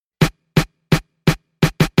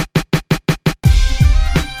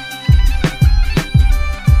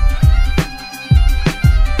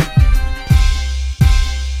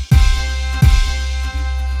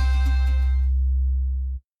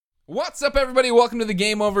What's up, everybody? Welcome to the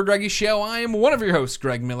GameOverGreggy show. I am one of your hosts,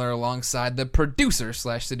 Greg Miller, alongside the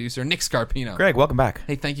producer/seducer, Nick Scarpino. Greg, welcome back.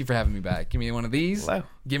 Hey, thank you for having me back. Give me one of these. Hello.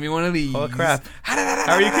 Give me one of these. Oh, crap.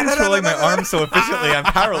 How are you controlling my arms so efficiently? I'm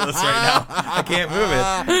powerless right now. I can't move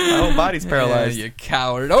it. My whole body's paralyzed. You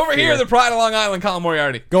coward. Over here, the pride of Long Island, Colin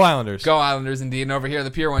Moriarty. Go Islanders. Go Islanders, indeed. And over here,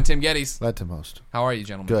 the pure one, Tim Gettys. Glad to most. How are you,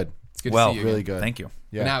 gentlemen? Good. It's good to see you really again. good. Thank you.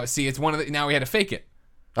 Yeah. Now, see, it's one of the... Now we had to fake it.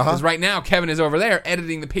 Because right now, Kevin is over there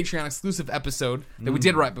editing the Patreon exclusive episode that we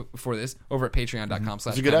did right before this over at patreon.com/.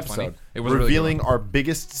 It's a good episode. It was revealing really our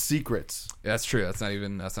biggest secrets. That's true. That's not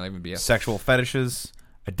even BS. Sexual fetishes,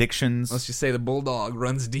 addictions. Let's just say the bulldog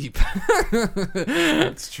runs deep.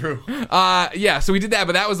 It's true. Yeah, so we did that,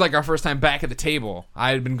 but that was like our first time back at the table.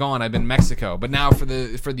 I had been gone. I'd been in Mexico. But now for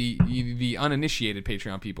the uninitiated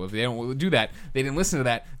Patreon people, if they don't do that, they didn't listen to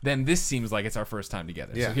that, then this seems like it's our first time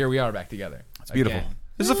together. Yeah. So here we are back together. It's beautiful. Again.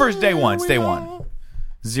 This is the first day one. It's day one.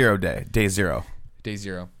 Day zero. Day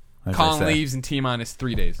zero. As I Colin say. leaves in T-minus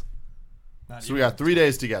 3 days. So we got 3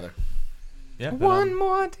 days together. Yeah. One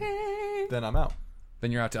more day. Then I'm out.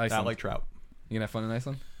 Then you're out to Iceland. Not like Trout. You gonna have fun in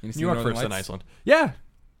Iceland? You gonna see New York Northern first, then Lights? Iceland. Yeah.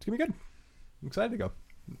 It's going to be good. I'm excited to go.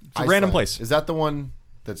 It's a Iceland. random place. Is that the one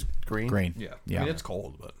that's green? Green. Yeah. Yeah. I mean, it's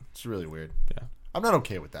cold, but It's really weird. yeah. I'm not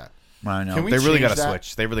okay with that. I know. Can we They really change got to that?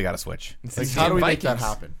 switch. They really got to switch. It's Like, the how do we make Vikings. that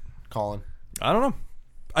happen, Colin? I don't know.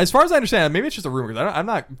 As far as I understand, maybe it's just a rumor because I'm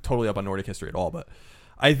not totally up on Nordic history at all, but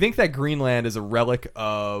I think that Greenland is a relic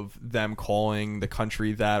of them calling the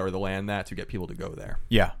country that or the land that to get people to go there.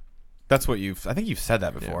 Yeah. That's what I think you've said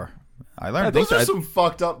that before. I learned Those things. are some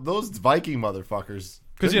fucked up. Those Viking motherfuckers.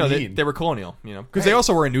 Because, They're they mean. were colonial, because they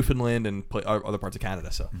also were in Newfoundland and other parts of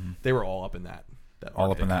Canada, so they were all up in that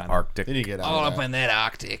all up in that Canada. Arctic. They need to get out All of up that. in that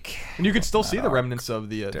Arctic. And you could still see the remnants of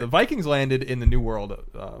the Vikings landed in the New World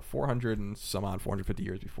 450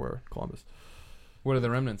 years before Columbus. What are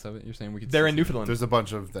the remnants of it? You're saying we could? They're see in Newfoundland. There's a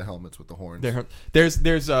bunch of the helmets with the horns.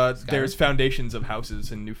 There's foundations of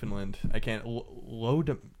houses in Newfoundland. I can't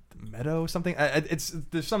Meadow something. It's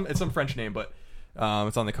some French name, but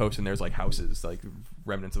it's on the coast and there's like houses like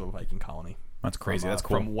remnants of a Viking colony. That's crazy. That's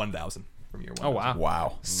cool. From 1000 from year 1000. Oh wow!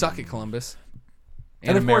 Wow. Suck it, Columbus.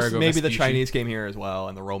 And of course, Amerigo maybe the Vespucci. Chinese came here as well,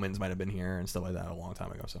 and the Romans might have been here and stuff like that a long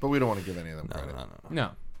time ago. So, But we don't want to give any of them no, credit.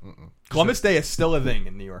 no. No, Columbus Day is still a thing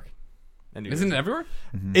in New York. And New isn't it Jersey. everywhere?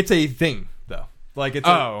 It's a thing though. Like it's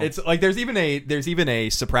Oh. it's like there's even a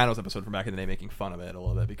Sopranos episode from back in the day making fun of it a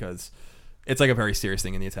little bit because it's like a very serious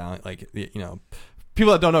thing in the Italian. Like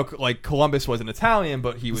people that don't know, like Columbus was an Italian,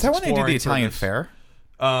 but he was Is that when they do the exploring Italian for fair?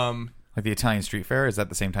 this- Like the Italian street fair? Is that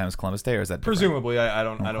the same time as Columbus Day, or is that different? Presumably, I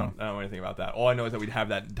don't know anything about that. All I know is that we'd have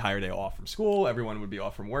that entire day off from school. Everyone would be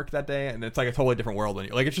off from work that day, and it's like a totally different world.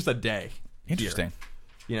 Like it's just a day. Interesting.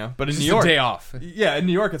 Here, but in It's New just York, a day off. Yeah, in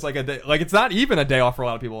New York, it's like a day. Like it's not even a day off for a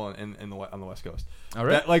lot of people on the West Coast. Oh,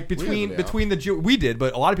 really? Like between we did,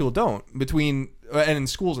 but a lot of people don't. And in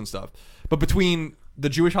schools and stuff. But between the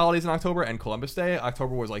Jewish holidays in October and Columbus Day,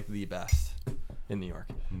 October was like the best in New York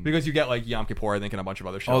because you get like Yom Kippur, I think, and a bunch of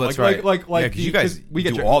other shit. Oh, that's like, right. Like yeah, 'cause you guys we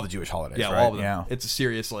get do all the Jewish holidays, yeah, right? all of them. Yeah. It's a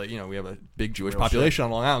serious we have a big Jewish population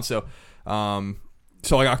on Long Island, so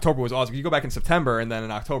like October was awesome. You go back in September, and then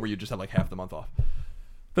in October you just have like half the month off.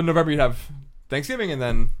 Then November you'd have Thanksgiving, and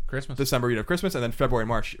then Christmas. December you'd have Christmas, and then February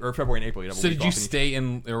and April you'd have. So a week did you off stay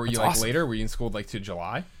in, or were you That's like awesome. later? Were you in school like to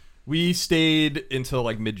July? We stayed until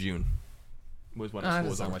like mid-June. Was when school That's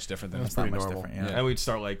was not over. much different than It's not pretty much normal. different. Yeah. And we'd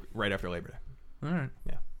start like right after Labor Day. All right.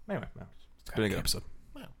 Yeah. Anyway, no, it's been a good episode.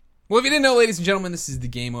 Well, if you didn't know, ladies and gentlemen, this is the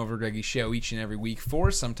GameOverGreggy show. Each and every week, 4,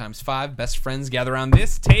 sometimes 5 best friends gather around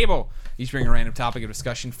this table. Each bring a random topic of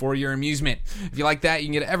discussion for your amusement. If you like that, you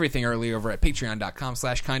can get everything early over at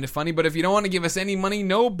patreon.com/kindafunny. But if you don't want to give us any money,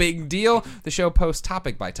 no big deal. The show posts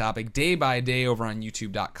topic by topic, day by day over on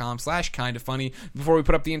youtube.com/kindafunny before we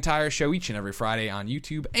put up the entire show each and every Friday on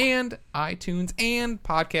YouTube and iTunes and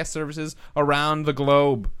podcast services around the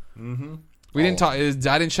globe. Mm-hmm. We didn't talk. I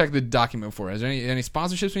didn't check the document before. Is there any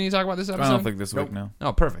sponsorships we need to talk about this episode? I don't think this week, no.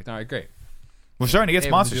 Oh, perfect. All right, great. We're starting to get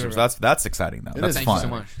Able to do it sponsorships. right. That's exciting, though. That's Thank fun. you so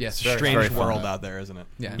much. Yes, Strange very fun. world out there, isn't it?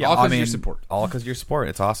 Yeah, Yeah, all because I of mean, your support. All because of your support.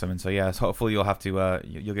 It's awesome. And so, yeah, so hopefully you'll have to,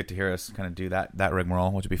 you'll get to hear us kind of do that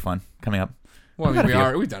rigmarole, which will be fun coming up. Well, I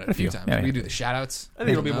mean, we've done it a few few. times. Yeah, yeah. We do the shout-outs. I think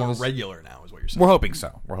it'll be more regular now, is what you're saying. We're hoping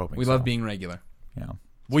so. We love being regular. Yeah.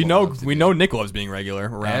 We know Nick loves being regular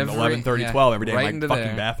around 11:30, 12 every day right in into my fucking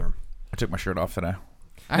there. bathroom. I took my shirt off today.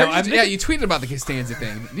 I heard you tweeted about the Costanza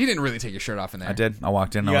thing. You didn't really take your shirt off in there. I did. I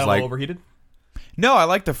walked in. You I got was a like, little overheated? no, I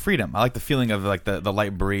like the freedom. I like the feeling of like the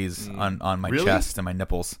light breeze on my Really? chest and my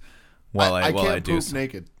nipples while I can't do. poop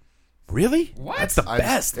naked. Really? What? That's the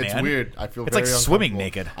best, man. It's weird. I feel It's very like swimming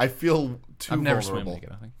uncomfortable. naked. I feel too I've never vulnerable. swum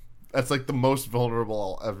naked, I think. That's like the most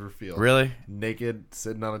vulnerable I'll ever feel. Really? Naked,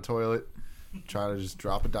 sitting on a toilet, trying to just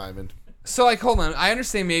drop a diamond. So like, hold on. I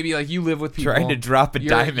understand maybe like you live with people. Trying to drop a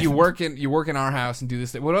diamond. You work in our house and do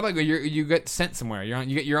this thing. What about like you get sent somewhere? You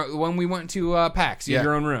get your when we went to PAX. You have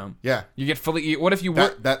your own room. Yeah. You get fully. What if you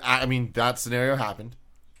work? That scenario happened.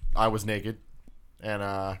 I was naked, and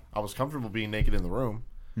I was comfortable being naked in the room.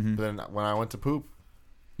 But then when I went to poop,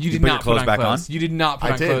 You did put not your clothes put on back clothes. on? You did not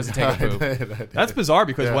put on clothes to take a poop. I did. That's bizarre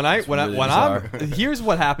because Yeah, when it's really I'm here's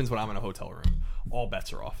what happens when I'm in a hotel room. All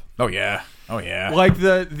bets are off. Oh yeah. Oh yeah. Like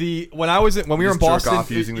when we were in Just jerk Boston,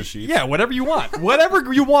 off using the sheets? Yeah, whatever you want,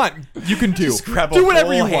 whatever you want, you can do. Just grab do a whatever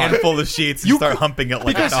whole you want. handful of sheets and You start could- humping it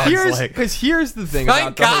like a Because dog's leg. here's the thing. Thank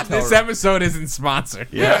about the God hotel this room. episode isn't sponsored.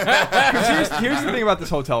 Yeah. 'Cause here's the thing about this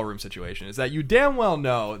hotel room situation is that you damn well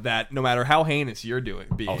know that no matter how heinous you're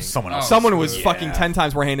being, someone else. someone was Yeah. fucking 10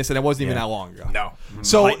 times more heinous, and it wasn't even Yeah. that long ago. No.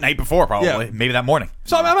 So- night before probably. Yeah. Maybe that morning.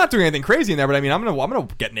 So I'm not doing anything crazy in there, but I mean, I'm gonna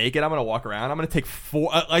get naked. I'm gonna walk around. I'm gonna take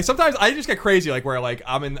 4. Like sometimes I just get crazy, like where like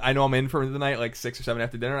I know I'm in for the night, like 6 or 7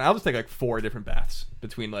 after dinner. And I'll just take like 4 different baths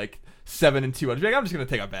between like 7 and 2. I'll just be like, I'm just gonna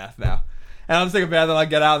take a bath now, and I'll just take a bath, and I'll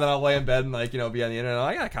get out, and then I'll lay in bed and like be on the internet.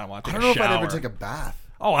 I kind of want to I take don't know a shower. if I'd ever take a bath.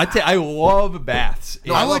 Oh, I love baths.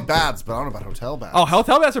 No, I like baths, but I don't know about hotel baths. Oh,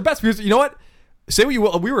 hotel baths are best because you know what? Say what you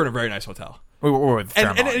will. We were in a very nice hotel. We were with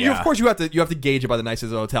And Fairmont, you, of course you have to gauge it by the nicest of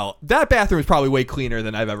the hotel. That bathroom is probably way cleaner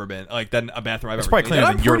than I've ever been. Like than a bathroom I've ever probably cleaned. cleaner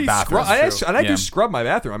And than I'm your pretty bathroom. And I Yeah. do scrub my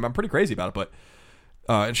bathroom. I'm pretty crazy about it, but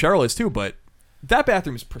and Cheryl is too. But that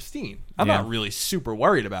bathroom is pristine. I'm Yeah. not really super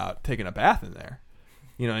worried about taking a bath in there.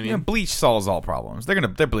 You know what I mean? You know, bleach solves all problems. They're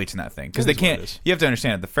bleaching that thing because It they is what it can't. is. You have to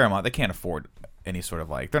understand at the Fairmont they can't afford any sort of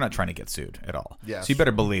like. They're not trying to get sued at all. Yes. So you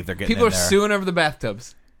better believe they're getting People are in there. suing over the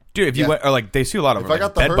bathtubs. Dude, if you Yeah. went, or like they sue a lot of If I like,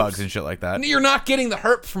 got the bed herpes- bugs and shit like that. You're not getting the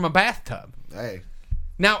herp from a bathtub. Hey,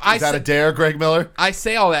 Now is that a dare, Greg Miller? I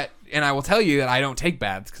say all that, and I will tell you that I don't take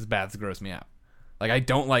baths because baths gross me out. Like I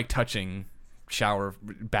don't like touching shower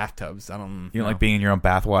bathtubs. I don't. You don't like being in your own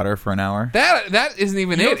bathwater for an hour? that isn't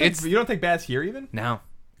even you it. don't take, It's you don't take baths here even? no.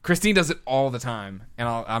 Christine does it all the time, and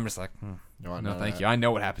I'm just like, No, I no, know thank that. you. I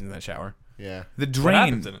know what happens in that shower. Yeah. The What drain.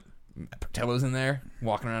 happens in it? Patello's in there,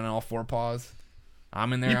 walking around on all 4 paws.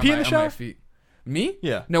 I'm in there. You on pee in my, the on my shower? feet. Me?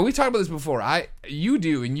 Yeah. No, we talked about this before. You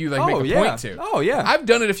do, and you like Oh, make a yeah. point to. Oh, yeah. I've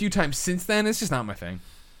done it a few times since then. It's just not my thing.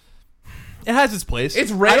 It has its place.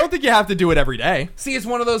 It's rare. I don't think you have to do it every day. See, it's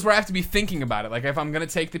one of those where I have to be thinking about it. Like if I'm gonna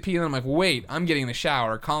take the pee, then I'm like, wait, I'm getting in the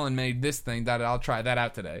shower. Colin made this thing. I'll try that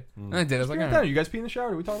out today. And I did. I was like, all right. You guys pee in the shower?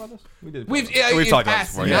 Did we talk about this? We did. We've We've talked about this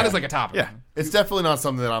passed, before, not yeah. as like a topic. Yeah. It's definitely not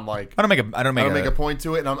something that I'm like. I don't make a point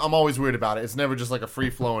to it, and I'm always weird about it. It's never just like a free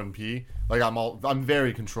flowing pee. Like I'm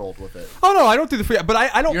very controlled with it. Oh no, I don't do the free. But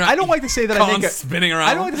I don't. You're not- I don't like to say that I Colin's make a. spinning around.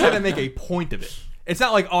 I don't like to say that I make a point of it. It's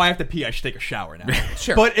not like, oh, I have to pee. I should take a shower now.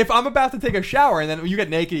 Sure. But if I'm about to take a shower and then you get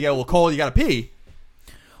naked, you get a little cold, you got to pee.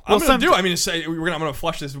 I'm gonna do. I mean, say I'm gonna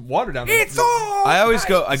flush this water down. I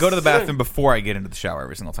go to the bathroom before I get into the shower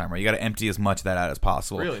every single time. Right, you got to empty as much of that out as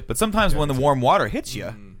possible. Really? But sometimes when the warm water hits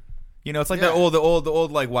you, you know, it's like Yeah. the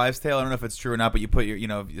old like wives' tale. I don't know if it's true or not, but you put your, you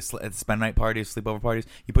know, at spend night parties, sleepover parties,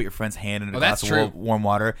 you put your friend's hand in a glass that's of true. warm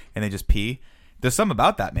water and they just pee. There's something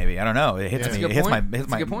about that. Maybe I don't know. It hits That's a me. good It hits point. my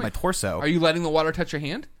That's a good point. my torso. Are you letting the water touch your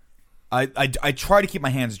hand? I try to keep my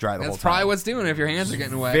hands dry the whole That's time. probably what's doing it if your hands are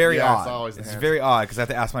getting wet. Very Yeah, odd. it's always the It's hands. very odd because I have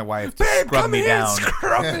to ask my wife to scrub me down.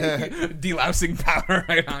 Delousing powder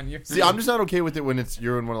right on you. See, I'm just not okay with it when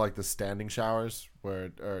you're in one of like the standing showers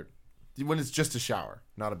or when it's just a shower,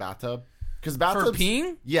 not a bathtub. Because bathtubs,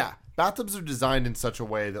 peeing? yeah, bathtubs are designed in such a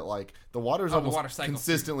way that like the water is the almost water cycles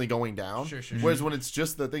consistently going down. Sure. Whereas when it's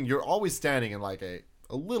just the thing, you're always standing in like a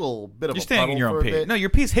little bit of You're a standing puddle in your for own a pee. bit. No, your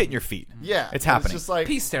pee's hitting your feet. Yeah, it's and happening. It's just like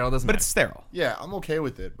Pee sterile doesn't but matter. it's sterile. yeah, I'm okay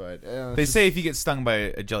with it, but They say if you get stung by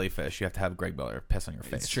a jellyfish, you have to have Greg Miller piss on your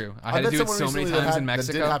face. It's true. I I had to bet do it someone so many recently times in that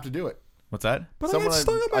Mexico. did have to do it. What's that? But Someone I got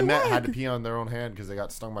stung on my I met leg. had to pee on their own hand because they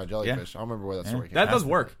got stung by jellyfish. I don't remember where that story came That from. does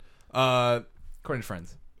work. According to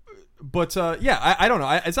friends. But yeah, I don't know.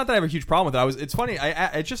 It's not that I have a huge problem with it. It's funny.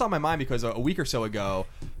 It's just on my mind because a week or so ago,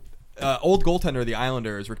 old goaltender of the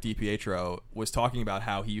Islanders, Rick DiPietro, was talking about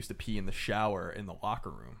how he used to pee in the shower in the locker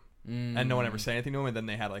room, and no one ever said anything to him. And then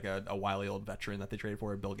they had like a wily old veteran that they traded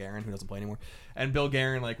for, Bill Guerin, who doesn't play anymore. And Bill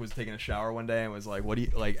Guerin like was taking a shower one day and was like, "What do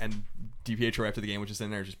you like?" And DiPietro after the game was just in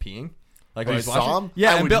there just peeing. Like Oh, while you he's saw watching. him? Yeah,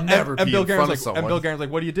 I and would Bill never and pee Bill in Guerin's front of like, someone. and Bill Guerin's like,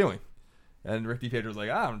 "What are you doing?" And Rick DiPietro was like,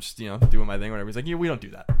 "I'm just doing my thing, whatever." He's like, "Yeah, we don't do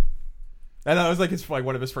that." And that was like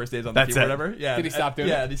one of his first days on the That's team or it. whatever. Yeah. Did he stop doing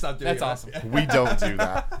it? Yeah, he stopped doing it. That's awesome. We don't do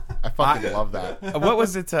that. I fucking love that. What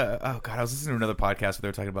was it? Oh god, I was listening to another podcast where they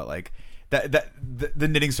were talking about like the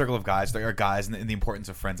knitting circle of guys. There are guys and the importance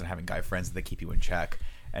of friends and having guy friends that keep you in check.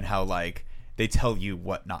 and how like they tell you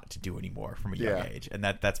what not to do anymore from a young age, and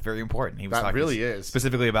that's very important. He was That talking really is.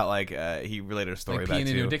 specifically about like he related a story Like about peeing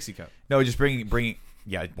into a too. Dixie cup. No, just bringing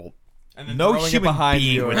well. And then No throwing it human behind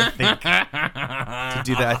being you. would think to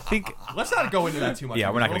do that. I think Let's not go into that too much.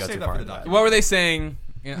 Yeah, we're not gonna We'll go save too that far for the into that. documentary. What were they saying?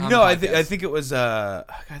 On no, the I podcast? think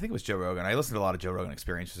it was Joe Rogan. I listened to a lot of Joe Rogan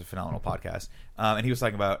Experience, which is a phenomenal podcast, and he was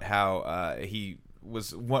talking about how he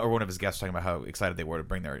was one of his guests was talking about how excited they were to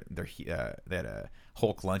bring their they had a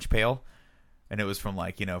Hulk lunch pail. And it was from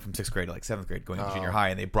like, from 6th grade to like 7th grade going into junior high.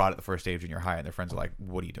 And they brought it the first day of junior high. And their friends were like,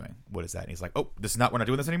 what are you doing? What is that? And he's like, oh, we're not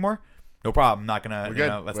doing this anymore? No problem. I'm not going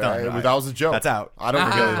to, that's done. That was a joke. That's out. I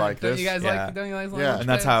don't really like don't this. You guys Yeah. don't you guys like Yeah. And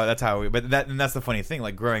that's how we, and that's the funny thing.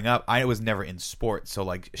 Like growing up, I was never in sports. So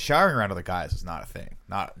like showering around other guys was not a thing.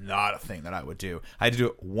 Not a thing that I would do. I had to do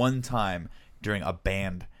it one time during a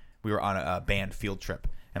band. We were on a band field trip.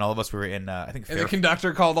 And all of us were in, I think, And the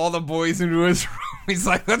conductor called all the boys into his room. He's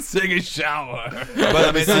like, let's take a shower. But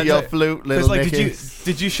I mean, See your flute, little like, Nicky.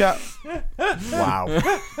 did you shout?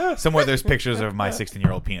 Wow. Somewhere there's pictures of my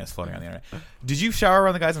 16-year-old penis floating on the internet. Did you shower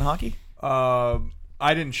around the guys in hockey? I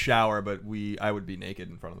didn't shower, but I would be naked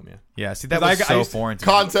in front of them. Yeah. Yeah. See, that 'Cause was I so used to- foreign to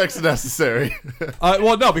me. Context necessary.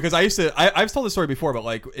 Well, no, because I used to. I've told this story before, but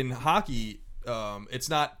like in hockey, it's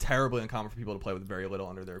not terribly uncommon for people to play with very little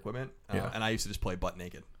under their equipment. And I used to just play butt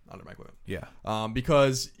naked under my equipment. Yeah.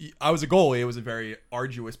 Because I was a goalie, it was a very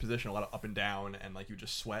arduous position, a lot of up and down, and like you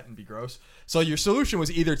just sweat and be gross. So your solution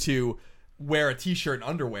was either to wear a t-shirt and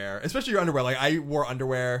underwear, especially your underwear. Like I wore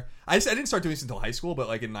underwear. I didn't start doing this until high school, but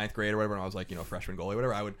like in 9th grade or whatever, when I was like freshman goalie, or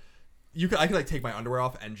whatever, I could like take my underwear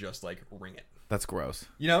off and just like wring it. That's gross.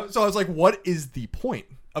 So I was like, what is the point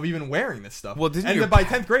of even wearing this stuff? Well, and then by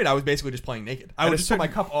 10th grade, I was basically just playing naked. I would just put my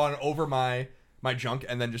cup on over my junk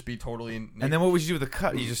and then just be totally naked. And then what would you do with the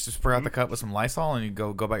cup? You just spray out the cup with some Lysol and you go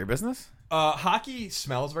about your business? Hockey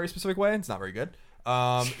smells a very specific way. It's not very good.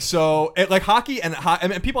 So like hockey and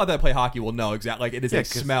people out there that play hockey will know exactly. Like it is a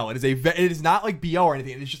smell. It is not like BO or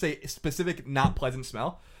anything. It's just a specific, not pleasant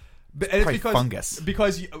smell. And it's because fungus.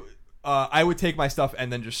 Because I would take my stuff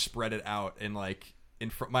and then just spread it out in like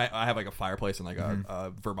I have like a fireplace and like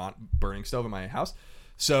a Vermont burning stove in my house.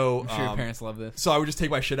 So I'm sure your parents love this. So I would just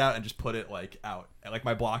take my shit out and just put it like out, like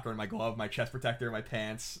my blocker and my glove, my chest protector, my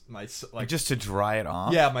pants, my like just to dry it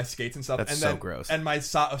off. Yeah, my skates and stuff. That's and so then, gross. And my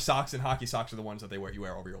socks and hockey socks are the ones that you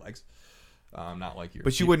wear over your legs, not like your.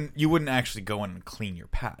 But you wouldn't actually go in and clean your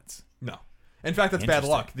pads. No, in fact, that's bad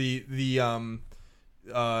luck. If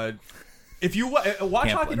you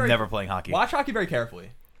watch hockey, never playing hockey. Watch hockey very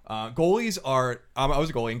carefully. Goalies are. I was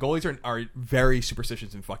a goalie, and goalies are very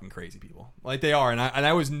superstitious and fucking crazy people. Like they are, and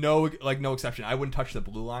I was no exception. I wouldn't touch the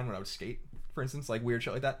blue line when I would skate, for instance, like weird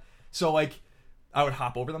shit like that. So like, I would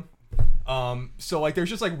hop over them. So like, there's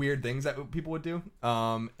just like weird things that people would do.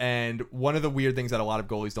 And one of the weird things that a lot of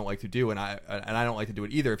goalies don't like to do, and I don't like to do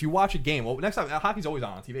it either. If you watch a game, well, next time hockey's always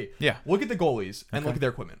on TV. Yeah. Look at the goalies and look at their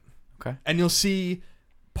equipment. Okay. And you'll see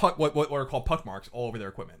what are called puck marks all over their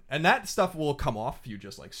equipment, and that stuff will come off if you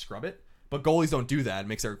just like scrub it. But goalies don't do that. It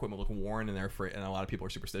makes their equipment look worn, and they're afraid, and a lot of people are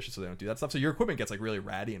superstitious, so they don't do that stuff. So your equipment gets like really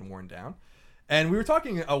ratty and worn down. And we were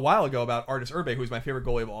talking a while ago about Artis Urbe, who's my favorite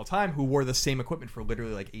goalie of all time, who wore the same equipment for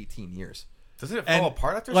literally like 18 years. Doesn't it fall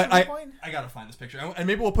apart after like, some point? I gotta find this picture, and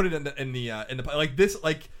maybe we'll put it in the like this.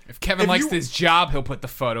 Like if Kevin likes this job, he'll put the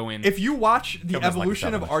photo in. If you watch the Kevin's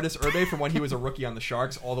evolution like of Artis Urbe from when he was a rookie on the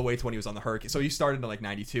Sharks all the way to when he was on the Hurricane, so he started in like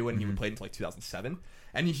 92 and he played until like 2007,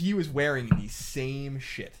 and he was wearing the same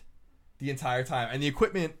shit the entire time. And the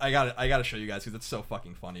equipment, I gotta show you guys because it's so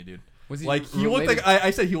fucking funny, dude. Was he like he looked related? like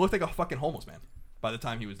I said he looked like a fucking homeless man by the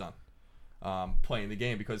time he was done. Playing the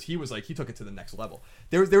game because he was like he took it to the next level.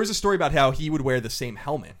 There was a story about how he would wear the same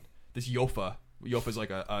helmet. This Yofa's like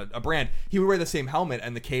a brand. He would wear the same helmet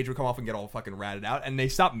and the cage would come off and get all fucking ratted out. And they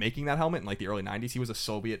stopped making that helmet in like the early 90s. He was a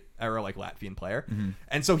Soviet era like Latvian player,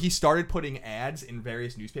 and so he started putting ads in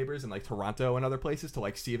various newspapers in like Toronto and other places to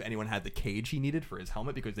like see if anyone had the cage he needed for his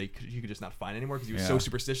helmet because you could just not find it anymore because he was so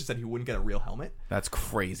superstitious that he wouldn't get a real helmet. That's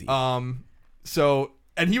crazy. So.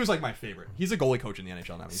 And he was like my favorite. He's a goalie coach in the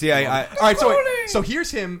NHL now. See, all right. So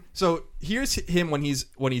here's him. So here's him when he's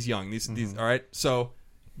young. These all right. So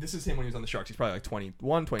this is him when he was on the Sharks. He's probably like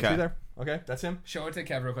 21, 22 Okay. there. Okay, that's him. Show it to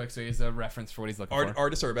Kev real quick so he has a reference for what he's looking for.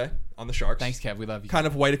 Artis Urbe on the Sharks. Thanks, Kev. We love you. Kind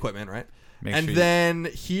of white equipment, right? Make sure Then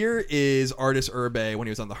here is Artis Urbe when he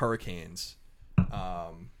was on the Hurricanes.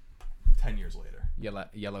 10 years later.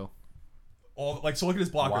 Yellow. So look at his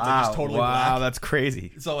blocker. It's like just totally black. That's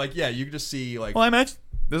crazy. So like yeah, you can just see like. Well, I imagine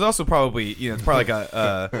there's also probably it's probably like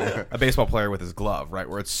a baseball player with his glove, right,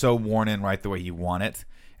 where it's so worn in right the way you want it,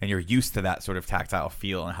 and you're used to that sort of tactile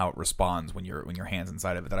feel and how it responds when your hands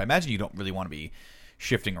inside of it. That I imagine you don't really want to be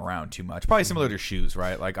shifting around too much. Probably similar to shoes,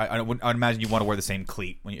 right? Like I'd imagine you want to wear the same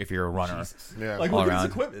cleat if you're a runner. Yeah. Like, all look at around.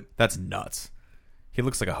 his equipment. That's nuts. He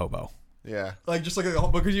looks like a hobo. Yeah. Like, just like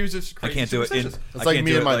because he was just crazy. I can't do it. superstitious. It's I like can't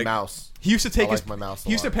me do and it, my like- mouse. He used to take I his like my mouse a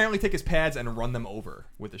he used to lot. apparently take his pads and run them over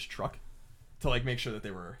with his truck to like make sure that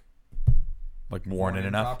they were Like worn in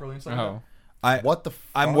enough. properly and stuff. Like Oh, that. What the fuck?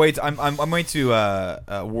 I'm way too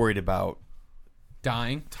worried about.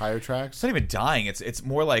 dying. Tire tracks? It's not even dying. It's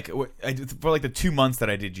more like for like the 2 months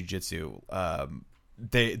that I did jiu-jitsu,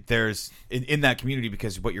 there's in that community,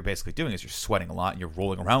 because what you're basically doing is you're sweating a lot and you're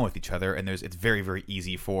rolling around with each other, and it's very, very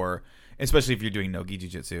easy for, especially if you're doing no-gi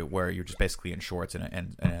jiu-jitsu where you're just basically in shorts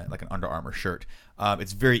and like an Under Armour shirt.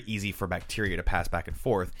 It's very easy for bacteria to pass back and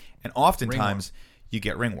forth, and oftentimes you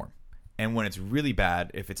get ringworm. And when it's really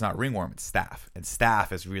bad, if it's not ringworm, it's staph, and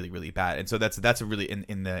staph is really, really bad. And so that's a really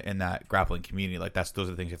in that grappling community, like those are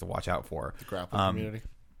the things you have to watch out for. The grappling community?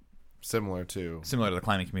 Similar to the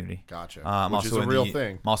climbing community. Gotcha. I'm Which is also a in real the-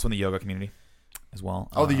 thing. I'm also in the yoga community as well.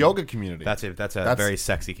 Oh, the yoga community. That's a very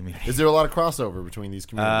sexy community. Is there a lot of crossover between these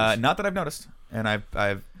communities? Not that I've noticed, and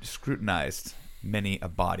I've scrutinized many a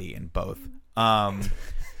body in both.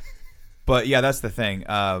 But yeah, that's the thing.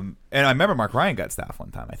 And I remember Mark Ryan got staph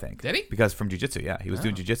one time, I think. Did he? Because from jiu-jitsu, yeah. He was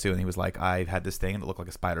doing jiu-jitsu, and he was like, I had this thing, and it looked like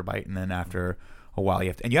a spider bite, and then after a while, you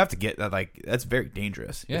have to get that, like, that's very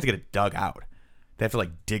dangerous. You have to get it dug out. They have to,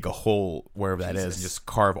 like, dig a hole wherever that is and just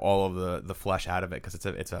carve all of the flesh out of it, because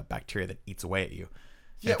it's a bacteria that eats away at you.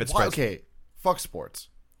 yeah, if it why, spreads- okay. Fuck sports.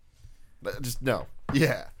 Just no.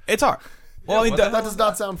 Yeah. It's hard. Well, I mean, That does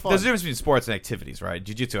not sound fun. there's a difference between sports and activities, right?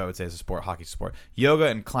 Jiu-jitsu, I would say, is a sport. Hockey's a sport. Yoga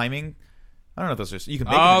and climbing, I don't know if those are. You can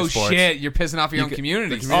make them Oh into sports. shit! You're pissing off your own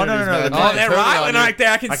community. Oh no! Oh, man. they're Turning riling on you. right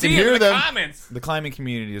there. I can see hear it in the them. comments. The climbing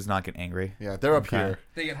community does not get angry. Yeah, they're up Okay. here.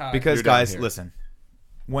 They get high. Because You're down guys, here. listen,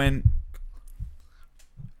 when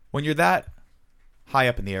you're that high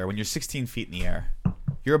up in the air, when you're 16 feet in the air,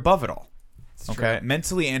 you're above it all. Okay,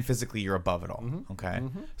 mentally and physically, you're above it all. Okay,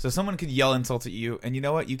 so someone could yell insults at you, and you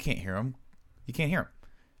know what? You can't hear them. You can't hear them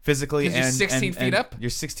physically. 'Cause you're and 16 feet up? You're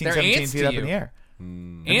 16, They're 17 ants feet to up you. in the air.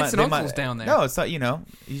 Aunts and uncles down there. No, it's not. You know,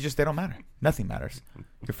 they don't matter. Nothing matters.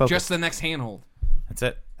 You're focused. Just the next handhold. That's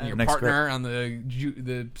it. And your Next partner grip. on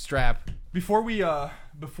the strap. Before we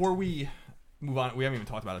move on, we haven't even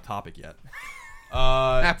talked about a topic yet.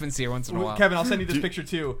 Happens here once in a while. Kevin, I'll send you this picture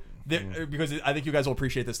too, because I think you guys will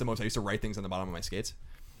appreciate this the most. I used to write things on the bottom of my skates,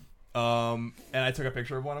 and I took a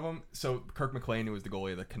picture of one of them. So Kirk McLean, who was the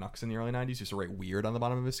goalie of the Canucks in the early '90s, used to write weird on the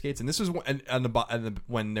bottom of his skates. And this was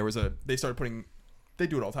when there was they started putting. They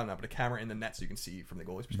do it all the time now, but a camera in the net so you can see from the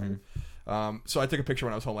goalie's perspective. So I took a picture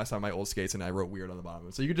when I was home last time of my old skates, and I wrote weird on the bottom of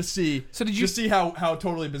it. So you could just see. So did you see how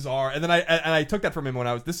totally bizarre? And then I took that from him when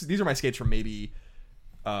I was. These are my skates from maybe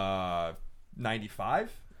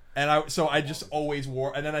 95. And I just always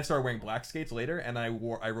wore, and then I started wearing black skates later, and I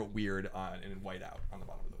wrote weird in white out on the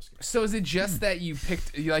bottom of those skates. So is it just that you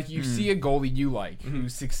picked, you see a goalie you like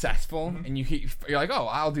who's successful, and you're like, oh,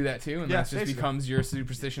 I'll do that too, and Yeah, that just basically. becomes your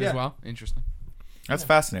superstition as Yeah. well? Interesting. That's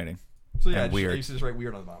fascinating. So yeah, And I weird. used to just write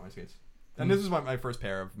weird on the bottom of my skates. And this was my first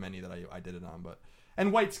pair of many that I did it on,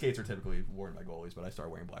 and white skates are typically worn by goalies, but I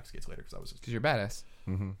started wearing black skates later because I was just. Because you're badass.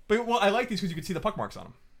 But I like these because you can see the puck marks on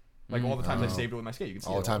them. Like all the times I saved it with my skate, you can see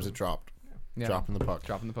All the it times it dropped. Yeah. Dropping the puck.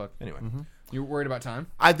 Dropping the puck. Anyway, You're worried about time?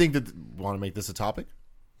 I think that want to make this a topic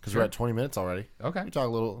because we're at 20 minutes already. Okay. We talk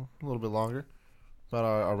a little bit longer about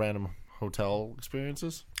our random hotel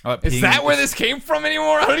experiences. Is that where this came from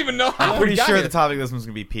anymore? I don't even know how I'm pretty we got sure here. the topic of this one's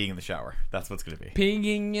going to be peeing in the shower. That's what's going to be.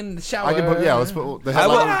 Peeing in the shower. I can put let's put the I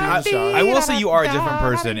will, headline would be in the shower. I will say you are a different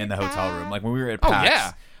person in the hotel room. Like when we were at PAX,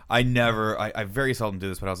 yeah. I very seldom do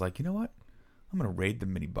this, but I was like, you know what? I'm going to raid the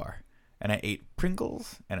mini bar. And I ate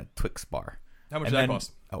Pringles and a Twix bar. how much And did that then-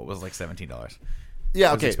 cost? Oh, it was like $17.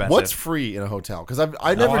 Yeah, It's okay. expensive. What's free in a hotel? Because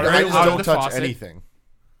I never, Water I just out of don't the touch faucet. anything.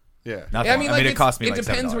 Yeah. Nothing. I mean, like, it cost me it like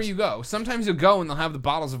depends $7. where you go. Sometimes you'll go and they'll have the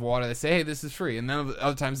bottles of water that say, hey, this is free. And then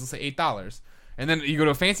other times they'll say $8. And then you go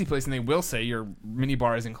to a fancy place and they will say your mini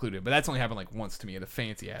bar is included. But that's only happened like once to me at a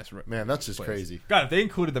fancy ass. Man, that's just crazy. God, if they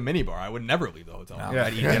included the mini bar, I would never leave the hotel. No,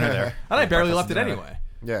 I'd eat dinner there. And I barely left Breakfast it and dinner. anyway.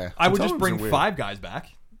 Yeah. I would Hotel just rooms bring are weird. 5 guys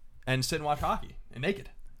back and sit and watch hockey and naked.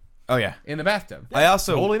 Oh, yeah. In the bathtub. I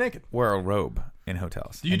also Totally naked. wear a robe in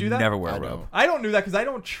hotels. Do you do that? Never wear I a robe. don't. I don't do that because I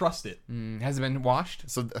don't trust it. Has it been washed?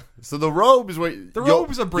 So the robe is where the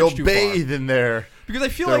robe is a bridge you'll too bathe in there. Because I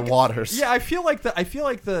feel Their like waters. Yeah, I feel like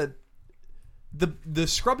the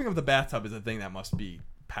scrubbing of the bathtub is a thing that must be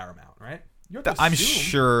paramount, right? You have to I'm assume.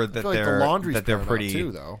 sure I that feel like the they're laundry's that they're paramount pretty.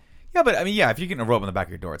 too, though. Yeah, but I mean, yeah, if you're getting a robe on the back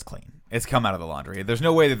of your door, it's clean. It's come out of the laundry. There's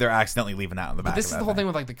no way that they're accidentally leaving out in the back. But this of is that the whole thing. thing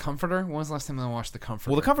with like the comforter. When was the last time I washed the comforter?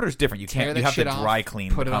 Well, the comforter's different. You Tear can't. You that have to shit off, dry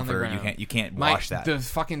clean put the it on the comforter. ground. You can't wash that. The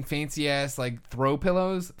fucking fancy ass like throw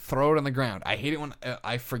pillows, throw it on the ground. I hate it when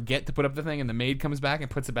I forget to put up the thing and the maid comes back and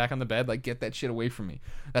puts it back on the bed. Like, get that shit away from me.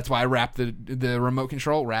 That's why I wrap the remote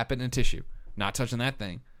control, wrap it in a tissue. Not touching that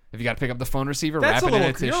thing. If you got to pick up the phone receiver, That's wrap a it in a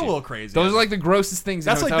little. tissue. You're a little crazy. Those are like the grossest things.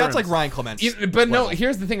 That's in like hotel that's like rooms. Ryan Clements. But no, level.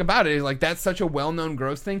 here's the thing about it. Is like that's such a well-known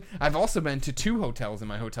gross thing. I've also been to 2 hotels in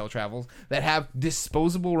my hotel travels that have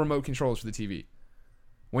disposable remote controls for the TV.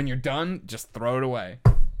 When you're done, just throw it away.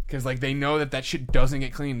 Because like they know that shit doesn't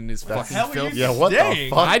get cleaned and is fucking hell are you filthy. Yeah, what the Staying.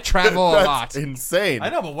 fuck? I travel a That's lot. insane. I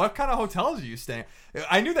know, but what kind of hotels are you staying?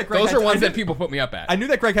 I knew that Greg. Those had, are ones I knew, that people put me up at. I knew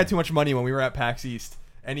that Greg had too much money when we were at PAX East,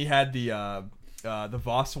 and he had the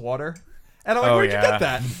Voss water. And I'm like, where'd you get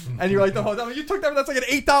that? And you're like, the hotel. You took that. That's like an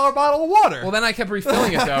 $8 bottle of water. Well, then I kept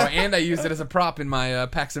refilling it though, and I used it as a prop in my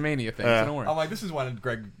Paxomania thing. So don't worry. I'm like, this is when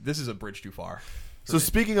Greg. This is a bridge too far. So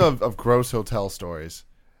speaking of gross hotel stories,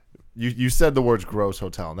 you said the words gross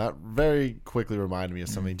hotel, and that very quickly reminded me of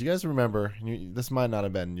something. Do you guys remember, this might not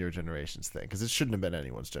have been your generation's thing, because it shouldn't have been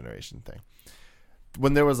anyone's generation thing,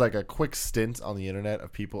 when there was like a quick stint on the internet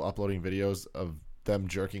of people uploading videos of them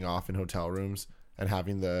jerking off in hotel rooms and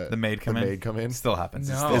having the maid come in? It still happens.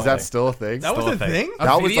 No. It's still Is a that thing. still a thing? That was Still a a thing. thing. A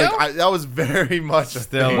That was video? like that was very much a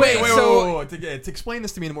Still- thing. Wait, so- to explain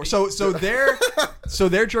this to me more. So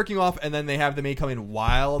they're jerking off, and then they have the maid come in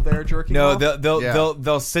while they're jerking No, off.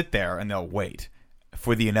 they'll sit there and they'll wait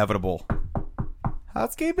for the inevitable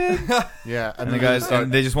housekeeping. Yeah, And the guys,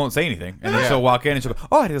 and they just won't say anything, and then Yeah. she'll walk in and she'll go,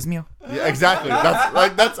 "Oh, Dios mío." yeah, exactly.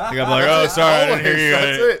 That's The guy'll be like, "Oh, sorry, I didn't hear you.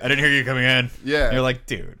 That's it. I didn't hear you coming in." Yeah. And you're like,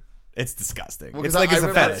 dude, it's disgusting. Well, It's 'cause like I it's a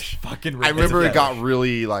remember- fetish. Fucking. I remember It's a it got fetish.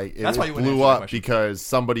 really like That's why you it wouldn't blew answer that up question. because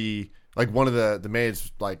somebody like one of the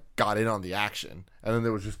maids like got in on the action, and then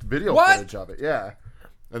there was just video What? footage of it. Yeah,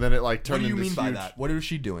 and then it like What turned do you into mean this by huge- that? What is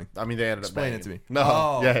she doing? I mean, they ended up Explain banging. it to me. No,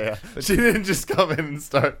 Oh. yeah. She didn't just come in and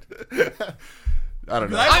start. I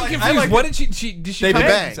don't know. I'm like- confused. I like what it. did she? Did she? They come in?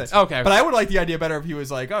 banged. Okay. But I would like the idea better if he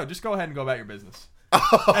was like, "Oh, just go ahead and go about your business."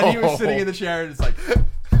 And he was sitting in the chair, and it's like,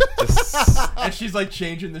 and she's like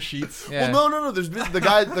changing the sheets. Yeah. Well, no. There's the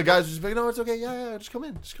guys just like, no, it's okay. Yeah, just come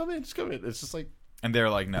in. It's just like, And they're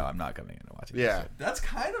like, "No, I'm not coming in and watching." this yeah. shit." That's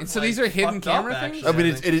kind of. And so like, these are hidden fucked up, camera things? actually, I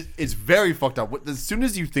mean, think. it's very fucked up. As soon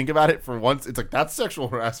as you think about it for once, it's like that's sexual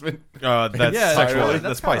harassment. That's Yeah, sexual. that's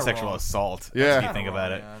That's probably kinda sexual wrong. assault. Yeah. if you think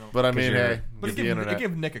about it. Yeah, I don't- But I mean, you're- hey, But get it the internet.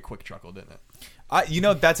 gave Nick a quick chuckle, didn't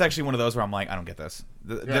it? That's actually one of those where I'm like, I don't get this.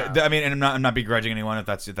 I mean, and I'm not begrudging anyone if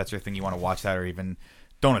that's your thing. You want to watch that, or even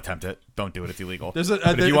don't attempt it. Don't do it. It's illegal. There's a,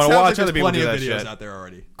 But if it you want to sounds watch like there's other people plenty do of that videos shit, out there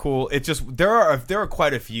already. cool. It's just there are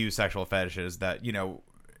quite a few sexual fetishes that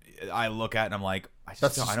I look at and I'm like, I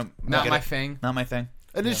don't Not get my it. thing. Not my thing.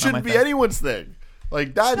 And it Not shouldn't my be thing. anyone's thing.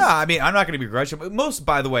 Like that. No, I mean, I'm not going to be begrudging. But most,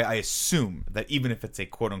 by the way, I assume that even if it's a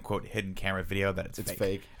quote unquote hidden camera video, that it's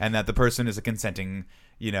fake. and that the person is a consenting.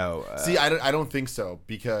 See, I don't think so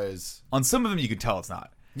because On some of them, you can tell it's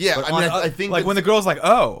not. yeah, But I mean, on- I think like that's- when the girl's like,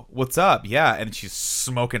 "Oh, what's up?" Yeah, and she's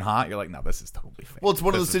smoking hot. You're like, "No, this is totally fake." well, it's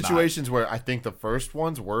one of This those is not." situations where I think the first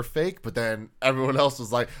ones were fake, but then everyone else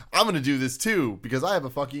was like, "I'm going to do this too because I have a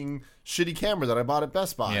fucking shitty camera that I bought at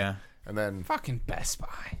Best Buy." Yeah. and then Fucking Best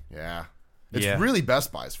Buy. yeah, it's Yeah. really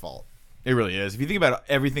Best Buy's fault. It really is. If you think about it,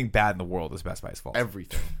 everything bad in the world is Best Buy's fault.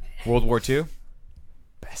 Everything. World War II.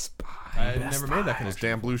 Best Buy. I never made that Those connection.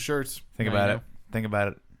 damn blue shirts. Think Yeah, about I it. know. Think about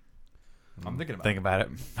it. I'm thinking about Think about it.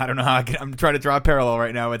 I don't know how I'm trying to draw a parallel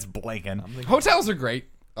right now. It's blanking. Hotels are great.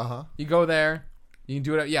 Uh huh. You go there. You can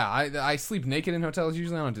do it. Yeah, I sleep naked in hotels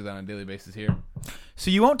usually. I don't do that on a daily basis here. So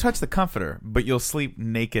you won't touch the comforter, but you'll sleep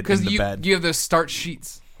naked Because in the you bed. have those starch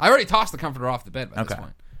sheets. I already tossed the comforter off the bed by this Okay.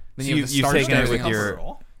 point. Then So you have the you've starch taken and it with everything your-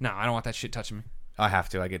 else. No, I don't want that shit touching me. I have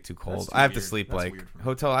to. I get too cold. too I have to weird. sleep That's like weird for me.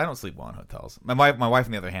 hotel. I don't sleep well in hotels. My wife,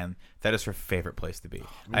 on the other hand, that is her favorite place to be.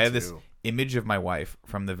 I have this too. image of my wife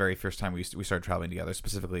from the very first time we started traveling together.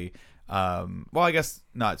 Specifically, well, I guess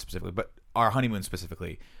not specifically, but our honeymoon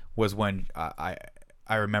specifically was when I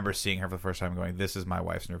remember seeing her for the first time, and going, "This is my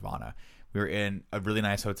wife's nirvana." We were in a really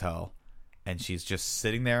nice hotel, and she's just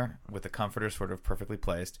sitting there with the comforter sort of perfectly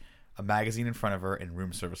placed, a magazine in front of her, and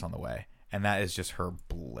room service on the way, and that is just her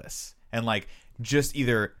bliss. And like just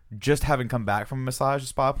having come back from a massage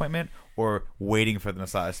spa appointment, or waiting for the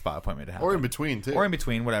massage spa appointment to happen, Or in between too. or in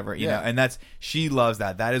between, whatever, you Yeah. know. And she loves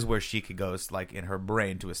that. That is where she could go, like in her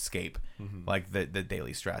brain, to escape Mm-hmm. like the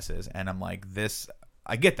daily stresses. And I'm like, this,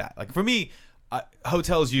 I get that. Like for me,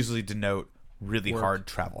 hotels usually denote really hard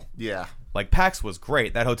travel. Yeah. Like PAX was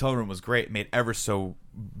great. That hotel room was great. Made ever so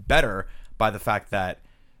better by the fact that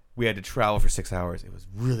We had to travel for 6 hours. It was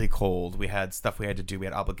really cold. We had stuff we had to do. We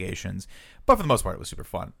had obligations. But for the most part, it was super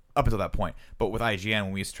fun up until that point. But with IGN,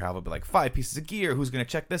 when we used to travel, it'd be like 5 pieces of gear. Who's going to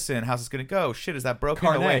check this in? How's this going to go? Shit, is that broken?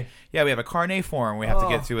 Carnet. No way. Yeah, we have a carnet form we have to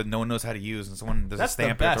get to it. No one knows how to use. And someone does That's a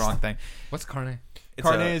stamp the or the best. wrong thing. What's carnet?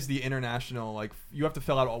 Carnet is the international, like, you have to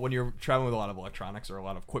fill out, when you're traveling with a lot of electronics or a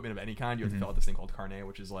lot of equipment of any kind, you have to fill out this thing called Carnet,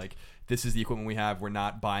 which is like, this is the equipment we have, we're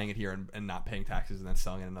not buying it here and not paying taxes and then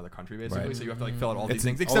selling it in another country, basically. Right. So you have to like fill out all these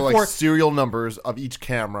things, All except like for, serial numbers of each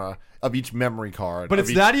camera, of each memory card. but of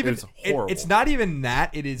it's each, not even, it's horrible. it's not even that,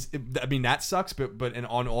 it is, I mean, that sucks, but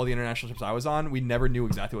on all the international ships I was on, we never knew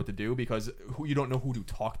exactly what to do because you don't know who to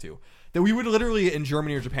talk to. That we would literally in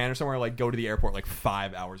Germany or Japan or somewhere like go to the airport like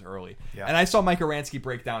 5 hours early. Yeah. And I saw Mike Aransky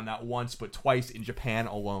break down not once but twice in Japan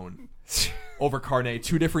alone over Carnet,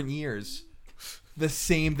 2 different years. The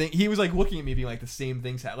same thing. He was like looking at me being like the same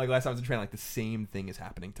things like last time I was in training, like the same thing is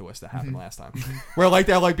happening to us that happened last time. Where like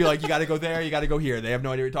they'll like be like, you got to go there, you got to go here. They have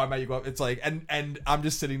no idea what you're talking about. You go. It's like and I'm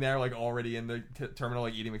just sitting there like already in the terminal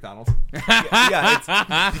like eating McDonald's. Yeah,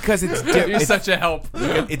 it's, because it's You're it's such a help.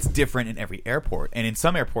 it's different in every airport, and in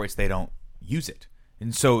some airports they don't use it,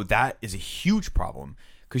 and so that is a huge problem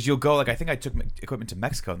because you'll go like I think I took equipment to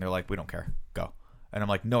Mexico and they're like, we don't care, go. And I'm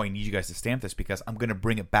like, no, I need you guys to stamp this because I'm going to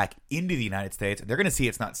bring it back into the United States. And they're going to see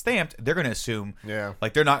it's not stamped. They're going to assume,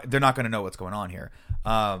 like they're not going to know what's going on here.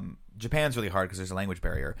 Japan's really hard because there's a language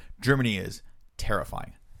barrier. Germany is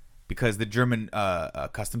terrifying because the German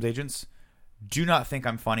customs agents do not think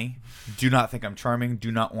I'm funny, do not think I'm charming,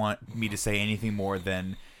 do not want me to say anything more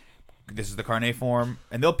than this is the carnet form,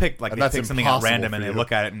 and they'll pick like And they that's pick something at impossible random for and they you.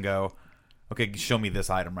 look at it and go, okay, show me this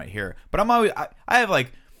item right here. But I'm always I have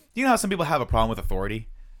like. You know how some people have a problem with authority?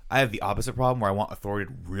 I have the opposite problem where I want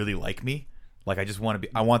authority to really like me. Like I just want to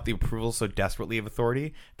be, I want the approval so desperately of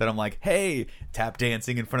authority that I'm like, hey, tap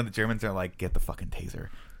dancing in front of the Germans. They're like, get the fucking taser.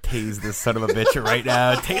 Tase this son of a bitch right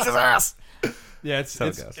now. Tase his ass. Yeah, it's So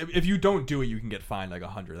it goes. if you don't do it, you can get fined like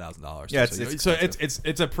 $100,000. Yeah, so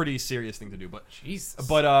it's a pretty serious thing to do. But Jesus.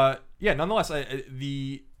 But yeah, nonetheless, I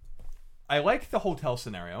like the hotel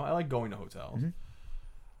scenario. I like going to hotels. Mm-hmm.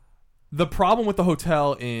 The problem with the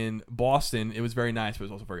hotel in Boston, it was very nice, but it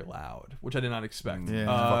was also very loud, which I did not expect. Yeah.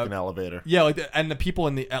 fucking elevator. Yeah, like and the people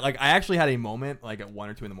in the like, I actually had a moment like at 1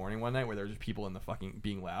 or 2 in the morning one night where there was just people in the fucking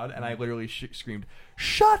being loud, and I literally screamed,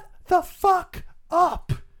 "Shut the fuck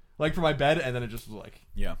up!" Like from my bed, and then it just was like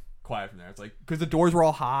quiet from there. It's like because the doors were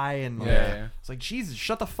all high and like, Yeah. it's like Jesus,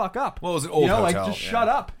 shut the fuck up. Well, it was an old hotel. like just shut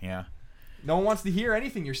up. Yeah. No one wants to hear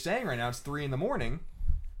anything you're saying right now. It's 3 in the morning.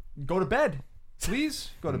 Go to bed. Please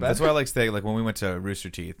go to bed. That's why I like staying. Like when we went to Rooster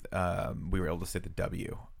Teeth, we were able to stay at the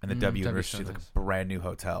W, and the W in W Rooster so Teeth is like nice. a brand new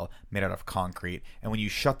hotel made out of concrete. And when you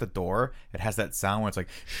shut the door, it has that sound where it's like,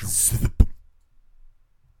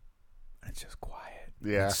 and it's just quiet.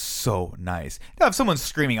 Yeah. It's so nice. Now, if someone's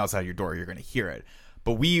screaming outside your door, you're going to hear it.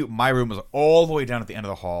 But my room was all the way down at the end of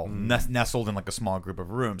the hall, nestled in like a small group of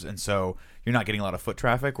rooms, and so you're not getting a lot of foot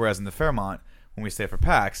traffic. Whereas in the Fairmont, when we stayed for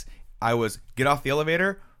PAX, I was get off the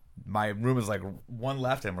elevator. My room was like one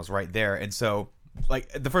left and was right there, and so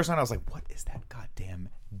like the first night I was like, "What is that goddamn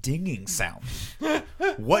dinging sound?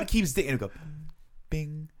 What keeps dinging?" And it go,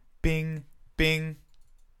 bing, bing, bing,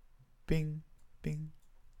 bing, bing,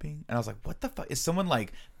 bing, and I was like, "What the fuck? Is someone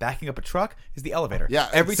like backing up a truck? Is the elevator? Yeah,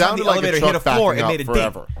 every it time the sounded like elevator hit a truck floor, backing it made a up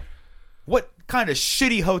forever. ding." What kind of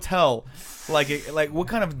shitty hotel? Like what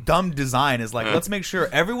kind of dumb design is like? Let's make sure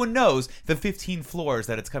everyone knows the 15 floors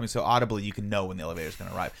that it's coming, so audibly you can know when the elevator's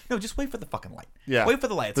going to arrive. No, just wait for the fucking light. Yeah. Wait for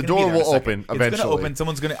the light. It's The gonna be door there in a will second. open It's going eventually. to open.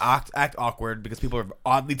 Someone's going to act awkward because people are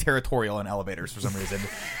oddly territorial in elevators for some reason.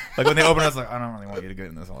 Like when they open, I was like, I don't really want you to get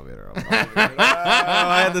in this elevator.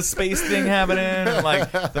 I had the space thing happening, and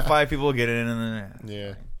like the 5 people get in, and then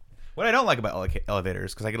Yeah. what I don't like about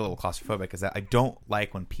elevators, because I get a little claustrophobic, is that I don't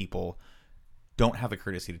like when people don't have the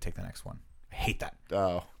courtesy to take the next one. I hate that.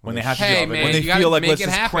 Oh. When they have to Hey, do it. man, when they you gotta feel like make let's it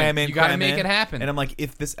just happen. cram in, You gotta cram make in. it happen. And I'm like,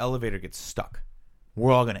 if this elevator gets stuck,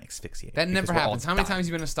 we're all going to asphyxiate. That never because we're all happens. How many dying. times have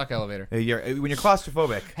you been in a stuck elevator? When you're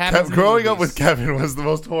claustrophobic, Happens in Growing up movies. with Kevin was the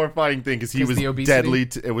most horrifying thing because he 'Cause was the obesity? deadly.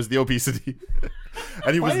 It was the obesity,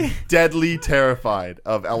 and he was deadly terrified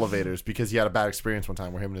of elevators because he had a bad experience one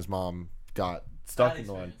time where him and his mom got stuck in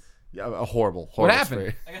the one. Yeah, a horrible happened?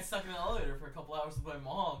 experience. I got stuck in an elevator for a couple hours with my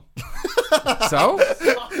mom. So?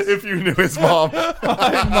 If you knew his mom,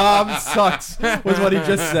 My mom sucks was what he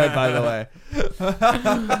just said, by the way.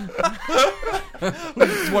 Which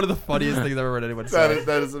is one of the funniest things I've ever heard anyone say.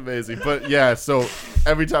 that is amazing. But yeah, so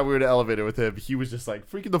every time we were in an elevator with him, he was just like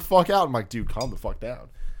freaking the fuck out. I'm like, dude, calm the fuck down.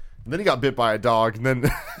 And then he got bit by a dog, and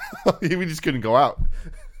then we just couldn't go out.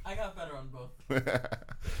 I got better on both.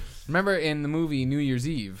 Remember in the movie New Year's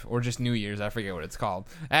Eve, or just New Year's, I forget what it's called,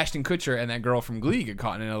 Ashton Kutcher and that girl from Glee get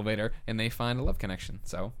caught in an elevator, and they find a love connection.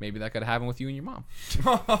 So maybe that could happen with you and your mom.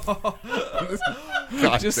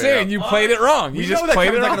 Just saying, you played it wrong. You just know that played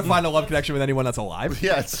it Kevin's not wrong. going to find a love connection with anyone that's alive.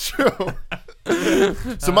 Yeah, it's true.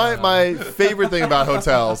 So my favorite thing about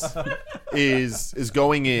hotels is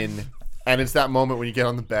going in, and it's that moment when you get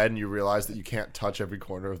on the bed and you realize that you can't touch every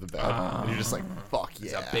corner of the bed, and you're just like, "Fuck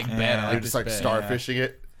yeah!" It's a big bed. I like You're this just like bed. starfishing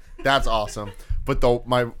it. That's awesome. But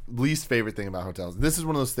my least favorite thing about hotels, this is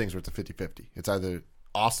one of those things where it's a 50-50. It's either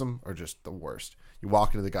awesome or just the worst. You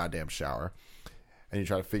walk into the goddamn shower, and you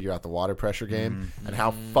try to figure out the water pressure game and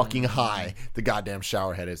how fucking high the goddamn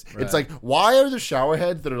shower head is. Right. It's like, why are there shower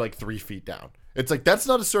heads that are like 3 feet down? It's like, that's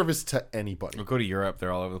not a service to anybody. We'll go to Europe.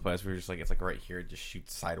 They're all over the place. We're just like, it's like right here. It just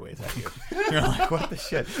shoots sideways at you. You're like, what the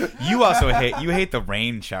shit? You also hate the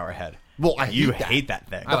rain shower head. Well, I hate that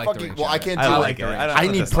thing. I like the fucking, rain well, shower I can't I do like it. it. I don't I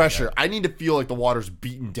know need just pressure. like I need to feel like the water's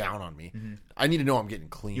beating down on me. I need to know I'm getting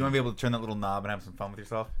clean. You want to be able to turn that little knob and have some fun with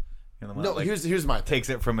yourself? You know, the one No, that, like, here's my thing. takes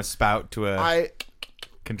it from a spout to a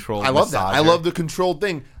controlled. I love that. I massager. love the controlled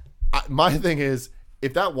thing. My thing is,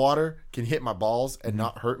 if that water can hit my balls and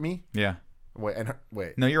not hurt me, Yeah. wait.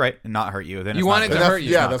 No, you're right. And not hurt you. Then You it's want not it good. to That's- hurt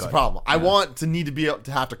you. Yeah, It's that's not the good. problem. I want to need to be able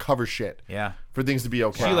to have to cover shit. Yeah. For things to be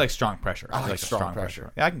okay. So you like strong pressure. I like the strong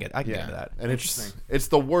pressure. Yeah, I can get Yeah, into that. and it's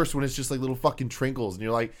the worst when it's just like little fucking trinkles, and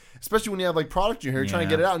you're like, especially when you have like product in your hair, you're trying to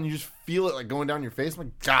get it out, and you just feel it like going down your face. I'm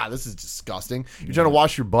like, God, this is disgusting. You're trying to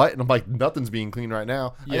wash your butt, and I'm like, nothing's being clean right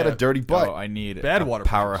now. I got a dirty butt. Oh, I need Bad a water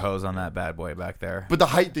power pressures. hose on that bad boy back there. But the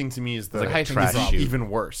height thing to me is the like a height thing trash is chute. even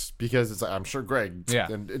worse, because it's like, I'm sure Greg, Yeah.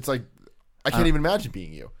 and it's like, I can't even imagine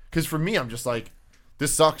being you, because for me, I'm just like,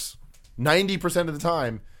 this sucks. 90% of the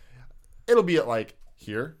time, it'll be at like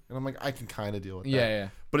here, and I'm like, I can kind of deal with that. Yeah.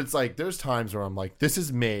 But it's like, there's times where I'm like, this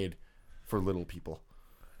is made for little people,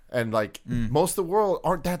 and like most of the world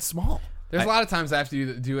aren't that small. There's a lot of times I have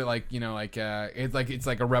to do it like, it's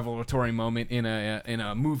like a revelatory moment in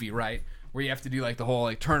a movie, right? Where you have to do like the whole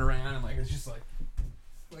like turn around and like it's just like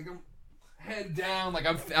I'm head down, like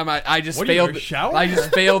I just What are you, failed. a shower? I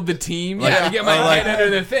just failed the team. Yeah, to get my like- head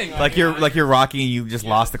under the thing. Like you're Rocky and you just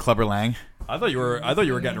lost the Clubber Lang. I thought you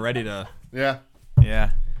were getting ready to. Yeah,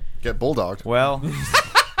 Yeah. get bulldogged. Well.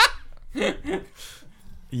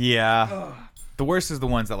 Yeah. The worst is the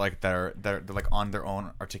ones that they're like on their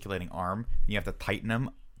own articulating arm. And you have to tighten them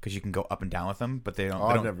because you can go up and down with them, but they don't. Oh, they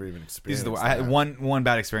I've don't, never even This experienced is the that. I had one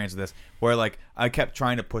bad experience with this where like I kept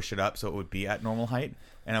trying to push it up so it would be at normal height,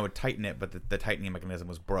 and I would tighten it, but the tightening mechanism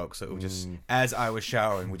was broke, so it would just as I was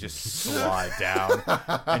showering would just slide down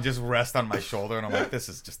and just rest on my shoulder, and I'm like, this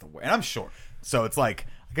is just the way. And I'm short, so it's like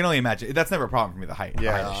I can only imagine that's never a problem for me. The height,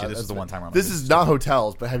 issue. This is the one time. Where I'm This like, is not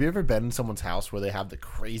hotels, but have you ever been in someone's house where they have the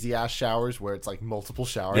crazy ass showers where it's like multiple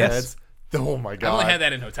shower Yes. heads? Oh my god! I've only had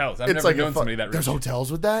that in hotels. I've It's never like known somebody that rich. There's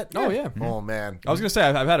hotels with that. Oh, yeah. Oh man. I was gonna say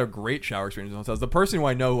I've had a great shower experience in hotels. The person who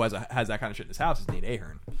I know who has that kind of shit in his house is Nate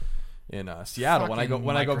Ahern in Seattle. When I go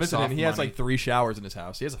visit him, Microsoft he has money. like 3 showers in his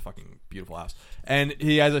house. He has a fucking beautiful house, and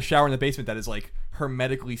he has a shower in the basement that is like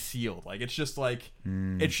hermetically sealed. Like it's just like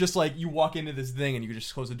you walk into this thing and you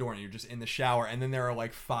just close the door and you're just in the shower, and then there are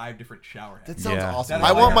like 5 different shower heads. That sounds Yeah. awesome. That is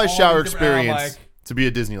I want like my all shower these different- experience I'm to be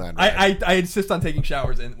a Disneyland. ride. I insist on taking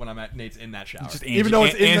showers when I'm at Nate's in that shower. just even though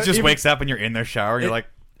it's in Ange the, just even- wakes up and you're in their shower. And you're like,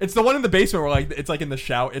 It's the one in the basement where like it's like in the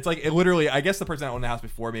shower. It's like it literally. I guess the person that owned the house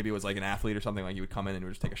before maybe was like an athlete or something. Like you would come in and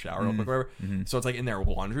would just take a shower real quick, or whatever. So it's like in their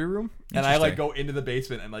laundry room, and I like Interesting. go into the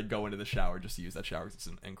basement and like go into the shower just to use that shower. 'Cause it's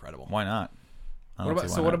incredible. why not? I don't see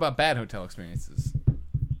why What not. about bad hotel experiences?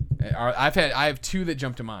 I have 2 that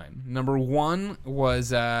jump to mind. Number 1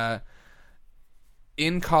 was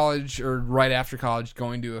in college or right after college,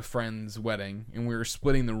 going to a friend's wedding, and we were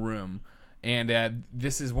splitting the room. And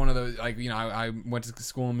this is one of those, like, I went to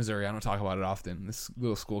school in Missouri. I don't talk about it often. This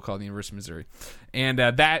little school called the University of Missouri, and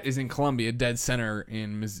that is in Columbia, dead center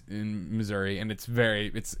in Missouri. And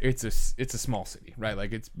it's a small city, right?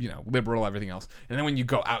 Like it's liberal, everything else. And then when you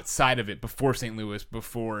go outside of it, before St. Louis,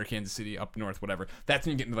 before Kansas City, up north, whatever, that's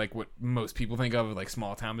when you get into like what most people think of like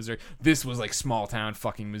small town Missouri. This was like small town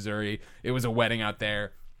fucking Missouri. It was a wedding out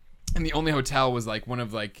there, and the only hotel was like one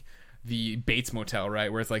of like the Bates Motel,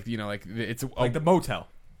 right? Where it's like, it's Like the motel,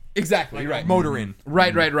 exactly like right. motor inn.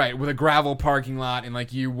 Right. With a gravel parking lot, and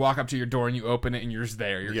like you walk up to your door and you open it and you're just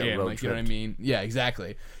there. You're in. road Like, you know what I tripped. mean? Yeah,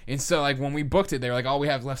 exactly. And so like when we booked it, they were like, all we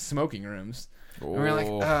have left smoking rooms. And we were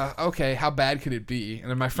like, okay, how bad could it be? And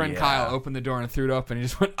then my friend Kyle opened the door and threw it open, and he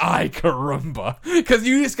just went, "Ay caramba," because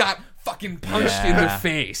you just got fucking punched in the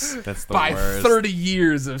face That's the by worst. 30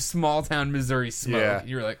 years of small town Missouri smoke. Yeah.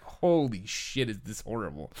 You were like, holy shit, is this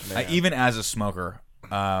horrible? Even as a smoker,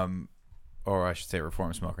 or I should say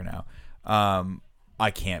reformed smoker now,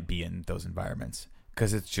 I can't be in those environments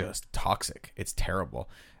because it's just toxic. It's terrible.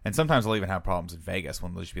 And sometimes I'll even have problems in Vegas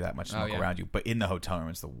when there'll just be that much smoke around you. But in the hotel room,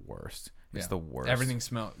 it's the worst. It's the worst. Everything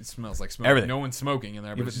smells like smoke. Everything. No one's smoking in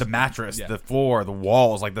there. But The mattress, the floor, the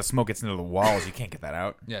walls, like the smoke gets into the walls. You can't get that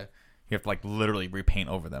out. Yeah. You have to like literally repaint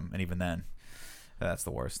over them. And even then, that's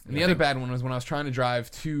the worst. And the other bad one was when I was trying to drive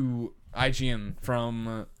to IGN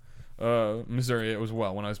from Missouri. It was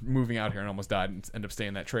when I was moving out here and almost died and ended up staying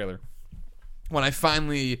in that trailer. When I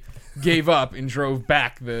finally gave up and drove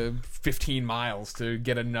back the 15 miles to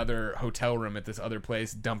get another hotel room at this other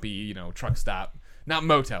place, dumpy, truck stop. Not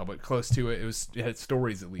motel, but close to it. It had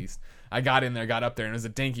stories at least. I got in there, got up there, and it was a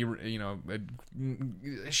danky,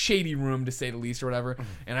 a shady room to say the least or whatever.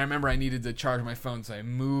 And I remember I needed to charge my phone, so I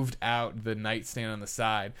moved out the nightstand on the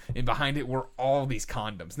side, and behind it were all these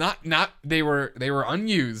condoms. Not they were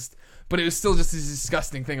unused, but it was still just this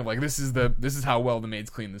disgusting thing of like this is how well the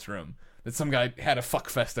maids clean this room. That some guy had a fuck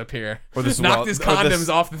fest up here, or this knocked his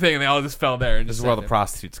condoms off the thing, and they all just fell there. And this is where all the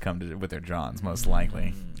prostitutes come with their Johns, most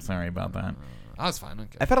likely. Sorry about that. I was fine.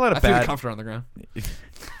 Okay. I've had a lot of I threw the comforter on the ground.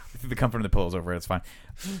 The comfort and the pillows over it. It's fine.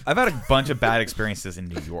 I've had a bunch of bad experiences in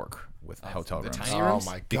New York with hotel rooms. Tiny rooms?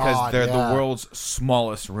 Oh my god! Because they're the world's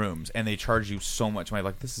smallest rooms, and they charge you so much money.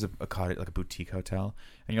 Like this is a cottage, like a boutique hotel,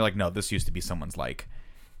 and you're like, no, this used to be someone's like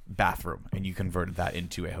bathroom, and you converted that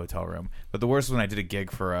into a hotel room. But the worst was when I did a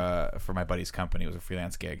gig for my buddy's company. It was a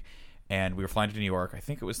freelance gig, and we were flying to New York. I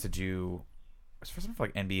think it was to do it was for something for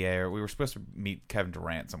like NBA, or we were supposed to meet Kevin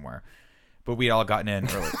Durant somewhere. But we had all gotten in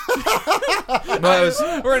early.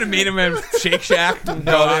 We're in a meet him at Shake Shack.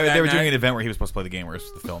 No, they were doing an event where he was supposed to play the game. We were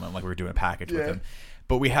supposed to film him, like we were doing a package with him.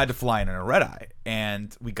 But we had to fly in a red eye,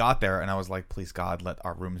 and we got there, and I was like, "Please God, let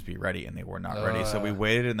our rooms be ready," and they were not ready. So we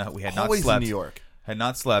waited, and we had not slept. In New York. Had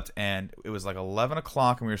not slept, and it was like 11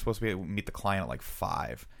 o'clock, and we were supposed to meet the client at like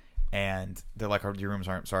 5. And they're like, "Your rooms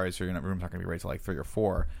aren't rooms aren't going to be ready till like 3 or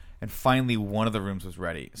 4." And finally, one of the rooms was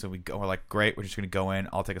ready. So we're like, "Great, we're just going to go in.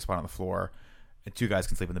 I'll take a spot on the floor. And 2 guys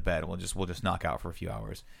can sleep in the bed. We'll just knock out for a few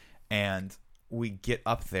hours." And we get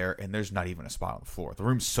up there, and there's not even a spot on the floor. The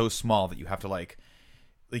room's so small that you have to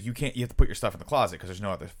you have to put your stuff in the closet because there's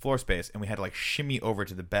no other floor space. And we had to like shimmy over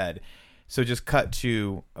to the bed. So just cut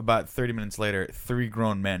to about 30 minutes later, 3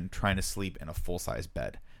 grown men trying to sleep in a full size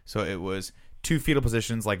bed. So it was 2 fetal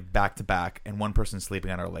positions like back to back, and one person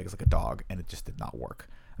sleeping on our legs like a dog, and it just did not work.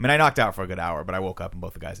 I mean, I knocked out for a good hour, but I woke up and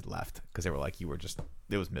both the guys had left because they were like, it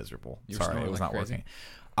was miserable. Sorry, it was not working.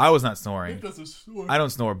 I was not snoring. I don't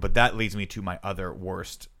snore, but that leads me to my other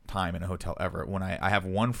worst time in a hotel ever. When I have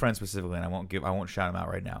one friend specifically, and I won't shout him out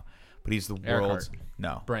right now, but he's the world's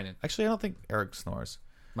no. Brandon. Actually, I don't think Eric snores.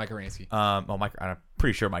 Mike Aransky. I'm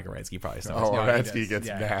pretty sure Mike Aransky probably snores. Oh, Yeah, Aransky gets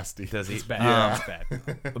nasty. Does he? It's bad. Yeah. It's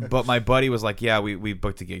bad. But my buddy was like, "Yeah, we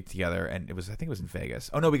booked a gig together, and I think it was in Vegas.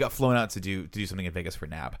 Oh no, we got flown out to do something in Vegas for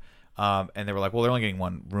NAB." And they were like, "Well, they're only getting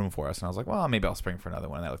one room for us." And I was like, "Well, maybe I'll spring for another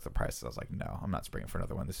one." And I looked at the prices. I was like, "No, I'm not springing for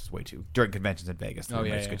another one. This is way too." During conventions in Vegas, the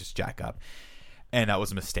room could just jack up. And that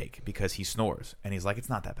was a mistake because he snores, and he's like, "It's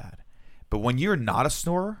not that bad." But when you're not a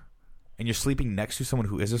snorer and you're sleeping next to someone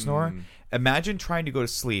who is a snorer, imagine trying to go to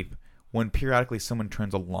sleep when periodically someone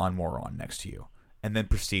turns a lawnmower on next to you and then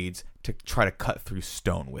proceeds to try to cut through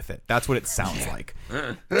stone with it. That's what it sounds like.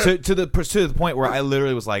 to the point where I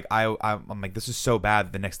literally was like, I'm like, this is so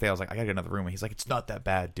bad. The next day I was like, I gotta get another room. And he's like, "It's not that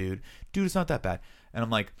bad, dude. Dude, it's not that bad." And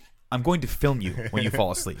I'm like, "I'm going to film you when you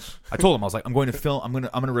fall asleep." I told him, I was like, I'm going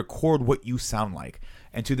to record what you sound like.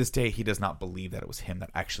 And to this day, he does not believe that it was him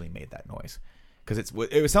that actually made that noise. Because it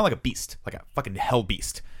would sound like a beast, like a fucking hell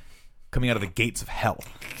beast coming out of the gates of hell.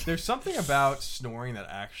 There's something about snoring that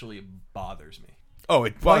actually bothers me. Oh,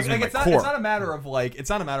 it bothers me. It's not a matter of like,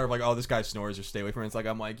 oh, this guy snores, or stay away from it. It's like,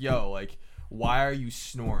 I'm like, yo, like, why are you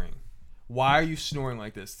snoring? Why are you snoring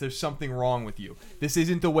like this? There's something wrong with you. This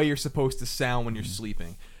isn't the way you're supposed to sound when you're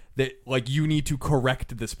sleeping. That like you need to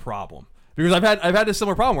correct this problem. Because I've had a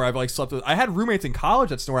similar problem where I've like slept with. I had roommates in college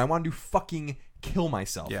that snore. I wanted to fucking kill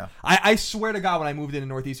myself. Yeah. I swear to God, when I moved into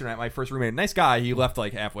Northeastern, my first roommate, nice guy, he left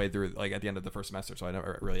like halfway through, like at the end of the first semester, so I've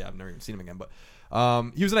never even seen him again. But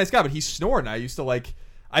he was a nice guy, but he snored, and I used to like.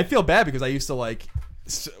 I feel bad because I used to like.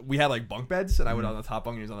 We had like bunk beds, and I would on the top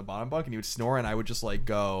bunk, and he was on the bottom bunk, and he would snore, and I would just like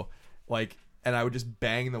go like, and I would just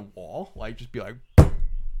bang the wall, like just be like.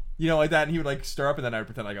 Like that, and he would like stir up, and then I would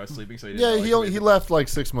pretend like I was sleeping. So he didn't he left like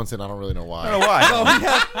 6 months in. I don't really know why. I don't know why.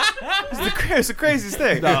 It's the craziest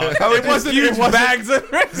thing. No, it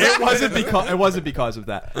wasn't because of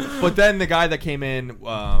that. But then the guy that came in,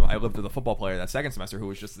 I lived with a football player that second semester who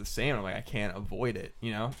was just the same. I'm like, I can't avoid it,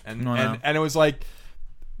 and it was like,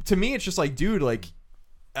 to me, it's just like, dude, like,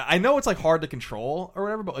 I know it's like hard to control or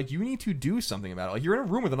whatever, but like you need to do something about it. Like you're in a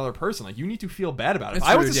room with another person, like you need to feel bad about it. It's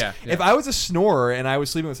If I was rude, yeah. if I was a snorer and I was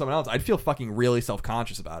sleeping with someone else, I'd feel fucking really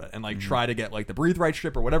self-conscious about it and like try to get like the breathe right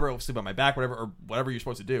strip or whatever, sleep on my back, whatever you're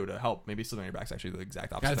supposed to do to help. Maybe sleeping on your back's actually the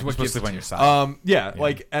exact opposite. That's thing. what Supposed to gives sleep on it your to side. Yeah,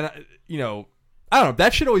 like, and you know, I don't know.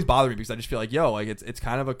 That shit always bothered me because I just feel like, yo, like it's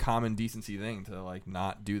kind of a common decency thing to like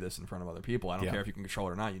not do this in front of other people. I don't care if you can control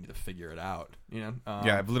it or not. You need to figure it out. You know?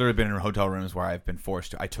 Yeah, I've literally been in hotel rooms where I've been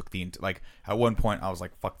forced to. I took like at one point I was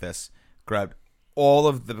like, "Fuck this!" Grabbed all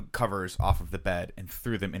of the covers off of the bed and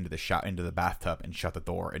threw them into the bathtub and shut the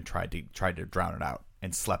door and tried to drown it out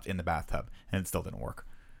and slept in the bathtub and it still didn't work.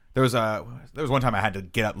 There was one time I had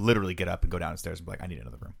to literally get up and go downstairs and be like, "I need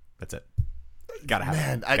another room." That's it. Gotta have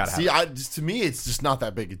it. Man, to me, it's just not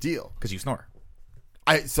that big a deal. Because you snore.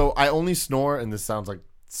 I only snore, and this sounds like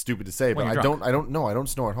stupid to say, but When you're drunk. I don't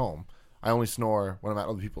snore at home. I only snore when I'm at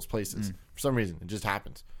other people's places. For some reason, it just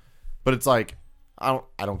happens. But it's like I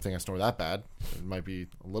don't think I snore that bad. It might be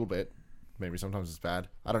a little bit. Maybe sometimes it's bad.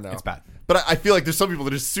 I don't know. It's bad. But I feel like there's some people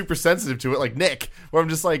that are super sensitive to it, like Nick, where I'm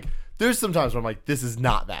just like, there's some times where I'm like, this is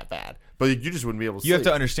not that bad. But you just wouldn't be able to You sleep.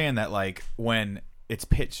 have to understand that like when it's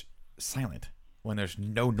pitch silent, when there's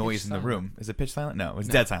no noise in the room. Is it pitch silent? No, it's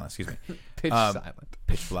dead silent. Excuse me. pitch silent.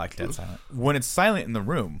 Pitch black, dead silent. When it's silent in the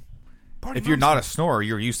room, if you're not a snorer,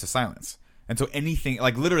 you're used to silence. And so anything,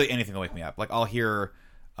 like literally anything will wake me up. Like I'll hear,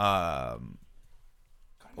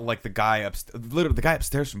 like the guy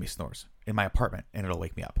upstairs from me snores in my apartment, and it'll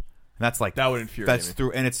wake me up. And that's like That would infuriate That's me.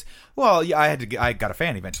 through, and it's I got a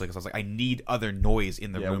fan eventually because I was like, I need other noise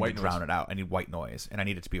in the room to white drown noise. it out. I need white noise, and I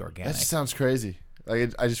need it to be organic. That just sounds crazy.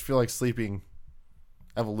 Like I just feel like sleeping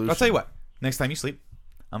evolution. I'll tell you what. Next time you sleep,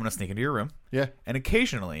 I'm gonna sneak into your room. Yeah. And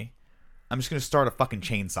occasionally, I'm just gonna start a fucking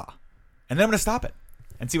chainsaw, and then I'm gonna stop it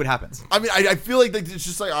and see what happens. I mean, I feel like it's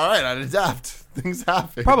just like, all right, I'd adapt. Things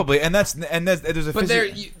happen. Probably, and there's a. But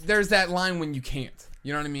there's that line when you can't.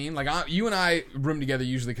 You know what I mean? Like you and I room together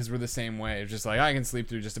usually because we're the same way. It's just like I can sleep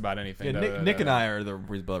through just about anything. Yeah, Nick and I are the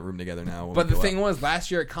room together now. when But we the go thing out. was, last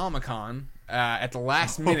year at Comic-Con, at the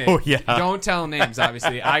last minute, Oh, yeah. don't tell names.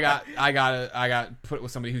 Obviously, I got put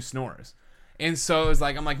with somebody who snores, and so it was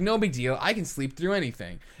like I'm like, no big deal. I can sleep through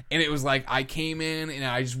anything. And it was like I came in and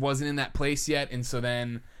I just wasn't in that place yet, and so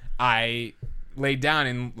then I laid down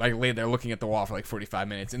and like laid there looking at the wall for like 45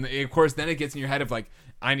 minutes, and of course then it gets in your head of like,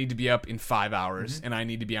 I need to be up in 5 hours and I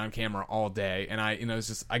need to be on camera all day. And it's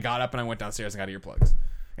just, I got up and I went downstairs and got earplugs.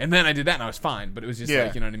 And then I did that and I was fine. But it was just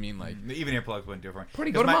like, you know what I mean? Like, even earplugs wouldn't do it for me.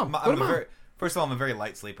 Pretty, go to mom. Go to mom. First of all, I'm a very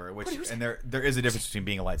light sleeper, and there is a difference between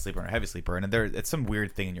being a light sleeper and a heavy sleeper, and it's some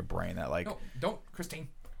weird thing in your brain that like. No, don't, Christine.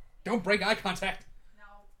 Don't break eye contact. No.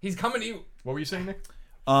 He's coming to you. What were you saying, Nick?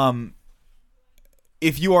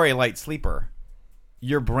 If you are a light sleeper,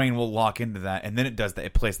 your brain will lock into that, and then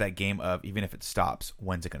it plays that game of, even if it stops,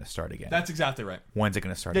 when's it going to start again? That's exactly right. When's it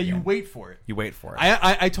going to start Yeah, again? you wait for it. You wait for it.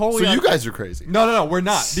 I totally. So you guys are crazy. No, we're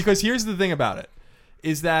not. Because here's the thing about it,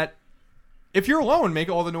 is that if you're alone, make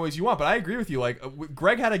all the noise you want. But I agree with you. Like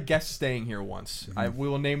Greg had a guest staying here once. We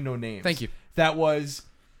will name no names. Thank you. That was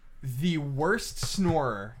the worst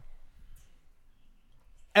snorer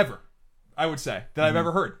ever, I would say, that I've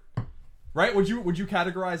ever heard. Right? Would you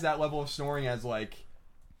categorize that level of snoring as like,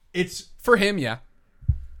 it's For him, yeah.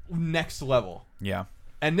 next level? Yeah.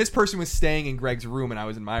 And this person was staying in Greg's room and I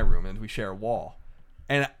was in my room, and we share a wall.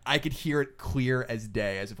 And I could hear it clear as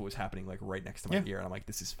day, as if it was happening like right next to my ear. And I'm like,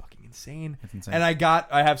 this is fucking insane. It's insane. And I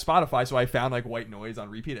have Spotify, so I found like white noise on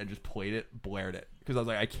repeat and just played it, blared it. Because I was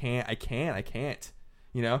like, I can't.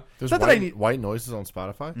 You know? There's Not white, that I need. white noises on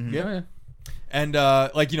Spotify. Yeah. And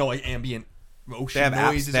like, like ambient ocean They have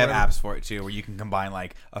noises. apps. They have or whatever. apps for it too, where you can combine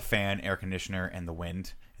like a fan, air conditioner, and the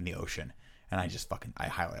wind and the ocean. And I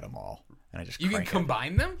highlight them all, and I just You can crank it.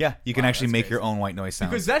 combine them? Yeah, you can Wow, actually that's make crazy. your own white noise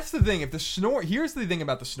sound. Because that's the thing. If the snore, here's the thing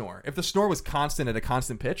about the snore. If the snore was constant at a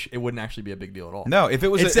constant pitch, it wouldn't actually be a big deal at all. no, if it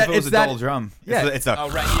was It's a that- double drum, Yeah. it's a Oh,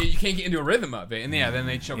 right. You can't get into a rhythm of it. And then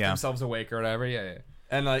they choke Yeah. themselves awake or whatever. Yeah.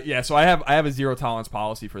 And so I have a zero tolerance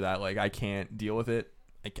policy for that. Like I can't deal with it.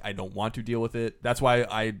 I don't want to deal with it. That's why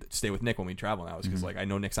I stay with Nick when we travel now. Is because like I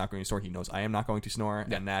know Nick's not going to snore. He knows I am not going to snore,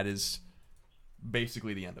 and that is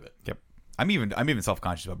basically the end of it. Yep. I'm even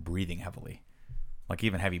self-conscious about breathing heavily. Like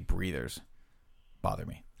even heavy breathers bother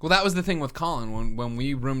me. Well, that was the thing with Colin. When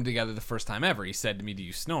we roomed together the first time ever, he said to me, "Do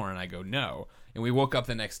you snore?" And I go, "No." And we woke up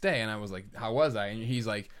the next day, and I was like, "How was I?" And he's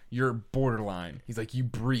like, "You're borderline." He's like, "You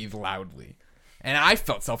breathe loudly." And I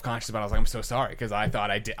felt self-conscious about it. I was like, I'm so sorry, because I thought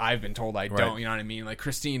I did. I've been told I don't. You know what I mean? Like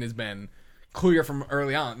Christine has been clear from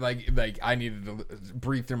early on. Like I needed to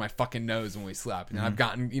breathe through my fucking nose when we slept, and I've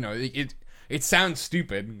gotten, it sounds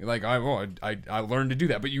stupid. Like I learned to do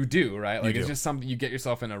that, but you do, right? Like it's just something you get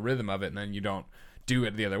yourself in a rhythm of it, and then you don't do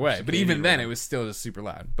it the other way. But even then, it was still just super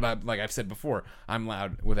loud. But like I've said before, I'm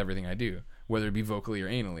loud with everything I do, whether it be vocally or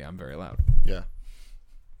anally. I'm very loud. Yeah.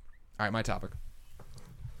 All right, my topic.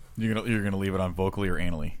 You're gonna leave it on vocally or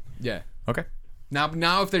anally? Yeah. Okay.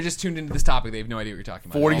 Now, if they're just tuned into this topic, they have no idea what you're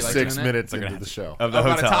talking about. 46 minutes into the show. Of the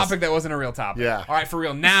About a hotels. topic that wasn't a real topic. Yeah. All right, for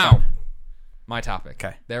real. Now, my topic.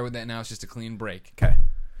 Okay. There with that. Now it's just a clean break. Okay.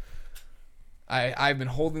 I've been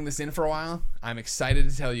holding this in for a while. I'm excited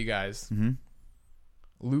to tell you guys. Mm-hmm.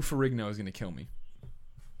 Lou Ferrigno is going to kill me.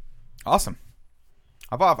 Awesome.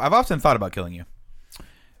 I've often thought about killing you.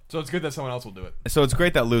 So it's good that someone else will do it. So it's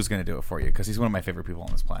great that Lou's going to do it for you because he's one of my favorite people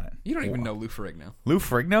on this planet. You don't even know Lou Ferrigno. Lou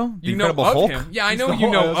Ferrigno? The You know Incredible of Hulk? him. Yeah, I He's know the you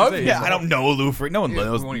Hulk. know I was gonna of say, him. Yeah, I don't know Lou Ferrigno. No one Yeah,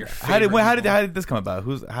 knows. one of your How did favorite people. this come about?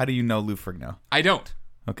 How do you know Lou Ferrigno? I don't.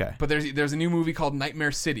 Okay. But there's a new movie called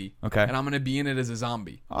Nightmare City. Okay. And I'm going to be in it as a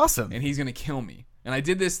zombie. Awesome. And he's going to kill me. And I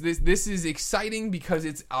did this. This is exciting because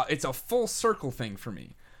it's a full circle thing for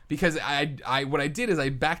me. Because what I did is I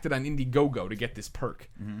backed it on Indiegogo to get this perk.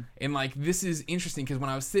 Mm-hmm. And like this is interesting because when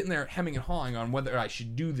I was sitting there hemming and hawing on whether I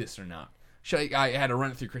should do this or not, I had to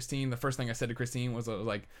run it through Christine. The first thing I said to Christine was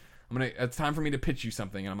like, it's time for me to pitch you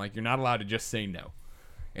something. And I'm like, you're not allowed to just say no.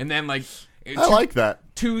 And then like I like that.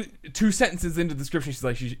 two sentences into the description, she's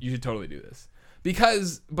like, you should totally do this.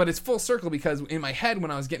 But it's full circle because in my head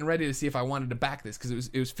when I was getting ready to see if I wanted to back this, because it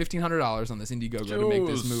was $1,500 on this Indiegogo to make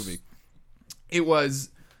this movie. It was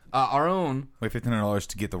our own. Wait, $1,500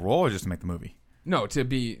 to get the role or just to make the movie? No, to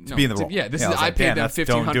be To be in the role. Yeah, this I is was I like, paid damn, them that's-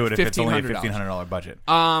 Don't do it if it's only a $1,500. $1,500 budget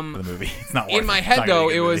for the movie. It's not worth In my it. head It's not gonna though,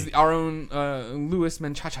 be a it good was movie. our own Louis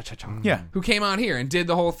Menchacha, Yeah. who came out here and did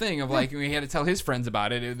the whole thing of like he had to tell his friends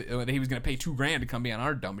about it. He was going to pay $2,000 to come be on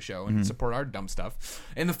our dumb show and support our dumb stuff.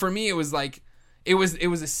 And for me, it was like. It was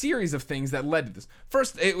a series of things that led to this.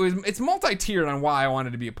 First, it's multi-tiered on why I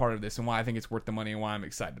wanted to be a part of this and why I think it's worth the money and why I'm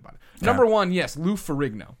excited about it. Number one, yes, Lou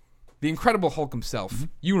Ferrigno, the Incredible Hulk himself.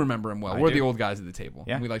 You remember him well. We're do. the old guys at the table.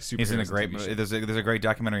 Yeah. We like superheroes. He's in a and great TV movie. shows. There's a great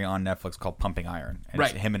documentary on Netflix called Pumping Iron. And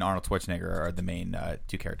it's Right. him and Arnold Schwarzenegger are the main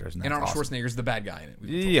two characters. And that's Arnold awesome. Schwarzenegger's the bad guy in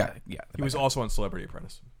it. Yeah. He was also on Celebrity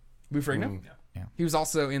Apprentice. Lou Ferrigno? Yeah. He was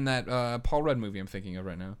also in that Paul Rudd movie I'm thinking of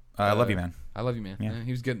right now. I Love You, Man. I Love You, Man. Yeah.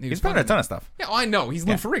 He was good. He was He's been fun in a in ton that. of stuff. Yeah, I know. He's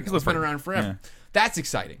Lou Ferrigno. Lou He's been Ferrigno. around forever. Yeah. That's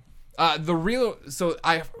exciting. So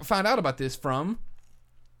I found out about this from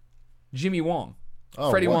Jimmy Wong,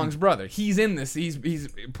 Freddie what? Wong's brother. He's in this. He's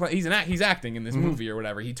acting in this movie or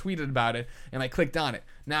whatever. He tweeted about it, and I clicked on it.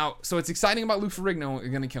 Now, so it's exciting about Lou Ferrigno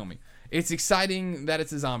going to kill me. It's exciting that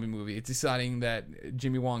it's a zombie movie. It's exciting that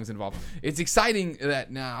Jimmy Wong's involved. It's exciting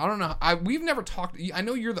that now I don't know. We've never talked. I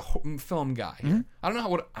know you're the film guy. I don't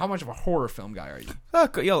know how much of a horror film guy are you?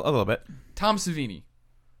 Yeah, a little bit. Tom Savini.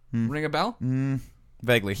 Ring a bell?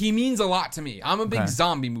 Vaguely. He means a lot to me. I'm a big Okay.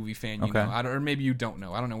 zombie movie fan, you Okay. know. Or maybe you don't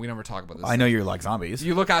know. I don't know. We never talk about this. I know you're like zombies.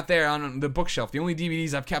 You look out there on the bookshelf. The only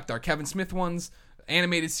DVDs I've kept are Kevin Smith ones,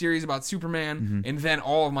 animated series about Superman, and then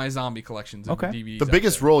all of my zombie collections of Okay. DVDs. The out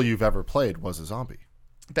biggest there. role you've ever played was a zombie.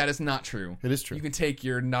 That is not true. It is true. You can take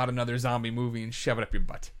your not another zombie movie and shove it up your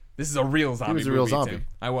butt. This is a real zombie was a real movie, zombie. Tim.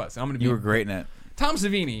 I was. I'm going to be You were great in it. Tom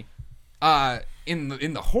Savini. In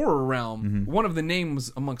the horror realm, one of the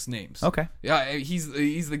names amongst names. Okay. Yeah, he's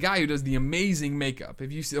the guy who does the amazing makeup.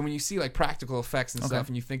 If you see, when you see like practical effects and stuff,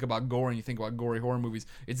 and you think about gore and you think about gory horror movies,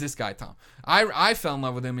 it's this guy Tom. I fell in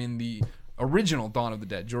love with him in the original Dawn of the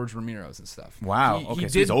Dead, George Romero's and stuff. Wow. Okay,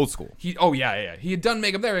 so he's old school. He had done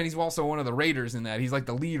makeup there, and he's also one of the raiders in that. He's like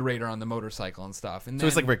the lead raider on the motorcycle and stuff. And So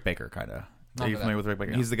he's then- like Rick Baker, kind of. Are you that. familiar with Rick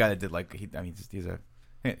Baker? No. He's the guy that did like he's a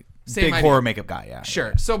Same big idea. horror makeup guy. Yeah.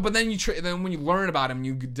 Sure. So, but then then when you learn about him,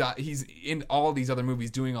 he's in all these other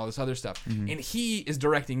movies doing all this other stuff, and he is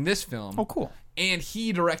directing this film. Oh, cool. And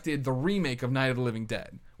he directed the remake of Night of the Living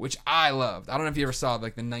Dead, which I loved. I don't know if you ever saw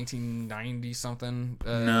like the 1990 something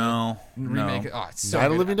No. remake. No. Oh, it's so Night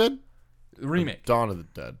of good. the Living Dead? Remake. Dawn of the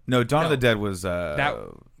Dead. No, Dawn of No. the Dead was that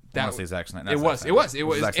honestly Zack Snyder. It was,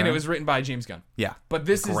 and it was written by James Gunn. Yeah. But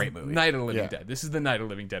this is Great movie. Night of the Living Yeah. Dead. This is the Night of the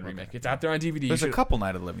Living Dead remake. It's out there on DVD. There's You a should- couple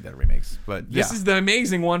Night of the Living Dead remakes, but This yeah. is the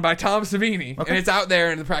amazing one by Tom Savini, Okay. and it's out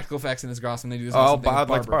there in the practical effects, and it's awesome. They do this. Oh, awesome thing with I'd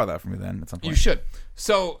like to Barbara. borrow that from you then at some point. You should.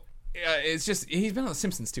 So it's just he's been on The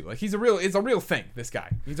Simpsons too. Like it's a real thing. This guy.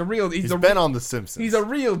 He's Been on The Simpsons. He's a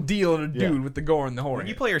real deal and a dude Yeah. with the gore and the horror. When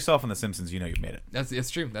you play yourself in The Simpsons, you know you've made it. It's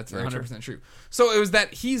true. That's Very 100% true. So it was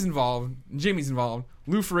that he's involved, Jimmy's involved,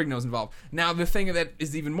 Lou Ferrigno's involved. Now the thing that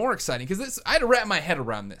is even more exciting because I had to wrap my head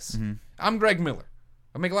around this. I'm Greg Miller.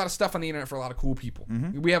 I make a lot of stuff on the internet for a lot of cool people.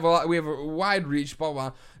 We have a wide reach, blah, blah,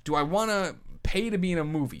 blah. Do I want to pay to be in a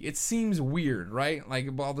movie? It seems weird, right? Like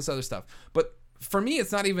all this other stuff. But for me,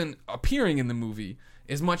 it's not even appearing in the movie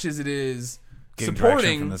as much as it is Getting direction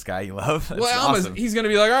supporting from this guy you love. That's well, awesome. he's gonna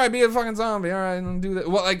be like, all right, be a fucking zombie, all right, and do that.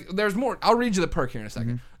 Well, like, there's more. I'll read you the perk here in a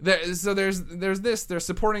second. They're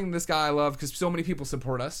supporting this guy I love because so many people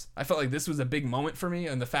support us. I felt like this was a big moment for me,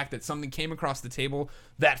 and the fact that something came across the table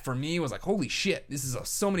that for me was like, holy shit, this is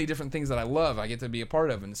so many different things that I love. I get to be a part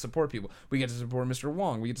of and support people. We get to support Mr.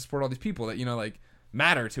 Wong. We get to support all these people that like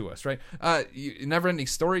matter to us, right? Never Ending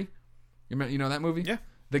Story. You know that movie? Yeah.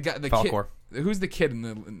 The kid. Falcor. Who's the kid in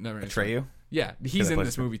the Never Ending Story? Atreyu? Yeah, he's in plays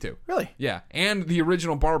this movie too. Really? Yeah, and the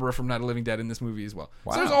original Barbara from Night of the Living Dead in this movie as well.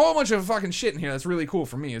 Wow. So there's a whole bunch of fucking shit in here that's really cool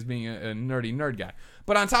for me as being a nerdy nerd guy.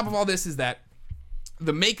 But on top of all this is that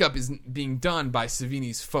the makeup is being done by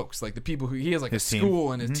Savini's folks, like the people who he has like His a team.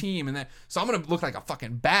 school and his team and that. So I'm gonna look like a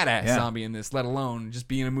fucking badass zombie in this, let alone just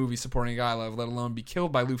be in a movie supporting a guy I love, let alone be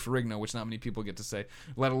killed by Lou Ferrigno, which not many people get to say,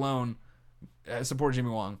 let alone support Jimmy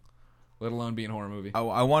Wong. Let alone be in a horror movie.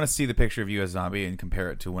 I want to see the picture of you as zombie and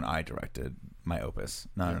compare it to when I directed my opus,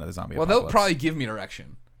 not another zombie. Well, apocalypse. they'll probably give me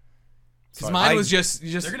direction. Because Sorry. mine was just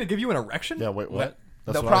They're gonna give you an erection. Yeah, wait, what?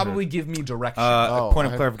 That's they'll what I heard. probably give me direction. Point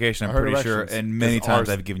of I clarification, I'm heard pretty sure, erections. and many It's times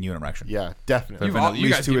ours. I've given you an erection. Yeah, definitely. There have been You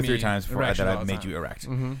at guys least 2 or give 3 me times before erections that all I've the made time. you erect.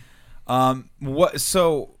 What?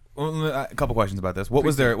 So, a couple questions about this. What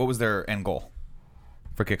was their end goal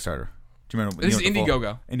for Kickstarter? Do you remember? This is what the full-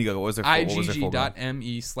 Indiegogo. Indiegogo. What was their full goal?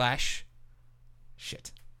 igg.me/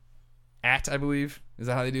 shit. I believe. Is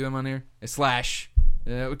that how they do them on here? Slash.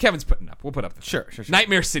 Kevin's putting up. We'll put up the Sure.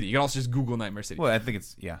 Nightmare City. You can also just Google Nightmare City. Well, I think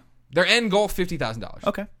it's Their end goal $50,000.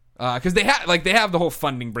 Okay. Because they have the whole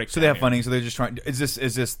funding breakdown. So they have here. funding. So they're just trying. Is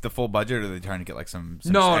this the full budget, or are they trying to get like some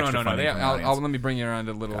No. extra funding from the audience? Let me bring you around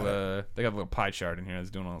a little. They got a little pie chart in here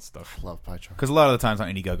that's doing all this stuff. Love pie chart. Because a lot of the times on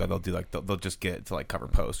Indiegogo, they'll do like they'll just get it to like cover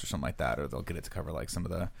post or something like that, or they'll get it to cover like some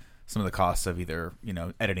of the costs of either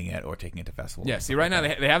editing it or taking it to festivals. Yeah. See, right now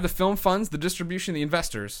they have the film funds, the distribution, the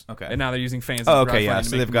investors. Okay. And now they're using fans. Oh, and okay, yeah. crowdfunding to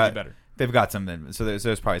So make the movie better. they've got some. So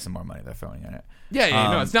there's probably some more money they're throwing in it.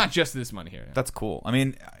 Yeah. No, it's not just this money here. That's cool. I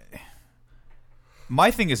mean, my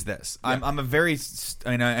thing is this. Yeah. I'm a very.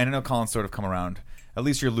 I know Colin's sort of come around. At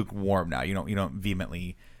least you're lukewarm now. You don't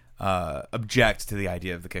vehemently object to the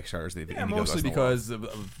idea of the Kickstarters. The Yeah, Indiegogo mostly as well. because of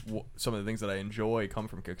some of the things that I enjoy come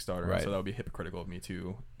from Kickstarter, Right. so that would be hypocritical of me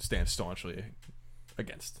to stand staunchly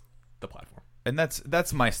against the platform. And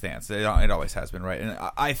that's my stance. It always has been, right? And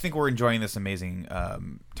I think we're enjoying this amazing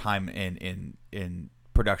time in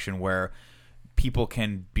production where people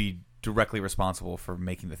can be directly responsible for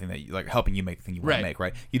making the thing that you, like helping you make the thing you want to make,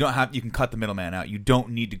 right? You can cut the middleman out. You don't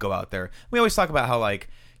need to go out there. We always talk about how like,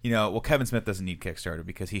 Kevin Smith doesn't need Kickstarter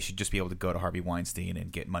because he should just be able to go to Harvey Weinstein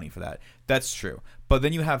and get money for that. That's true. But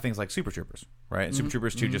then you have things like Super Troopers, right? And Super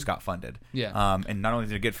Troopers 2 just got funded. Yeah. And not only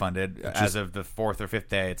did it get funded, as of the 4th or 5th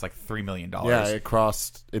day, it's like $3 million. Yeah,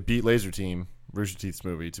 it beat Laser Team, Rooster Teeth's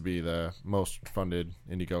movie, to be the most funded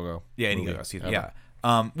Indiegogo. Yeah, movie Indiegogo, excuse me. ever.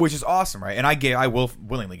 Yeah. Which is awesome, right? And I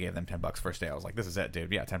willingly gave them $10 first day. I was like, this is it,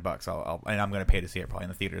 dude. Yeah, $10. And I'm going to pay to see it probably in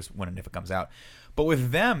the theaters when and if it comes out. But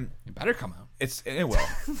with them, It better come out. it will.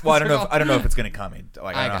 Well, I don't know if it's going to come.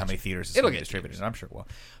 Like I don't know how many theaters it's It'll going to get distributed. And I'm sure it will.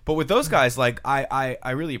 But with those guys, like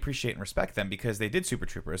I really appreciate and respect them because they did Super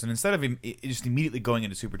Troopers, and instead of just immediately going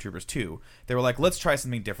into Super Troopers 2, they were like, let's try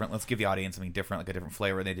something different. Let's give the audience something different, like a different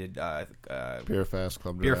flavor. They did Beer Fest,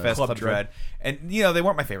 Club Beer Dread. Fest, Club Club Dread. Dread, and they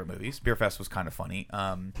weren't my favorite movies. Beer Fest was kind of funny.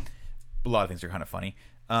 A lot of things are kind of funny.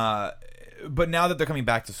 But now that they're coming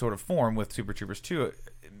back to sort of form with Super Troopers 2,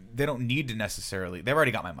 they don't need to necessarily. They've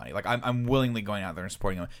already got my money. Like I'm willingly going out there and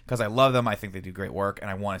supporting them because I love them. I think they do great work,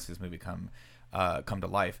 and I want to see this movie come to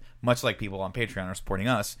life. Much like people on Patreon are supporting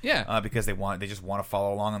us, because they just want to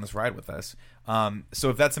follow along on this ride with us. So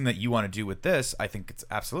if that's something that you want to do with this, I think it's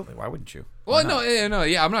absolutely. Why wouldn't you? Well, no,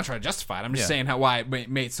 I'm not trying to justify it. I'm just saying why it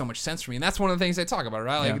made so much sense for me, and that's one of the things they talk about,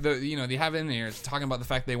 right? Like they have it in here. It's talking about the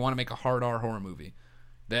fact they want to make a hard R horror movie.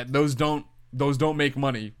 That those don't make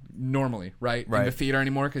money normally, right? In the theater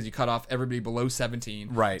anymore because you cut off everybody below 17,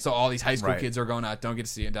 right? So all these high school kids are going out, don't get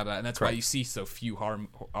to see it, and that's why you see so few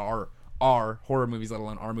R horror movies, let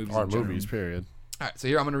alone R movies. R movies, period. All right, so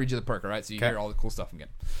here I'm going to read you the perk, all right? So you hear all the cool stuff I'm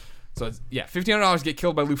getting. So it's, $1,500 get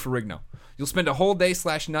killed by Lou Ferrigno. You'll spend a whole day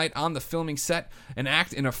 / night on the filming set and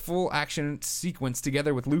act in a full action sequence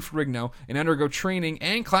together with Lou Ferrigno and undergo training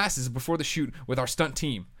and classes before the shoot with our stunt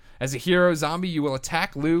team. As a hero zombie, you will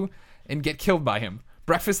attack Lou and get killed by him.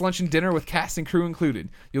 Breakfast, lunch, and dinner with cast and crew included.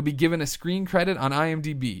 You'll be given a screen credit on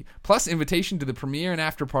IMDb, plus invitation to the premiere and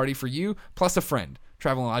after party for you, plus a friend.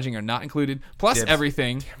 Travel and lodging are not included, plus Dibs.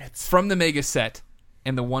 everything from the mega set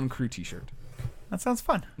and the one crew t-shirt. That sounds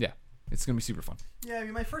fun. Yeah, it's going to be super fun. Yeah, I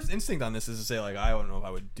mean, my first instinct on this is to say, like, I don't know if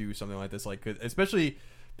I would do something like this, like, especially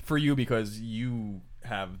for you because you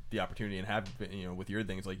have the opportunity and have, you know, with your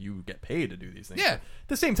things, like, you get paid to do these things. Yeah. At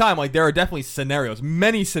the same time, like, there are definitely scenarios,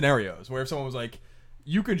 many scenarios, where if someone was like,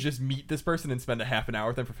 you could just meet this person and spend a half an hour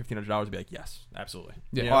with them for $1,500 and be like, yes, absolutely.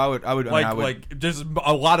 Yeah. You know? Well, I would like there's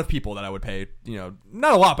a lot of people that I would pay, you know,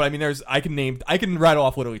 not a lot, but I mean, I can rattle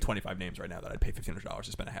off literally 25 names right now that I'd pay $1,500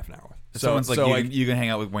 to spend a half an hour with. If someone's like, you can hang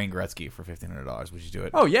out with Wayne Gretzky for $1,500. Would you do it?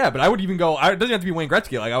 Oh yeah, but I would even go. It doesn't have to be Wayne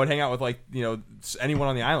Gretzky. Like I would hang out with, like, you know, anyone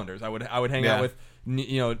on the Islanders. I would hang out with,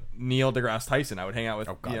 you know, Neil deGrasse Tyson. I would hang out with,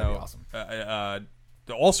 God, you that'd know, be awesome.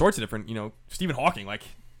 All sorts of different, you know, Stephen Hawking. Like,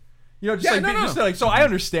 you know, just Yeah, like, no. just like, so I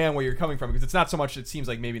understand where you're coming from because it's not so much. It seems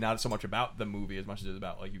like maybe not so much about the movie as much as it's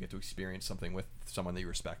about, like, you get to experience something with someone that you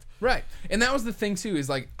respect. Right. And that was the thing, too, is,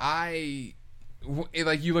 like,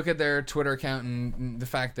 like, you look at their Twitter account and the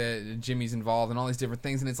fact that Jimmy's involved and all these different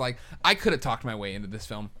things, and it's like, I could have talked my way into this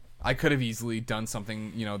film. I could have easily done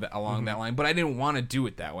something, you know, along that line, but I didn't want to do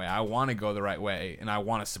it that way. I want to go the right way, and I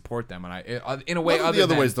want to support them, and in a way, the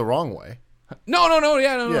other way is the wrong way. No, not the Yeah.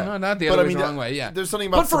 other But way, I mean, the wrong way. Yeah, there's something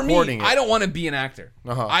about but for supporting me, it. I don't want to be an actor.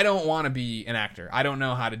 Uh-huh. I don't want to be an actor. I don't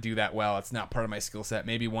know how to do that well. It's not part of my skill set.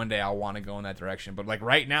 Maybe one day I'll want to go in that direction. But like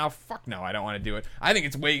right now, fuck no, I don't want to do it. I think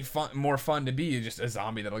it's way more fun to be just a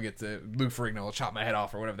zombie that'll get to Lou Ferrigno will chop my head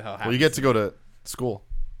off or whatever the hell happens. Well, you get to go to school.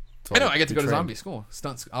 I know. I get to go to trained. zombie school.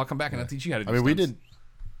 Stunts. I'll come back and I'll teach you how to do I mean, we stunts. did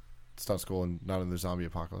stunt school and not in the zombie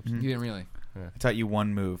apocalypse. You didn't really. I taught you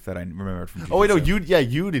one move that I remembered from Oh wait, no, jiu-jitsu.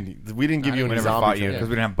 you didn't. We didn't give you We any never zombie fought you training. because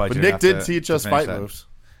we didn't have budget. But Nick enough did to- teach to us finish fight that. moves.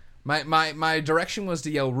 My direction was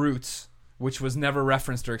to yell roots, which was never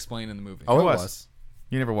referenced or explained in the movie. Oh, it It was. was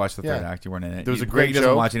You never watched the third Yeah. act. You weren't in it. There was a Greg great doesn't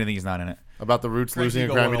joke. watch anything. He's not in it. about the Roots Craig losing a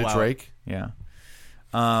Eagle Grammy won't to allow Drake. Yeah.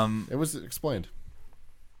 It was explained.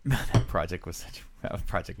 That project was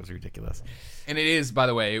ridiculous. And it is, by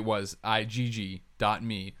the way, it was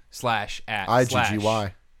igg.me/@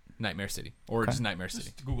 IGGY. Nightmare City. Or just Nightmare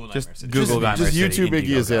City. Google Nightmare Just City. Google Nightmare Just City, YouTube Iggy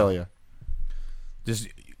Indiegogo. Azalea. Just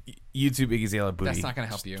YouTube Iggy Azalea booty. That's not going to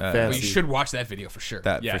help you. Just, But you fancy. should watch that video for sure.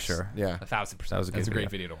 That Yes. for sure. Yeah. 1,000%. That was a good That's a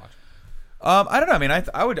great video. video to watch. I don't know. I mean,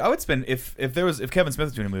 I would spend if Kevin Smith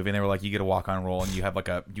was doing a movie and they were like, you get a walk on roll and you have like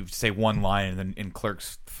you say one line and then in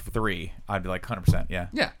Clerks 3, I'd be like 100%. Yeah.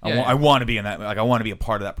 Yeah, I want to be in that. Like I want to be a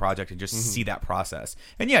part of that project and just see that process.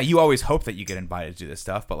 And yeah, you always hope that you get invited to do this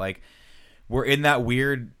stuff, but like we're in that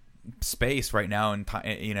weird space right now, and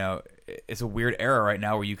you know, it's a weird era right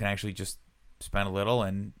now where you can actually just spend a little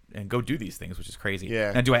and go do these things, which is crazy.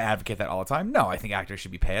 Yeah. Now, do I advocate that all the time? No, I think actors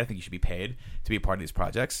should be paid. I think you should be paid to be a part of these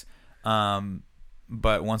projects.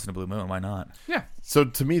 But once in a blue moon, why not? Yeah. So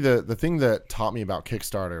to me, the thing that taught me about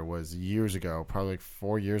Kickstarter was years ago, probably like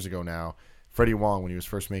 4 years ago now, Freddie Wong, when he was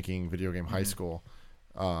first making Video Game High School,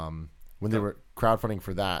 when they were crowdfunding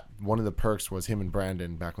for that, one of the perks was him and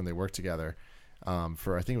Brandon, back when they worked together,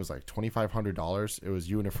 for I think it was like $2,500. It was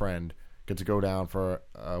you and a friend get to go down for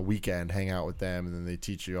a weekend, hang out with them, and then they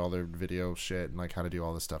teach you all their video shit and like how to do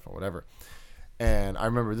all this stuff or whatever. And I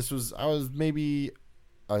remember I was maybe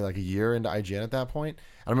like a year into IGN at that point.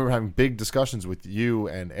 I remember having big discussions with you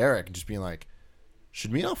and Eric and just being like,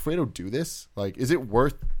 should me and Alfredo do this? Like, is it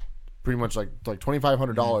worth pretty much like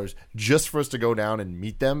 $2,500 just for us to go down and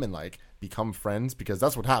meet them and like become friends? Because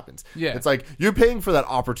that's what happens. Yeah. It's like you're paying for that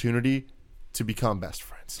opportunity to become best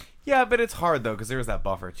friends. Yeah, but it's hard though because there's that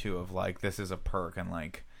buffer too of like this is a perk and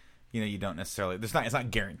like you know you don't necessarily it's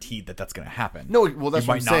not guaranteed that that's going to happen. No, well that's you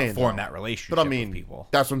what might I'm not saying. form though. that relationship. But I mean, with people.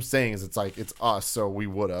 that's what I'm saying is it's like it's us, so we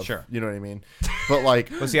would have. Sure. You know what I mean? But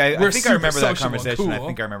like, Well, see, I We're think I super remember that social and conversation. I cool.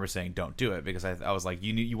 think I remember saying don't do it because I was like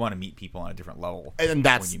you want to meet people on a different level. and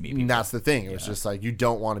that's when you meet people. that's the thing. It was just like you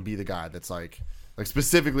don't want to be the guy that's like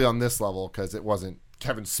specifically on this level because it wasn't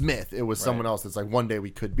Kevin Smith. It was someone else that's like one day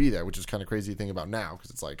we could be there, which is kind of crazy to think about now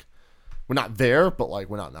because it's like we're not there, but like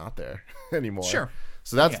we're not there anymore. Sure.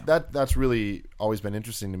 So that's really always been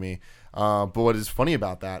interesting to me. But what is funny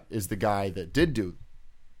about that is the guy that did do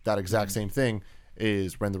that exact same thing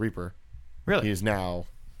is Ren the Reaper. Really? He is now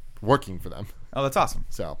working for them. Oh, that's awesome.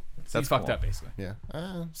 So He's fucked up, basically. yeah,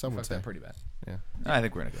 some would Fucked say. up pretty bad. Yeah. I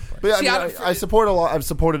think we're in a good place. But yeah, See, I mean, I support a lot. I've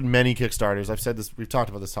supported many Kickstarters. I've said this. We've talked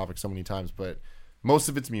about this topic so many times, but most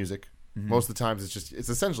of it's music. Most of the times, it's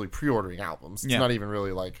essentially pre-ordering albums. It's Yeah. not even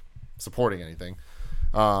really like supporting anything.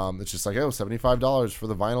 It's just like $75 for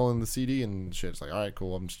the vinyl and the CD and shit. It's like, all right,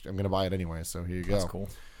 cool. I'm gonna buy it anyway. So here you go. That's cool.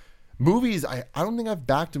 Movies, I don't think I've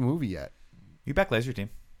backed a movie yet. You backed Laser Team,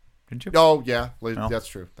 didn't you? Oh yeah, No. that's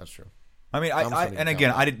true. I mean, I'm funny and about again,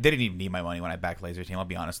 that. they didn't even need my money when I backed Laser Team. I'll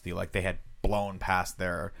be honest with you. Like, they had blown past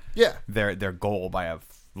their goal by a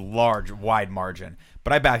wide margin.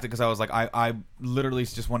 But I backed it because I was like, I literally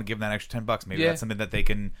just want to give them that extra $10. Maybe that's something that they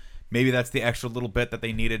can. Maybe that's the extra little bit that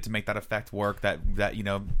they needed to make that effect work. That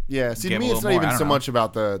Yeah, see, to me, it's not even so much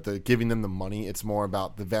about the giving them the money. It's more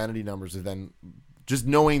about the vanity numbers of then just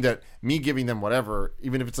knowing that me giving them whatever,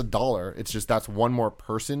 even if it's $1, it's just that's one more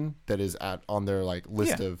person that is on their like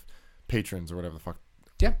list of patrons or whatever the fuck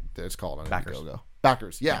it's called on Indiegogo.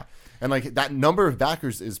 Backers, yeah. And like that number of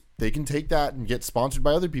backers is they can take that and get sponsored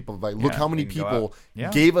by other people. Like, look how many people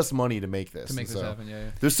gave us money to make this. This happen.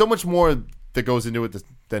 Yeah. There's so much more that goes into it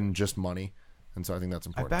than just money, and so I think that's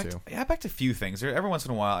important too. I backed a few things. Every once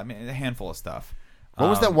in a while, I mean, a handful of stuff. What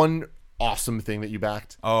was that one awesome thing that you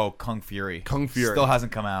backed? Oh, Kung Fury. Still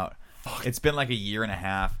hasn't come out. It's been like a year and a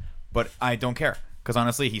half, but I don't care. Because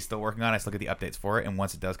honestly, he's still working on it. I still get the updates for it, and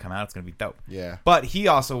once it does come out, it's going to be dope. Yeah. But he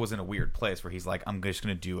also was in a weird place where he's like, I'm just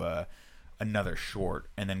going to do another short,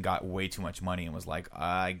 and then got way too much money and was like,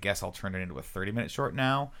 I guess I'll turn it into a 30-minute short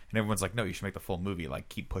now. And everyone's like, no, you should make the full movie. Like,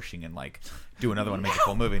 keep pushing and like do another one and make the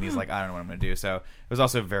full movie. And he's like, I don't know what I'm going to do. So it was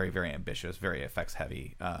also a very, very ambitious, very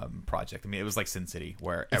effects-heavy project. I mean, it was like Sin City,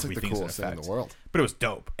 where It's everything's like the coolest an thing effect. in the world. But it was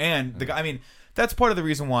dope. And the guy, I mean, that's part of the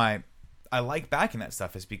reason why I like backing that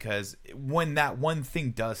stuff, is because when that one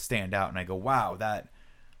thing does stand out and I go, wow, that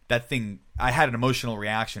thing, I had an emotional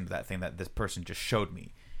reaction to that thing that this person just showed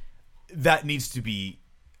me. That needs to be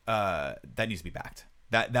backed.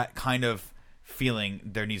 That kind of feeling,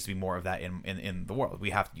 there needs to be more of that in the world.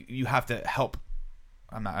 You have to help.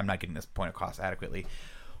 I'm not getting this point across adequately.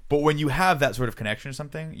 But when you have that sort of connection to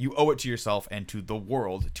something, you owe it to yourself and to the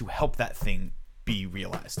world to help that thing be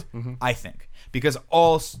realized. Mm-hmm. I think, because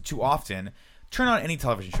all too often, turn on any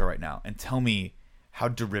television show right now and tell me how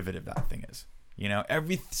derivative that thing is. You know,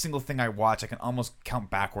 every single thing I watch, I can almost count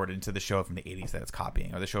backward into the show from the 80s that it's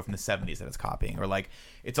copying, or the show from the 70s that it's copying, or like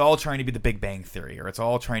it's all trying to be the Big Bang Theory, or it's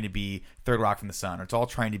all trying to be Third Rock from the Sun, or it's all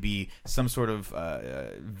trying to be some sort of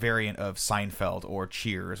variant of Seinfeld or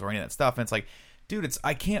Cheers or any of that stuff. And it's like, dude,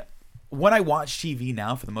 I can't. When I watch TV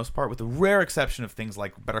now, for the most part, with the rare exception of things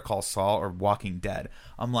like Better Call Saul or Walking Dead,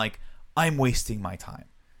 I'm like, I'm wasting my time.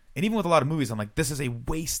 And even with a lot of movies, I'm like, this is a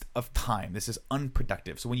waste of time. This is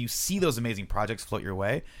unproductive. So when you see those amazing projects float your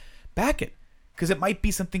way, back it. Because it might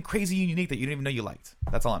be something crazy and unique that you didn't even know you liked.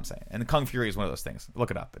 That's all I'm saying. And Kung Fury is one of those things.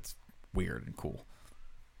 Look it up. It's weird and cool.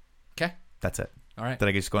 Okay. That's it. All right. Did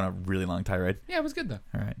I just go on a really long tirade? Yeah, it was good, though.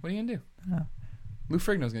 All right. What are you going to do? Lou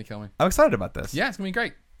Ferrigno's going to kill me. I'm excited about this. Yeah, it's going to be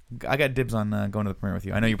great. I got dibs on going to the premiere with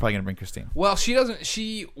you. I know you're probably going to bring Christine. Well, she doesn't.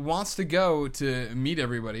 She wants to go to meet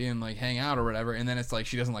everybody and like hang out or whatever. And then it's like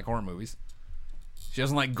she doesn't like horror movies. She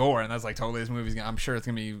doesn't like gore, and that's like totally this movie's. I'm sure it's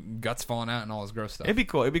gonna be guts falling out and all this gross stuff. It'd be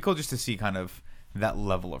cool. It'd be cool just to see kind of that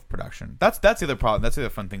level of production. That's the other problem. That's the other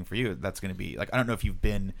fun thing for you. That's gonna be like, I don't know if you've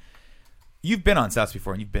been on sets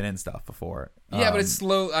before and you've been in stuff before. Yeah, but it's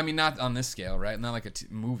slow. I mean, not on this scale, right? Not like a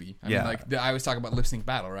movie. I mean, like I always talk about Lip Sync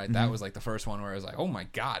Battle, right? Mm-hmm. That was like the first one where I was like, oh my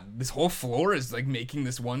god, this whole floor is like making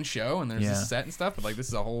this one show, and there's this set and stuff. But like, this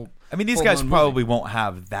is a whole. I mean, these guys probably won't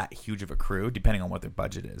have that huge of a crew, depending on what their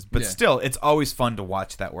budget is. But still, it's always fun to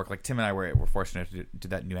watch that work. Like Tim and I were fortunate to do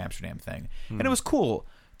that New Amsterdam thing, and it was cool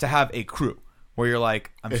to have a crew. Where you're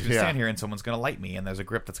like, I'm just going to stand here and someone's going to light me, and there's a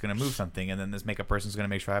grip that's going to move something, and then this makeup person's going to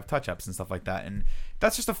make sure I have touch-ups and stuff like that. And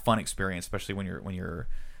that's just a fun experience, especially when you're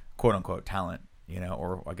quote-unquote talent, you know,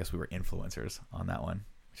 or I guess we were influencers on that one,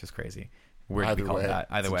 which is crazy. Weird to be called that.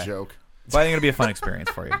 Either way. Joke. But I think it'll be a fun experience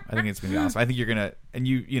for you. I think it's going to be awesome. I think you're going to, and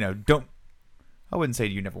you know, I wouldn't say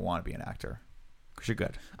you never want to be an actor, because you're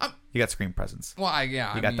good. You got screen presence. Well, you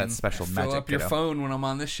got that special magic. Fill up your phone when I'm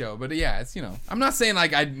on this show, but yeah, it's, you know, I'm not saying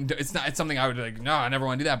like it's something I would like. No, I never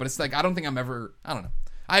want to do that. But it's like I don't think I don't know.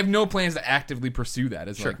 I have no plans to actively pursue that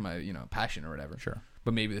as like my passion or whatever. Sure,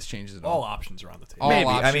 but maybe this changes it all options are on the table. Maybe.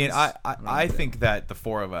 I mean, I think that the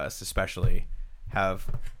four of us especially have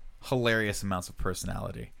hilarious amounts of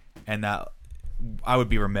personality, and that I would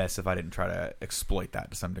be remiss if I didn't try to exploit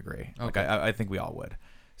that to some degree. Okay. Like I think we all would.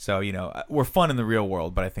 So, you know, we're fun in the real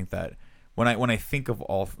world, but I think that when I think of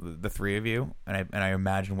all the three of you, and I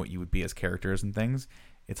imagine what you would be as characters and things,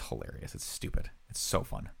 it's hilarious. It's stupid. It's so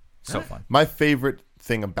fun. So fun. My favorite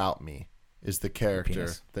thing about me is the character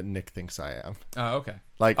that Nick thinks I am. Oh, okay.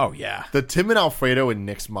 Like, oh yeah, the Tim and Alfredo in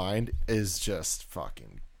Nick's mind is just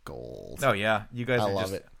fucking gold. Oh yeah, you guys are love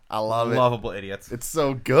just it. I love it. Lovable idiots. It's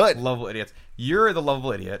so good. Lovable idiots. You're the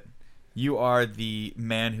lovable idiot. You are the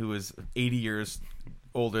man who is 80 years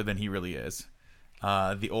older than he really is.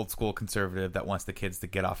 the old school conservative that wants the kids to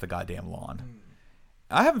get off the goddamn lawn.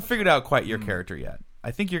 I haven't figured out quite your character yet.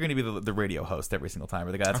 I think you're going to be the radio host every single time,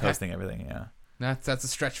 or the guy that's hosting everything. Yeah, That's a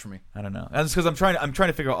stretch for me. I don't know. That's because I'm trying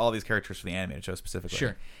to figure out all these characters for the animated show specifically.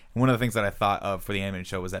 Sure. And one of the things that I thought of for the animated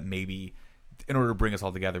show was that maybe, in order to bring us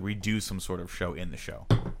all together, we do some sort of show in the show.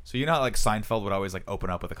 So you know how like Seinfeld would always like open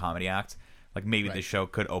up with a comedy act. Like maybe this show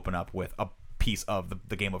could open up with a piece of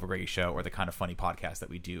the Game Over Greggy show or the kind of funny podcast that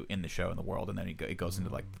we do in the show in the world, and then it goes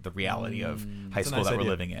into like the reality of high school that we're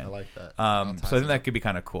living in. I like that. So I think that could be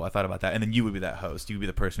kind of cool. I thought about that, and then you would be that host. You would be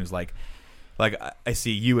the person who's like I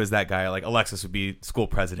see you as that guy. Like Alexis would be school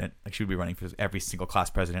president. Like she would be running for every single class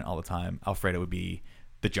president all the time. Alfredo would be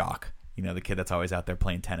the jock. You know, the kid that's always out there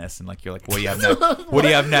playing tennis, and like you're like, what do you have next? What do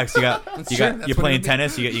you have next? You're playing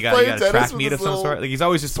tennis. You got a track meet of some sort. Like he's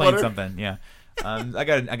always just playing something. Yeah. I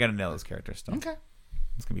gotta nail those characters still. Okay.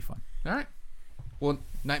 It's gonna be fun. All right. Well,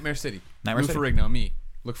 Nightmare City. Nightmare Lou City. Ferrigno, me.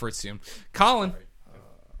 Look for it soon. Colin,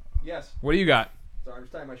 Yes. what do you got? Sorry, I'm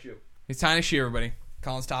just tying my shoe. He's tying a shoe, everybody.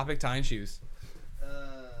 Colin's topic, tying shoes.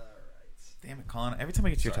 Damn it, Colin! Every time I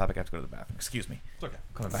get to your topic, I have to go to the bathroom. Excuse me. It's okay.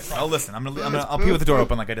 I'm coming back. I'll listen. I'll pee with the door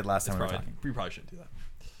open like I did last time we were talking. We probably shouldn't do that.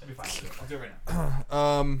 That'd be fine. I'll do it right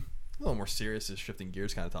now. A little more serious is shifting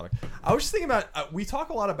gears kind of topic. I was just thinking about we talk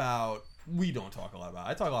a lot about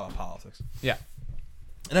I talk a lot about politics. Yeah.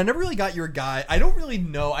 And I never really got your guy. I don't really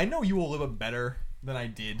know. I know you will live a better than I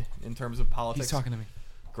did in terms of politics. He's talking to me.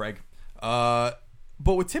 Greg.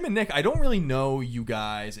 But with Tim and Nick, I don't really know you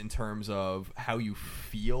guys in terms of how you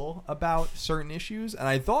feel about certain issues. And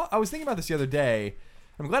I was thinking about this the other day.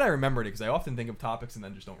 I'm glad I remembered it because I often think of topics and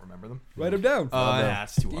then just don't remember them. Write them down.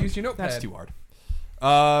 That's too hard. Use your notepad. That's too hard.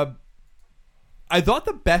 I thought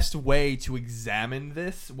the best way to examine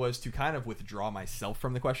this was to kind of withdraw myself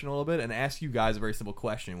from the question a little bit and ask you guys a very simple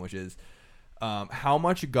question, which is how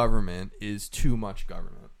much government is too much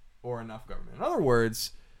government or enough government? In other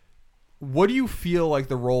words, what do you feel like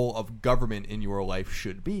the role of government in your life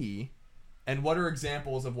should be? And what are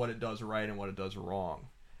examples of what it does right and what it does wrong?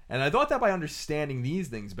 And I thought that by understanding these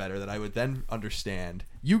things better, that I would then understand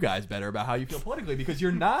you guys better about how you feel politically, because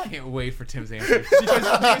you're not... Can't wait for Tim's answer.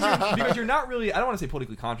 because you're not really... I don't want to say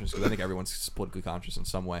politically conscious, because I think everyone's politically conscious in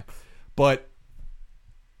some way. But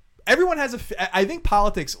everyone has I think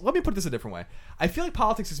politics... Let me put this a different way. I feel like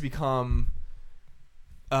politics has become...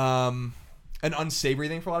 an unsavory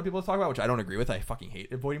thing for a lot of people to talk about, which I don't agree with. I fucking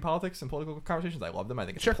hate avoiding politics and political conversations. I love them. I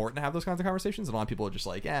think it's important to have those kinds of conversations, and a lot of people are just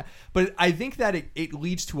like, eh. But I think that it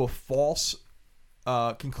leads to a false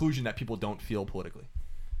conclusion that people don't feel politically.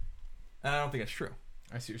 And I don't think that's true.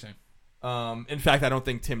 I see what you're saying. In fact, I don't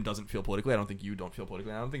think Tim doesn't feel politically. I don't think you don't feel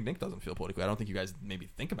politically. I don't think Nick doesn't feel politically. I don't think you guys maybe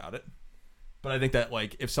think about it. But I think that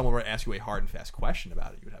like if someone were to ask you a hard and fast question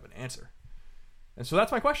about it, you would have an answer. And so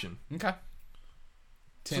that's my question. Okay.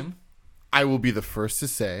 Tim? I will be the first to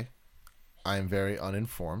say I am very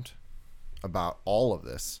uninformed about all of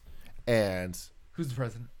this. And Who's the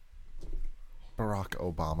president? Barack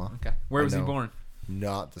Obama. Okay. Where was he know born?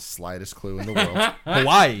 Not the slightest clue in the world.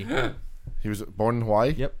 Hawaii. He was born in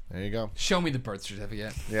Hawaii? Yep. There you go. Show me the birth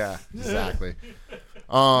certificate. Yeah, exactly.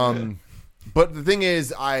 But the thing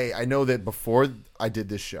is, I know that before I did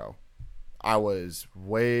this show, I was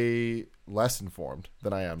way less informed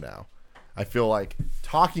than I am now. I feel like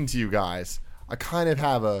talking to you guys, I kind of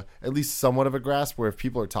have at least somewhat of a grasp where if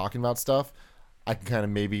people are talking about stuff, I can kind of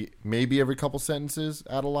maybe every couple sentences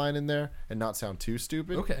add a line in there and not sound too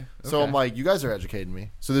stupid. Okay. So I'm like, you guys are educating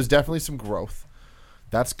me. So there's definitely some growth.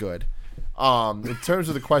 That's good. In terms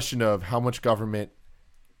of the question of how much government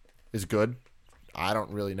is good, I don't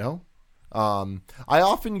really know. I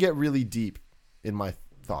often get really deep in my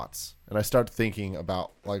thoughts, and I start thinking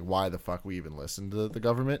about like why the fuck we even listen to the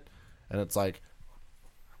government, and it's like,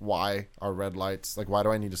 why are red lights? Like, why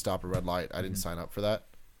do I need to stop a red light? I didn't sign up for that.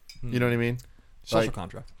 You know what I mean? Social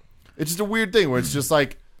contract. It's just a weird thing where it's just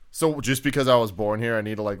like, so just because I was born here, I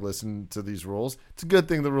need to like listen to these rules. It's a good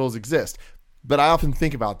thing the rules exist. But I often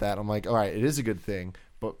think about that. I'm like, all right, it is a good thing,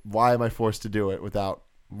 but why am I forced to do it without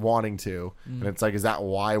wanting to? And it's like, is that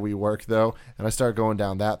why we work though? And I start going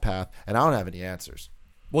down that path, and I don't have any answers.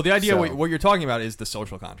 Well, the idea So- what you're talking about is the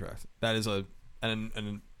social contract. That is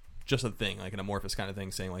just a thing, like an amorphous kind of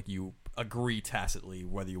thing, saying like you agree tacitly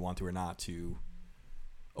whether you want to or not to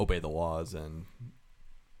obey the laws and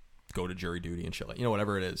go to jury duty and shit, like, you know,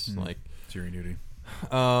 whatever it is, like Jury duty.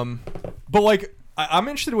 but like I'm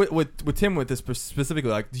interested with Tim with this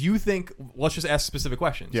specifically. Like, do you think? Let's just ask specific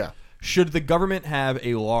questions. Yeah. Should the government have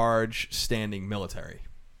a large standing military?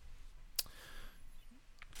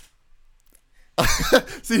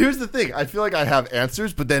 See, here's the thing. I feel like I have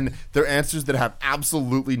answers, but then they're answers that have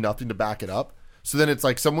absolutely nothing to back it up. So then it's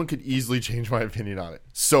like someone could easily change my opinion on it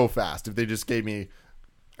so fast if they just gave me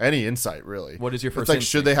any insight, really. What is your first It's like,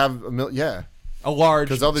 instinct? should they have a large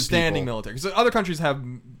 'Cause other standing people- military? Because other countries have,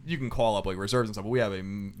 you can call up like reserves and stuff, but we have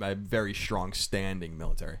a very strong standing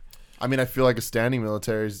military. I mean, I feel like a standing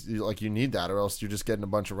military is like you need that, or else you're just getting a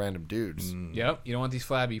bunch of random dudes. Yep, you don't want these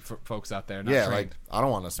flabby folks out there. Not Yeah, trained. like I don't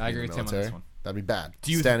want us to I be in agree the with Tim on military. this one. That'd be bad.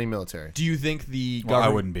 Do you- Standing military. Do you think the Well, I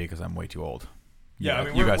government... wouldn't be because I'm way too old. Yeah, I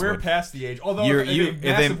You mean, guys we're would. past the age. Although You're- if you- a if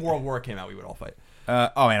massive they- world war came out, we would all fight.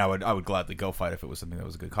 I would gladly go fight if it was something that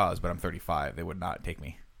was a good cause, but I'm 35. They would not take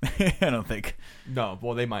me. I don't think. No,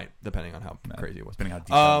 well, they might, depending on how crazy it was. Depending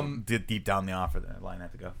how deep down the offer the line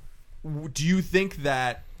had to go. Do you think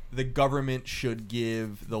that the government should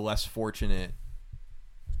give the less fortunate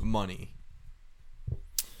money?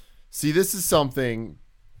 See, this is something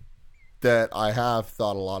that I have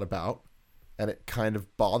thought a lot about, and it kind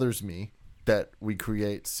of bothers me that we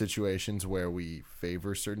create situations where we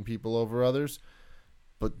favor certain people over others.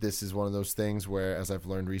 But this is one of those things where, as I've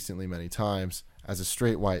learned recently many times, as a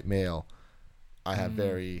straight white male, I have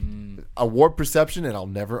a warped perception, and I'll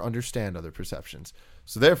never understand other perceptions.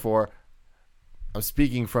 So therefore, I'm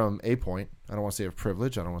speaking from a point. I don't want to say of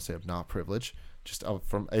privilege. I don't want to say of not privilege. Just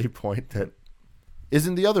from a point that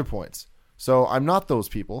isn't the other points. So I'm not those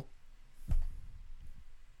people.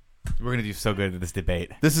 We're gonna do so good at this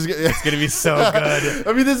debate. This is It's gonna be so good.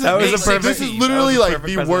 I mean, this is literally like the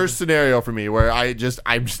perfect worst scenario for me, where I'm just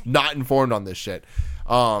not informed on this shit.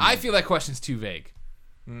 I feel that question's too vague.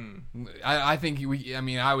 I think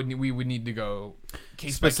we would need to go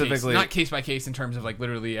case by case, Specifically- not case by case in terms of like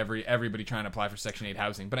literally everybody trying to apply for Section 8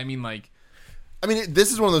 housing, but I mean like.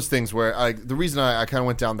 This is one of those things where the reason I kind of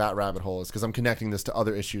went down that rabbit hole is because I'm connecting this to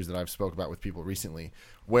other issues that I've spoke about with people recently,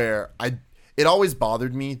 where it always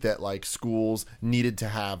bothered me that like schools needed to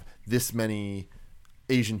have this many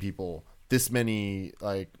Asian people, this many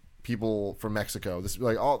like people from Mexico, this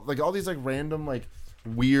all these like random like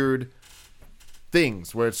weird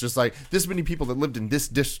things where it's just like this many people that lived in this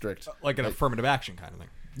district, Like an affirmative action kind of thing.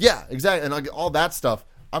 yeah, exactly, and like all that stuff.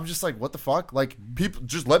 I'm just like, what the fuck? Like, people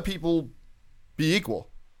just let people be equal.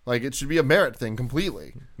 Like, it should be a merit thing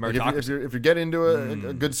completely. Like, if you get into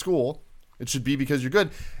a good school, it should be because you're good.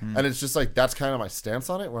 And it's just like, that's kind of my stance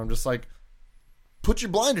on it, where I'm just like, put your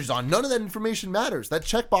blinders on. None of that information matters. That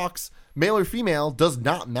checkbox, male or female, does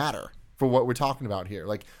not matter for what we're talking about here.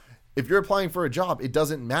 Like, if you're applying for a job, it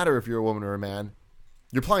doesn't matter if you're a woman or a man.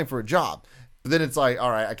 You're applying for a job. But then it's like,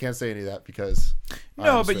 all right, I can't say any of that because...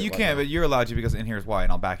 No, but you can. But you're allowed to, because, and here's why,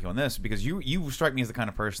 and I'll back you on this, because you strike me as the kind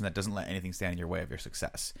of person that doesn't let anything stand in your way of your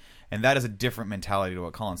success. And that is a different mentality to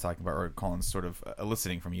what Colin's talking about, or Colin's sort of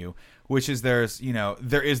eliciting from you, which is there is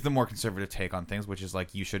the more conservative take on things, which is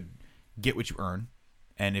like you should get what you earn,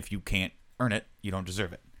 and if you can't earn it, you don't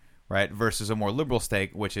deserve it, right? Versus a more liberal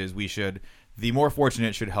stake, which is the more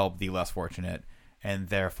fortunate should help the less fortunate, and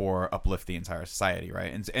therefore uplift the entire society,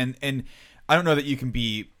 right? And I don't know that you can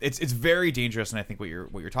be. It's very dangerous, and I think what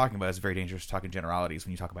you're talking about is very dangerous. Talking generalities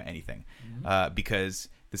when you talk about anything, because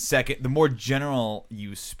the more general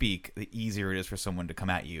you speak, the easier it is for someone to come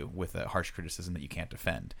at you with a harsh criticism that you can't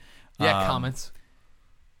defend. Yeah, comments.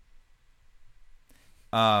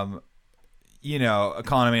 Colin,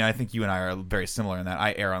 I mean, I think you and I are very similar in that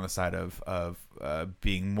I err on the side of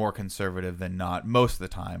being more conservative than not most of the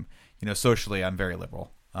time. Socially, I'm very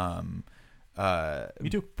liberal. Me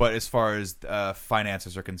too. But as far as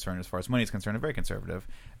finances are concerned, as far as money is concerned, I'm very conservative.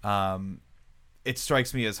 It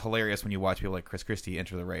strikes me as hilarious when you watch people like Chris Christie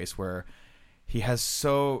enter the race, where he has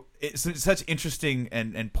such interesting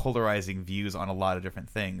and polarizing views on a lot of different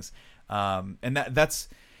things. And that's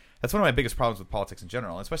one of my biggest problems with politics in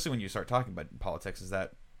general, especially when you start talking about politics, is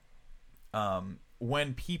that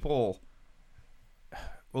when people...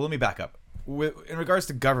 Well, let me back up. In regards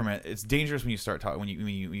to government, it's dangerous when you start when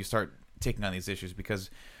you start taking on these issues, because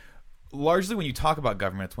largely when you talk about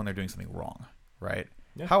government, it's when they're doing something wrong, right?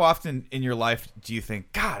 Yeah. How often in your life do you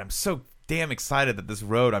think, God, I'm so damn excited that this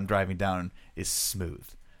road I'm driving down is smooth,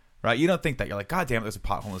 right? You don't think that. You're like, God damn it, there's a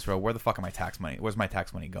pothole in this road. Where the fuck are my tax money? Where's my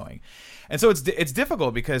tax money going? And so it's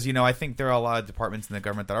difficult because, I think there are a lot of departments in the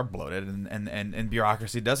government that are bloated and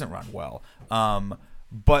bureaucracy doesn't run well.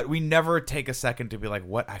 But we never take a second to be like,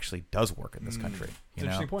 what actually does work in this country? It's an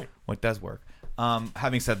interesting point. What does work?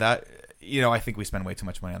 Having said that, I think we spend way too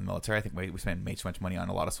much money on the military. I think we spend way too much money on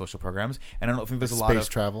a lot of social programs, and I don't think there's a lot of space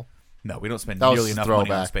travel. No, we don't spend That was nearly a enough money on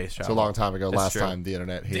throwback. space travel. It's a long time ago. That's Last true. time the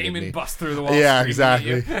internet hated Damon me. bust through the wall. Yeah, screaming at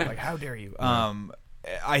you. exactly. Like, how dare you?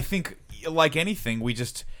 I think, like anything,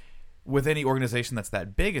 with any organization that's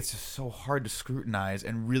that big, it's just so hard to scrutinize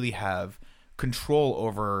and really have control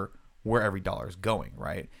over where every dollar is going,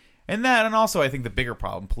 right? And that, and also I think the bigger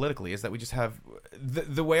problem politically is that we just have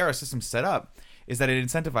the way our system's set up is that it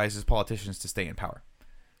incentivizes politicians to stay in power,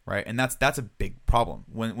 right? And that's a big problem.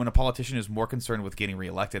 When a politician is more concerned with getting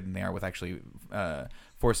reelected than they are with actually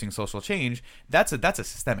forcing social change, that's a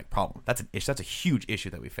systemic problem. That's an issue. That's a huge issue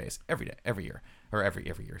that we face every day, every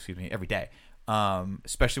day,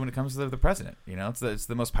 especially when it comes to the president. You know, it's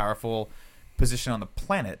the most powerful position on the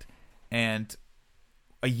planet, and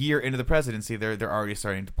a year into the presidency, they're already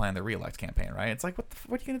starting to plan their reelect campaign, right? It's like,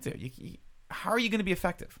 what are you going to do? How are you going to be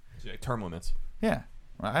effective? Like term limits. Yeah,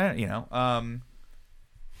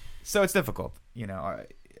 so it's difficult. You know,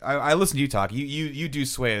 I listen to you talk. You do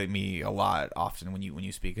sway me a lot often when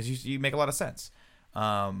you speak, because you make a lot of sense.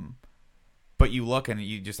 But you look and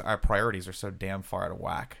our priorities are so damn far out of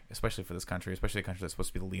whack, especially for this country, especially a country that's supposed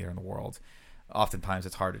to be the leader in the world. Oftentimes,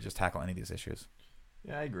 it's hard to just tackle any of these issues.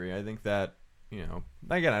 Yeah, I agree. I think that, you know,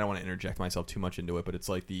 again, I don't want to interject myself too much into it, but it's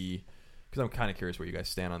like because I'm kind of curious where you guys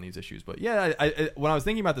stand on these issues. But yeah, I when I was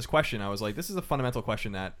thinking about this question, I was like, this is a fundamental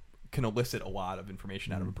question that can elicit a lot of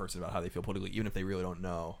information out of a person about how they feel politically, even if they really don't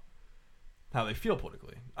know how they feel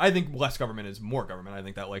politically. I think less government is more government. I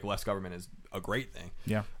think that like less government is a great thing.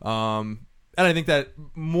 Yeah. And I think that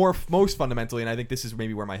most fundamentally, and I think this is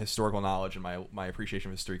maybe where my historical knowledge and my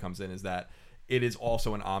appreciation of history comes in, is that it is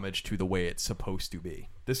also an homage to the way it's supposed to be.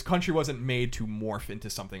 This country wasn't made to morph into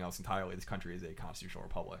something else entirely. This country is a constitutional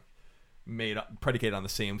republic, predicated on the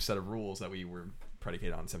same set of rules that we were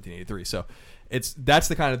predicated on in 1783. So that's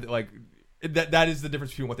the kind of like that is the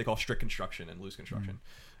difference between what they call strict construction and loose construction.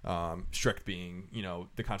 Strict being, you know,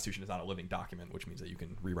 the Constitution is not a living document, which means that you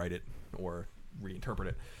can rewrite it or reinterpret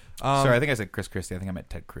it. Sorry, I think I said Chris Christie. I think I meant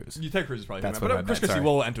Ted Cruz. Ted Cruz is probably That's but what I Chris meant, Christie sorry.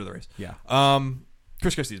 will enter the race. Yeah.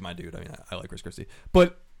 Chris Christie is my dude. I mean, I like Chris Christie.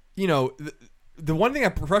 But, you know, the one thing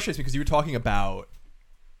that frustrates me, because you were talking about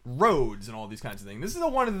roads and all these kinds of things. This is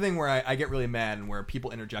one of the things where I get really mad, and where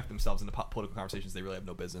people interject themselves into political conversations they really have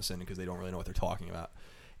no business in because they don't really know what they're talking about,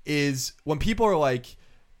 is when people are like,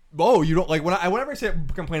 oh, you don't like whenever I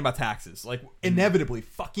complain about taxes, like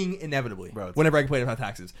fucking inevitably, Roads. whenever I complain about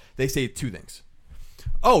taxes, they say two things.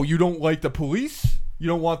 Oh, you don't like the police? You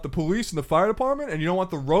don't want the police and the fire department, and you don't want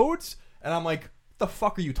the roads? And I'm like, what the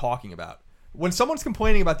fuck are you talking about? When someone's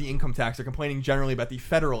complaining about the income tax, they're complaining generally about the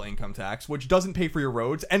federal income tax, which doesn't pay for your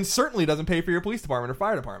roads and certainly doesn't pay for your police department or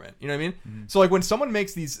fire department. You know what I mean? Mm-hmm. So like when someone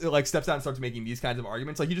makes these, like steps out and starts making these kinds of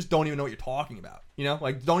arguments, like you just don't even know what you're talking about. You know,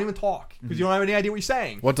 like don't even talk because you don't have any idea what you're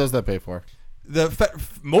saying. What does that pay for?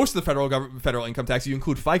 Most of the federal income tax, you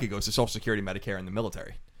include FICA, goes to Social Security, Medicare, and the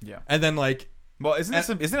military. Yeah. And then like, well, isn't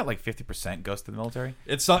it like 50% goes to the military?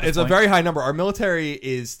 It's a very high number. Our military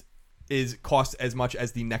is cost as much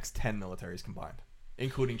as the next 10 militaries combined,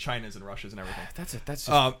 including China's and Russia's and everything. That's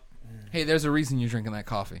just, Hey, there's a reason you're drinking that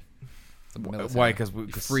coffee. why? Because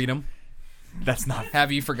freedom. That's not.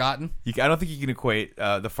 Have you forgotten? I don't think you can equate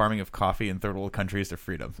the farming of coffee in third world countries to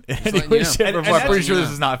freedom. letting you know. I'm pretty sure this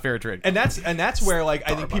is not fair trade. And that's where like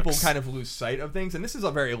I think people Starbucks. kind of lose sight of things, and this is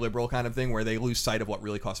a very liberal kind of thing where they lose sight of what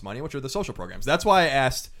really costs money, which are the social programs. That's why I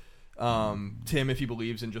asked Tim if he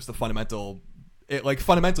believes in just the fundamental.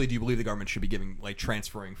 Fundamentally, do you believe the government should be giving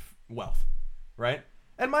transferring wealth, right?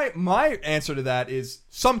 And my answer to that is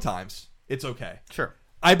sometimes it's okay. Sure.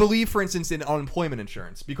 I believe, for instance, in unemployment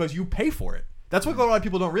insurance because you pay for it. That's what a lot of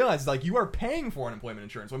people don't realize. Is like you are paying for unemployment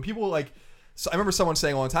insurance. When people so I remember someone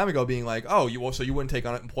saying a long time ago, being like, "Oh, so you wouldn't take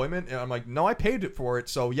unemployment?" And I'm like, "No, I paid for it,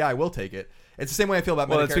 so yeah, I will take it." It's the same way I feel about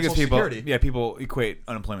Medicare It's because and Social Security. people equate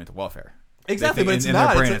unemployment to welfare. Exactly, but it's in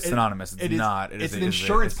not. their brain, it's synonymous. It's not. It's an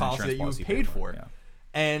insurance policy that you paid for. Yeah.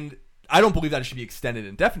 And I don't believe that it should be extended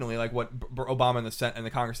indefinitely, like what Obama and the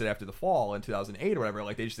Congress did after the fall in 2008 or whatever.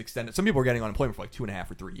 Like they just extended. Some people were getting unemployment for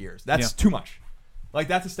 2.5 or 3 years. That's too much. Like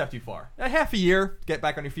that's a step too far. Half a year, get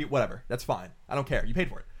back on your feet, whatever. That's fine. I don't care. You paid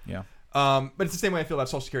for it. Yeah. But it's the same way I feel about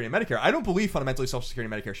Social Security and Medicare. I don't believe fundamentally Social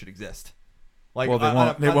Security and Medicare should exist. Like, well,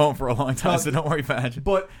 they won't for a long time, so don't worry about it.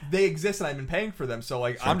 But they exist, and I've been paying for them. So,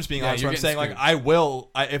 like, sure. I'm just being honest. I'm saying, screwed.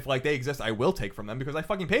 like, if they exist, I will take from them because I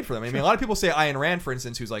fucking paid for them. I mean, a lot of people say Ayn Rand, for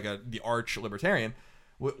instance, who's like the arch libertarian,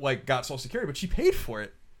 got Social Security, but she paid for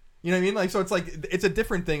it. You know what I mean? Like, so it's like it's a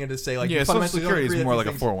different thing to say like Social Security is more like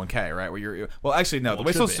a 401k, right? Where the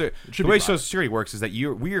way Social Security works is that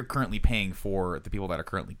we are currently paying for the people that are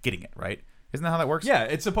currently getting it, right? Isn't that how that works? Yeah,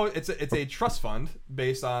 it's a trust fund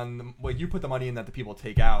based on you put the money in that the people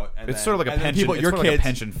take out. And it's sort of like a pension. It's sort of like a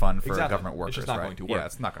pension fund for government workers. It's just not right? going to work. Yeah,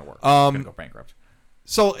 it's not going to work. It's going to go bankrupt.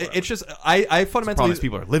 So it's just I fundamentally. The problem is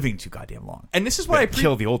people are living too goddamn long, and this is what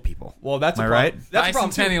kill the old people. Well, that's Am a I problem. right? That's a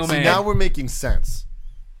problem. Bicentennial See, man. now we're making sense.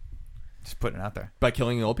 Just putting it out there. By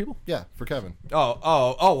killing the old people? Yeah, for Kevin. Well,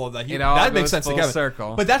 that all makes goes sense to full Kevin.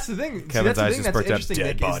 circle. But that's the thing. Kevin's eyes just That's perked up. interesting,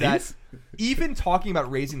 Dead Nick, is that bodies? even talking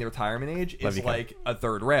about raising the retirement age Love is you, Kevin. like a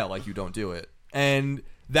third rail. Like, you don't do it. And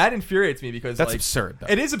that infuriates me because That's like, absurd, though.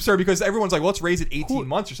 It is absurd because everyone's like, well, let's raise it 18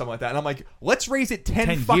 months or something like that. And I'm like, let's raise it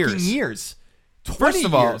 10 fucking years. 20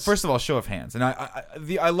 years. First of all, show of hands. And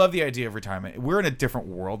I love the idea of retirement. We're in a different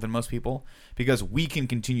world than most people because we can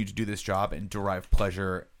continue to do this job and derive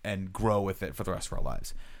pleasure and grow with it for the rest of our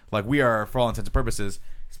lives. Like, we are, for all intents and purposes,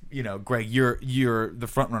 Greg, you're the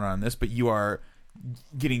front runner on this, but you are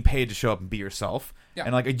getting paid to show up and be yourself. Yeah.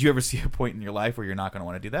 And like, do you ever see a point in your life where you're not going to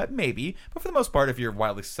want to do that? Maybe. But for the most part, if you're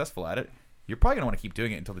wildly successful at it, you're probably going to want to keep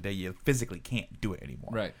doing it until the day you physically can't do it anymore.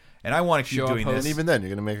 Right. And I want to keep Show up, doing host. this. And even then, you're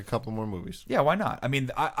going to make a couple more movies. Yeah, why not? I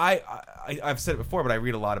mean, I've said it before, but I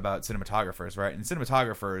read a lot about cinematographers, right? And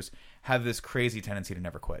cinematographers have this crazy tendency to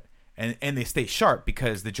never quit. And they stay sharp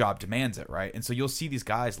because the job demands it, right? And so you'll see these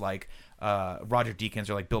guys like Roger Deakins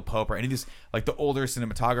or like Bill Pope or any of these, like the older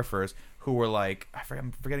cinematographers who were like,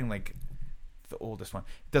 I'm forgetting like the oldest one.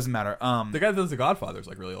 It doesn't matter. The guy that does The Godfather is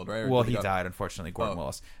like really old, right? Well, he died, unfortunately, Gordon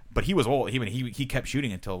Willis. But he was old. He kept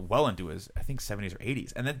shooting until well into his, I think, 70s or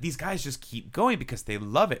 80s. And then these guys just keep going because they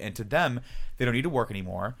love it. And to them, they don't need to work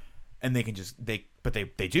anymore. And they can just, they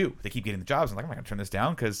do. They keep getting the jobs. I'm like, I'm not going to turn this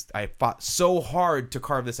down because I fought so hard to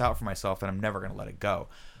carve this out for myself that I'm never going to let it go.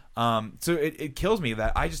 So it kills me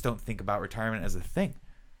that I just don't think about retirement as a thing.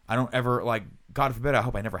 I don't ever, like, God forbid, I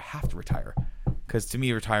hope I never have to retire. Because to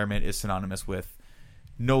me, retirement is synonymous with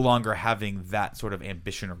no longer having that sort of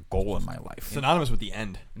ambition or goal in my life. Synonymous with the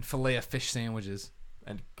end. And fillet of fish sandwiches.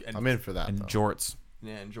 And I'm in for that. And though. jorts.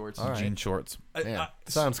 Yeah, and George. All right. Jean shorts. Man,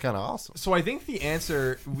 sounds kind of awesome. So I think the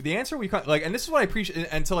answer we like, and this is what I appreciate,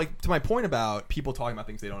 and to my point about people talking about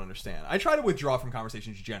things they don't understand. I try to withdraw from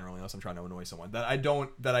conversations generally, unless I'm trying to annoy someone that I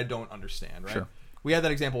don't understand. Right? Sure. We had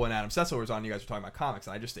that example when Adam Sessler was on. You guys were talking about comics,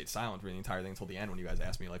 and I just stayed silent for the entire thing until the end when you guys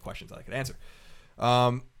asked me like questions that I could answer.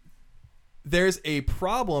 There's a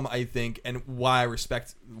problem, I think, and why I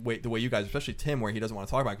respect the way you guys, especially Tim, where he doesn't want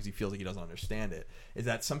to talk about it because he feels like he doesn't understand it, is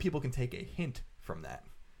that some people can take a hint from that.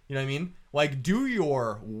 You know what I mean? Like, do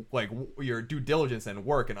your due diligence and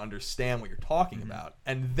work and understand what you're talking about,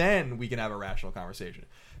 and then we can have a rational conversation.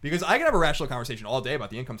 Because I can have a rational conversation all day about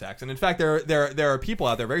the income tax, and in fact, there are people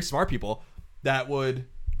out there, very smart people, that would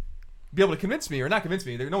be able to convince me, or not convince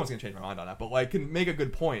me. No one's gonna change my mind on that, but like can make a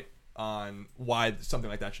good point on why something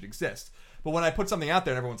like that should exist. But when I put something out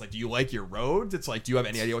there and everyone's like, do you like your roads? It's like, do you have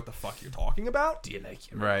any idea what the fuck you're talking about? Do you like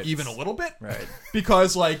your Right. Even a little bit? Right.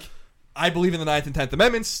 Because, like, I believe in the 9th and 10th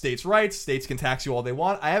Amendments, states' rights, states can tax you all they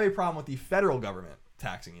want. I have a problem with the federal government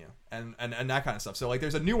taxing you and that kind of stuff. So, like,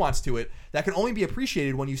 there's a nuance to it that can only be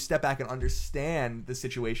appreciated when you step back and understand the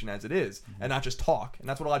situation as it is and not just talk. And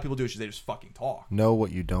that's what a lot of people do is they just fucking talk. Know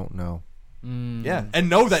what you don't know. Yeah, and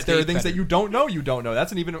know that there are State things that better. you don't know.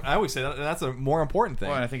 That's I always say that, and that's a more important thing.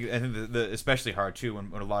 Well, and I think the especially hard too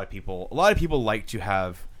when a lot of people like to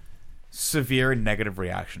have severe negative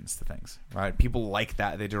reactions to things, right? People like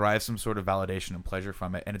that. They derive some sort of validation and pleasure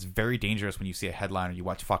from it, and it's very dangerous when you see a headline or you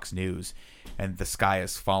watch Fox News and the sky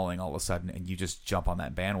is falling all of a sudden and you just jump on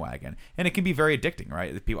that bandwagon. And it can be very addicting,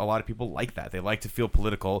 right? A lot of people like that. They like to feel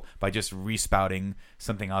political by just respouting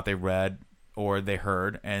something out they read or they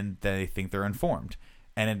heard, and they think they're informed.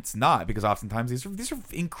 And it's not, because oftentimes these are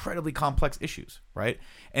incredibly complex issues, right?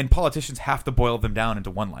 And politicians have to boil them down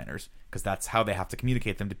into one-liners because that's how they have to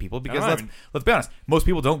communicate them to people. Because let's be honest, most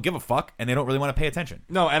people don't give a fuck and they don't really want to pay attention.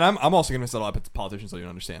 No, and I'm also going to set a lot of politicians so you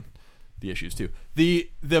understand the issues too. The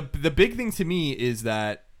big thing to me is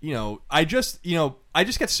that I just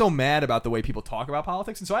get so mad about the way people talk about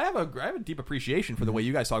politics, and so I have a deep appreciation for the way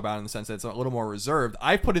you guys talk about it in the sense that it's a little more reserved.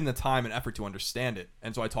 I've put in the time and effort to understand it,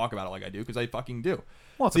 and so I talk about it like I do because I fucking do.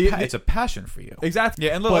 Well, it's a passion for you. Exactly.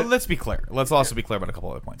 Yeah, and let's be clear. Let's also be clear about a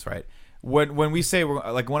couple other points, right? When we say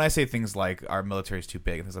when I say things like our military is too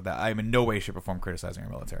big and things like that, I am in no way, shape, or form criticizing our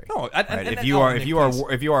military. No, right? If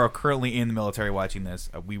you are currently in the military watching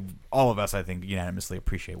this, all of us, I think, unanimously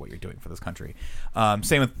appreciate what you're doing for this country.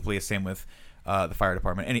 Same with the police. Same with the fire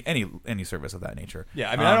department. Any service of that nature.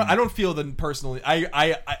 Yeah, I mean, I don't feel that personally.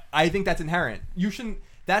 I think that's inherent. You shouldn't.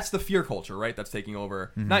 That's the fear culture, right? That's taking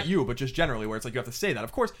over, not you, but just generally, where it's like you have to say that.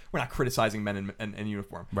 Of course, we're not criticizing men in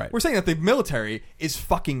uniform. Right. We're saying that the military is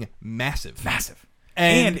fucking massive. Massive.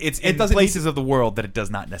 And it's in places of the world that it does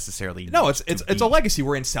not necessarily No, need it's to a be. legacy.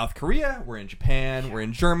 We're in South Korea, we're in Japan, we're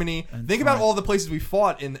in Germany. Think about all the places we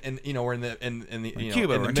fought in we're in the Cuba, in we're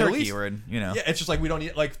the in Middle Turkey, East. we're in Yeah, it's just like we don't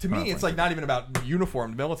need to me. Oh, It's like not even about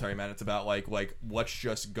uniformed military, man. It's about like let's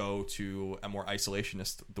just go to a more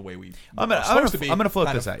isolationist the way we. I'm gonna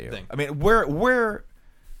float this at you. Thing. I mean, where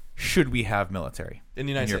should we have military In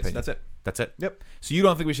the United your States, opinion? that's it. That's it. Yep. So you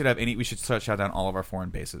don't think we should have any? We should shut down all of our foreign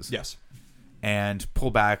bases. Yes. And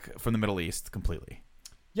pull back from the Middle East completely.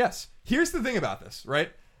 Yes. Here's the thing about this,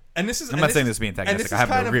 right? And this is I'm not saying this being antagonistic. I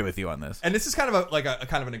happen to agree with you on this. And this is kind of a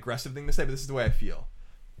kind of an aggressive thing to say, but this is the way I feel.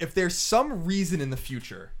 If there's some reason in the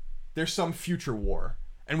future, there's some future war,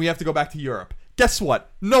 and we have to go back to Europe, guess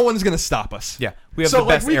what? No one's gonna stop us. Yeah, we have the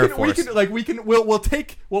best air force. We'll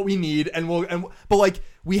take what we need, but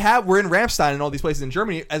we're in Ramstein and all these places in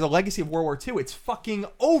Germany as a legacy of World War II. It's fucking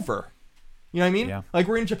over. You know what I mean? Yeah. Like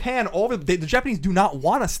we're in Japan. The Japanese do not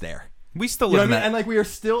want us there. We still You know live what in I mean? that.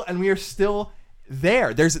 And we are still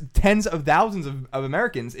there. There's tens of thousands of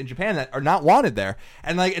Americans in Japan that are not wanted there.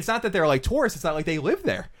 And like it's not that they're like tourists, it's not like they live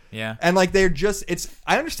there. Yeah. And like they're just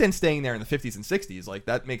I understand staying there in the 50s and 60s, like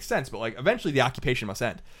that makes sense, but like eventually the occupation must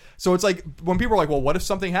end. So it's like when people are like, well, what if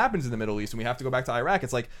something happens in the Middle East and we have to go back to Iraq?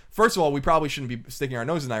 It's like, first of all, we probably shouldn't be sticking our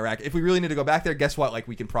nose in Iraq. If we really need to go back there, guess what? Like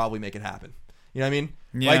we can probably make it happen. You know what I mean?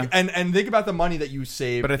 Yeah. Like and think about the money that you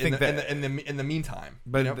save But I think in the meantime.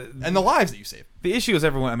 But you know? And the lives that you save. The issue is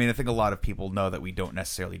everyone. I mean, I think a lot of people know that we don't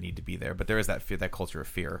necessarily need to be there, but there is that fear, that culture of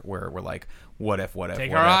fear, where we're like, what if?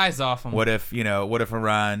 Take our eyes off them. What if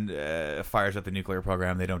Iran fires up the nuclear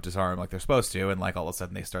program? They don't disarm like they're supposed to, and like all of a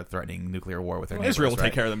sudden they start threatening nuclear war with their neighbors. Israel will right?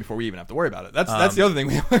 take care of them before we even have to worry about it. That's the other thing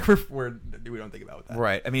we don't think about with that.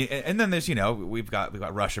 Right. I mean, and then there's we've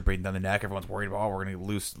got Russia breathing down the neck. Everyone's worried about we're going to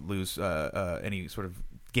lose any sort of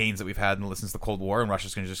gains that we've had since the Cold War, and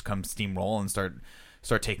Russia's going to just come steamroll and start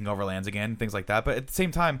taking over lands again, things like that. But at the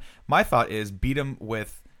same time, my thought is beat them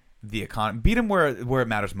with the economy, beat them where it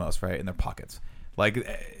matters most, right, in their pockets. Like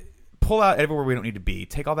pull out everywhere we don't need to be,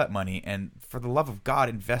 take all that money, and for the love of God,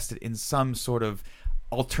 invest it in some sort of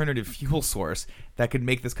alternative fuel source that could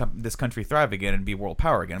make this country thrive again and be world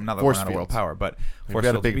power again. Not that we're not a world power, but we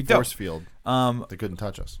got a big force field. They couldn't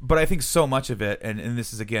touch us. But I think so much of it, and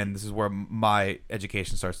this is where my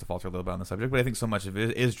education starts to falter a little bit on the subject, but I think so much of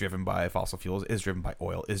it is driven by fossil fuels, is driven by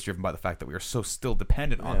oil, is driven by the fact that we are so still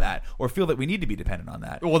dependent on that, or feel that we need to be dependent on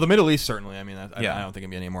that. Well, the Middle East certainly. I mean, I don't think it'd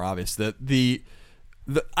be any more obvious.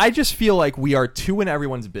 I just feel like we are too in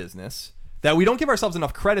everyone's business, that we don't give ourselves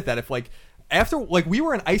enough credit that if we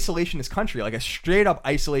were an isolationist country, like a straight up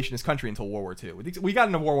isolationist country until World War II. We got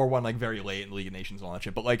into World War I like very late in the League of Nations and all that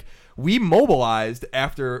shit. But like we mobilized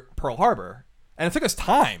after Pearl Harbor, and it took us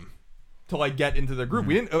time to like get into the group.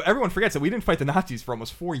 Mm-hmm. Everyone forgets that we didn't fight the Nazis for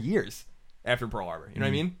almost 4 years after Pearl Harbor. You know what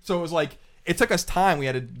I mean? So it was like it took us time. We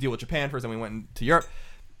had to deal with Japan first, then we went into Europe.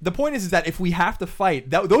 The point is that if we have to fight,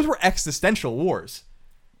 those were existential wars,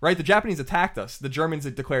 right? The Japanese attacked us. The Germans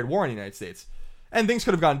had declared war on the United States. And things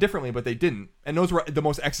could have gone differently, but they didn't. And those were the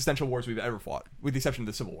most existential wars we've ever fought, with the exception of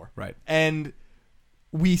the Civil War. Right. And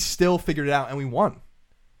we still figured it out, and we won.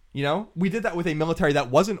 You know? We did that with a military that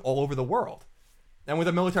wasn't all over the world. And with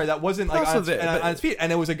a military that wasn't like on its feet.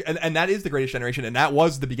 And it was and that is the greatest generation, and that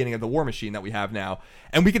was the beginning of the war machine that we have now.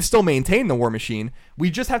 And we can still maintain the war machine. We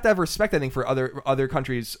just have to have respect, I think, for other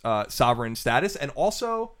countries' sovereign status, and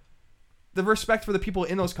also the respect for the people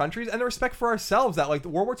in those countries, and the respect for ourselves that like the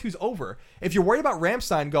World War II's over. If you're worried about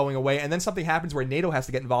Ramstein going away and then something happens where NATO has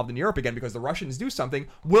to get involved in Europe again because the Russians do something,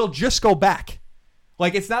 we'll just go back.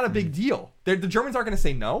 Like it's not a big deal. The Germans aren't going to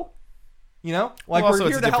say no. You know? Like we're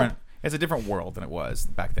here to help. It's a different world than it was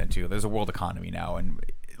back then too. There's a world economy now, and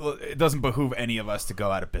it doesn't behoove any of us to go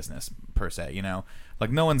out of business per se. You know,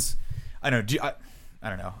 like no one's. I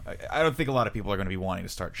don't know. I don't think a lot of people are going to be wanting to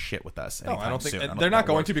start shit with us. No, I don't think soon. they're not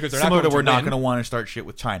going to, because they're similar not going to we're to not win. going to want to start shit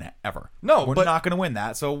with China ever. No, we're but not going to win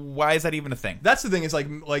that. So why is that even a thing? That's the thing is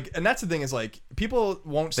and that's the thing is like people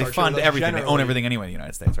won't. They start fund shit with us everything. They own generally. everything anyway in the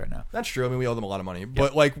United States right now. That's true. I mean, we owe them a lot of money,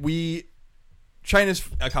 but like China's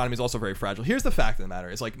economy is also very fragile. Here's the fact of the matter: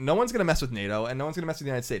 is like no one's going to mess with NATO, and no one's going to mess with the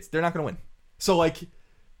United States. They're not going to win. So like,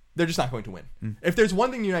 they're just not going to win. If there's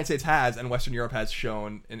one thing the United States has, and Western Europe has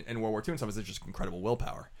shown in World War II and stuff, is it's just incredible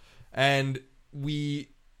willpower. And we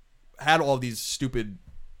had all these stupid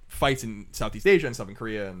fights in Southeast Asia and stuff, in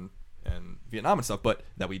Korea and Vietnam and stuff, but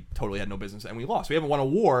that we totally had no business, and we lost. We haven't won a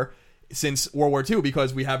war since World War II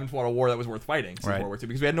because we haven't fought a war that was worth fighting since World War II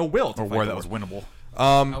because we had no will to fight a war that was winnable.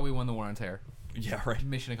 How we won the war on terror. Yeah, right.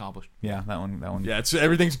 Mission accomplished. Yeah, that one. Yeah,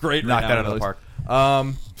 everything's great. Knocked right that now, out of the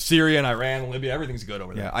park. Syria and Iran, Libya, everything's good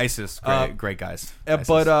over there. Yeah, ISIS, great guys. ISIS,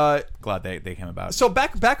 But glad they came about. so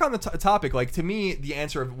back on the topic, like to me, the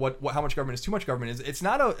answer of how much government is too much government is it's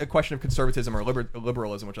not a question of conservatism or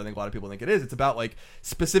liberalism, which I think a lot of people think it is. It's about like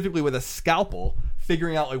specifically with a scalpel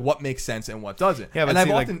figuring out like what makes sense and what doesn't. Yeah, but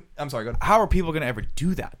and see, I'm sorry, go ahead. How are people going to ever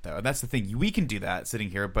do that though? And that's the thing. We can do that sitting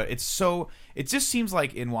here, but it just seems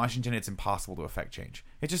like in Washington it's impossible to affect change.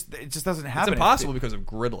 It just doesn't happen. It's impossible because of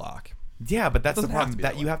gridlock. Yeah, but that's the Doesn't have problem to be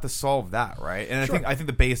that that you way. have to solve that, right? And Sure. I think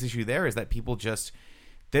the biggest issue there is that people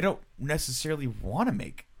they don't necessarily want to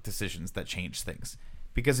make decisions that change things.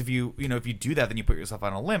 Because if you do that, then you put yourself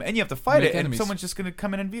on a limb and you have to fight Make it, enemies. and someone's just going to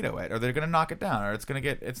come in and veto it, or they're going to knock it down, or it's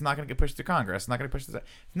not going to get pushed through Congress. It's not going to push this.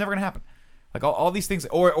 It's never going to happen. Like all these things,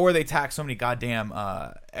 or they tack so many goddamn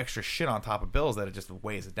extra shit on top of bills that it just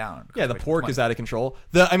weighs it down. Yeah, the pork is out of control.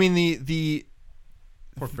 The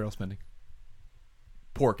Pork barrel spending.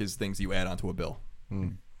 pork is things you add onto a bill,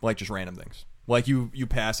 like just random things. Like you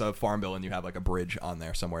pass a farm bill and you have like a bridge on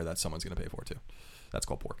there somewhere that someone's going to pay for too. That's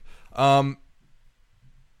called pork.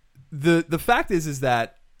 The fact is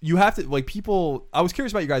that you have to like people. I was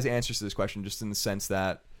curious about you guys' answers to this question, just in the sense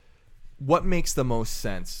that what makes the most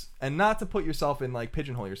sense, and not to put yourself in like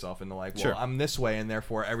pigeonhole yourself into like, well, Sure. I'm this way and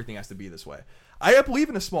therefore everything has to be this way. I believe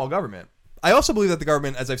in a small government. I also believe that the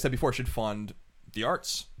government, as I've said before, should fund the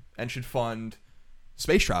arts and should fund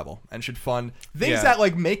space travel and should fund things Yeah. that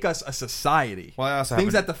like make us a society. Well, I also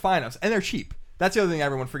things happen- that define us, and they're cheap. That's the other thing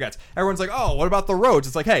everyone forgets. Everyone's like, oh, what about the roads?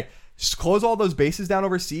 It's like, hey, just close all those bases down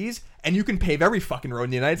overseas, and you can pave every fucking road in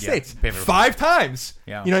the United States pave every- 5 times.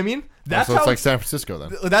 Yeah. You know what I mean? That's So it's how like San Francisco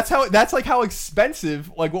then. that's like how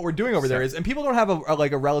expensive like what we're doing over there is, and people don't have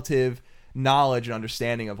a relative knowledge and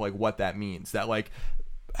understanding of like what that means. That like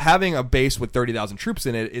having a base with 30,000 troops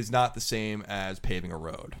in it is not the same as paving a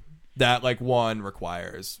road. That like one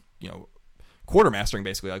requires quartermastering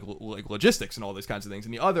basically like logistics and all these kinds of things,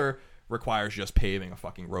 and the other requires just paving a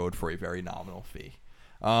fucking road for a very nominal fee.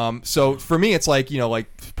 So for me, it's like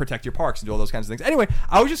protect your parks and do all those kinds of things. Anyway,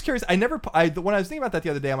 I was just curious. When I was thinking about that the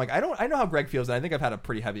other day, I'm like, I know how Greg feels, and I think I've had a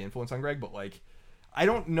pretty heavy influence on Greg, but like, I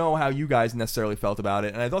don't know how you guys necessarily felt about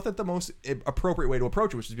it. And I thought that the most appropriate way to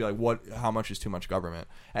approach it was to be like, how much is too much government?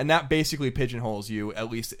 And that basically pigeonholes you, at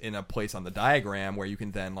least in a place on the diagram where you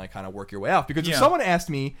can then like kind of work your way out. Because if someone asked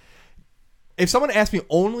me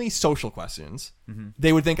only social questions,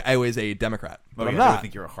 they would think I was a Democrat. But I'm I not.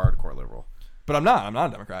 think you're a hardcore liberal. But I'm not. I'm not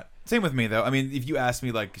a Democrat. Same with me, though. I mean, if you ask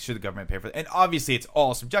me, like, should the government pay for it? And obviously, it's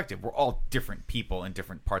all subjective. We're all different people in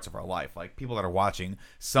different parts of our life. Like, people that are watching,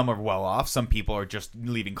 some are well off. Some people are just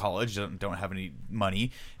leaving college, don't have any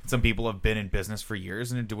money. Some people have been in business for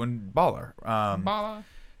years and are doing baller.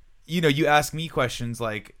 You ask me questions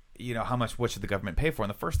like, what should the government pay for? And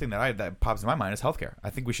the first thing that pops in my mind is healthcare.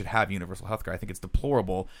 I think we should have universal healthcare. I think it's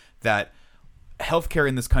deplorable that healthcare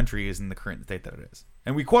in this country is in the current state that it is.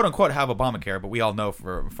 And we quote unquote have Obamacare, but we all know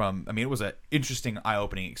it was an interesting,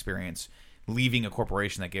 eye-opening experience leaving a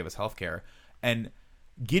corporation that gave us healthcare and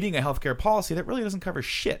getting a healthcare policy that really doesn't cover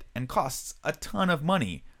shit and costs a ton of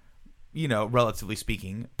money, relatively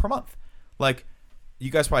speaking, per month. Like, you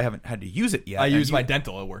guys probably haven't had to use it yet. I used my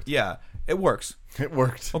dental. It worked. Yeah, it works. It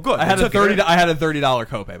worked. Well, good. I had a They took it, right? I had a $30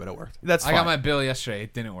 copay, but it worked. That's fine. I got my bill yesterday.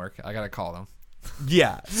 It didn't work. I got to call them.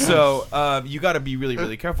 Yeah, so you got to be really,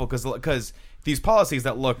 really careful because these policies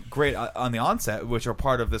that look great on the onset, which are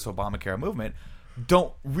part of this Obamacare movement,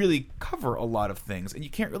 don't really cover a lot of things, and you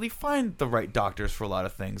can't really find the right doctors for a lot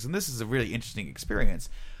of things. And this is a really interesting experience.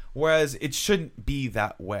 Whereas it shouldn't be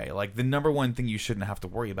that way. Like, the number one thing you shouldn't have to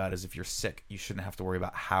worry about is if you're sick. You shouldn't have to worry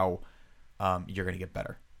about how you're going to get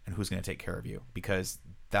better and who's going to take care of you, because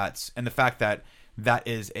and the fact that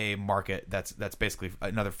is a market that's basically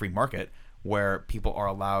another free market where people are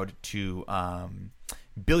allowed to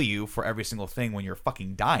bill you for every single thing when you're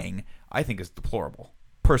fucking dying, I think is deplorable,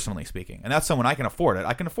 personally speaking. And that's someone I can afford it.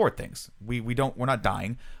 I can afford things. We're not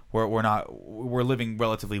dying. We're living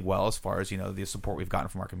relatively well as far as, the support we've gotten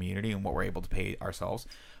from our community and what we're able to pay ourselves.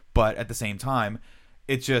 But at the same time,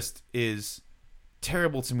 it just is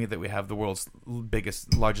terrible to me that we have the world's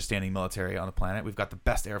largest standing military on the planet. We've got the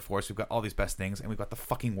best Air Force. We've got all these best things, and we've got the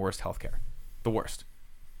fucking worst healthcare. The worst.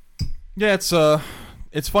 Yeah,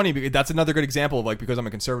 it's funny because that's another good example of like, because I'm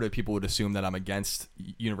a conservative, people would assume that I'm against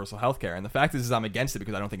universal healthcare, and the fact is I'm against it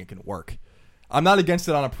because I don't think it can work. I'm not against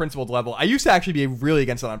it on a principled level. I used to actually be really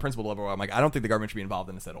against it on a principled level where I'm like, I don't think the government should be involved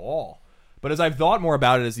in this at all. But as I've thought more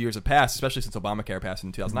about it as the years have passed, especially since Obamacare passed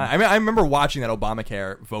in 2009, I mean, I remember watching that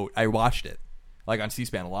Obamacare vote. I watched it like on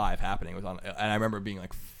C-SPAN live happening. It was on, and I remember being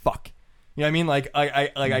like, "Fuck," you know what I mean? Like,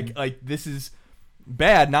 I this is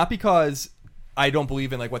bad, not because I don't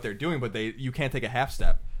believe in like what they're doing, but you can't take a half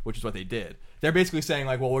step, which is what they did. They're basically saying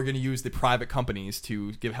like, well, we're going to use the private companies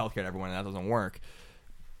to give healthcare to everyone, and that doesn't work.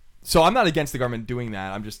 So I'm not against the government doing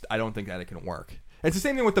that. I don't think that it can work. It's the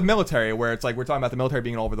same thing with the military, where it's like we're talking about the military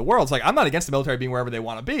being all over the world. It's like I'm not against the military being wherever they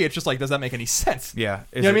want to be. It's just like, does that make any sense? Yeah,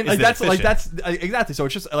 you know what I mean? Like that's exactly. So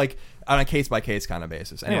it's just like on a case by case kind of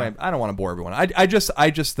basis. Anyway, I don't want to bore everyone. I just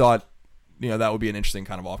thought that would be an interesting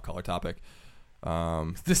kind of off color topic.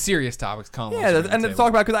 The serious topics, Colin. Yeah, and to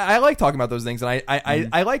talk about, because I like talking about those things, and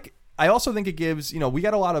I also think it gives we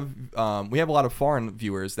have a lot of foreign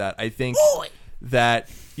viewers that I think that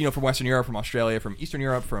from Western Europe, from Australia, from Eastern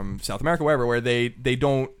Europe, from South America, wherever, where they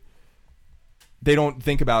don't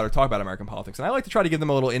think about or talk about American politics, and I like to try to give them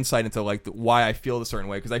a little insight into like why I feel a certain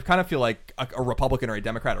way, because I kind of feel like a Republican or a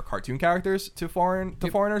Democrat are cartoon characters to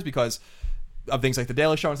foreigners because of things like the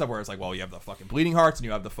Daily Show and stuff, where it's like, well, you have the fucking bleeding hearts and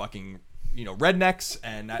you have the fucking rednecks,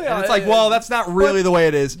 and it's like, well, that's not really the way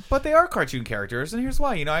it is. But they are cartoon characters, and here's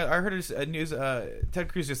why. I heard a news. Ted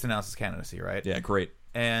Cruz just announced his candidacy, right? Yeah, great.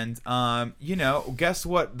 And guess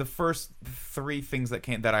what? The first three things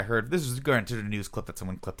that I heard. This is granted a news clip that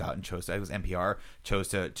someone clipped out and chose. It was NPR chose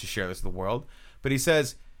to share this with the world. But he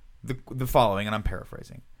says the following, and I'm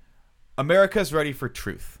paraphrasing: America's ready for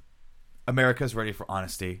truth. America's ready for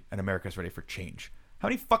honesty, and America's ready for change. How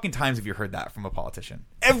many fucking times have you heard that from a politician?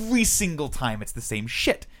 Every single time it's the same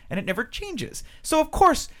shit, and it never changes. So of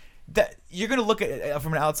course, that you're going to look at it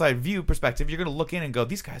from an outside view perspective. You're going to look in and go,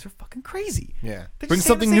 "These guys are fucking crazy." Yeah, They're bring just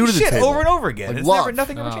saying something the new same to the shit table over and over again. Like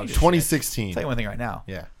Nothing ever changes. 2016. I'll tell you one thing right now.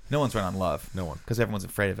 Yeah, no one's run on love. No one, because everyone's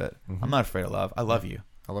afraid of it. I'm not afraid of love. I love you.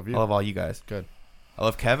 I love you. I love all you guys. Good. I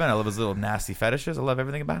love Kevin. I love his little nasty fetishes. I love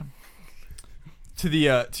everything about him. To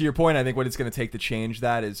your point, I think what it's going to take to change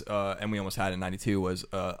that is, and we almost had it in '92, was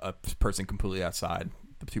a person completely outside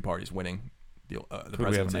the two parties winning the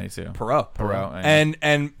presidency. Perot,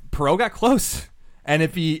 and Perot got close, and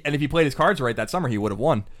if he played his cards right that summer, he would have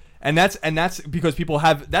won. And that's because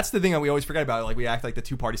that's the thing that we always forget about. Like, we act like the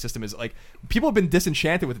two-party system is like, people have been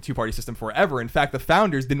disenchanted with the two-party system forever. In fact, the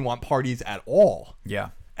founders didn't want parties at all. Yeah,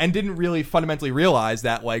 and didn't really fundamentally realize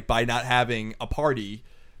that, like, by not having a party.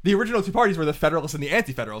 The original two parties were the Federalists and the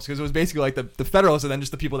Anti-Federalists, because it was basically like the Federalists and then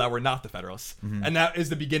just the people that were not the Federalists. Mm-hmm. And that is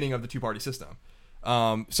the beginning of the two-party system.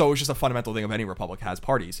 So it's just a fundamental thing of any republic has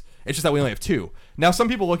parties. It's just that we only have two. Now, some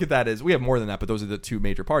people look at that as, we have more than that, but those are the two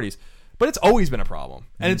major parties. But it's always been a problem.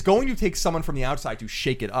 And it's going to take someone from the outside to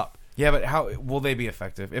shake it up. Yeah, but how will they be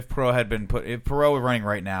effective? If Perot were running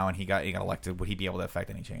right now and he got elected, would he be able to affect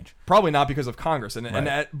any change? Probably not, because of Congress.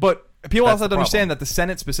 But people also have to understand that the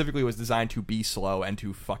Senate specifically was designed to be slow and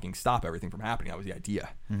to fucking stop everything from happening. That was the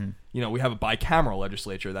idea. Mm-hmm. We have a bicameral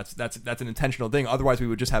legislature. That's an intentional thing. Otherwise, we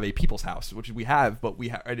would just have a people's house, which we have, but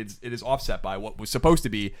it is offset by what was supposed to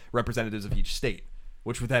be representatives of each state,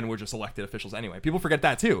 which then were just elected officials anyway. People forget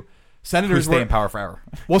that too. Senators stay in power forever.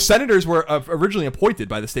 Well, senators were originally appointed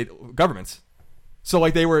by the state governments, so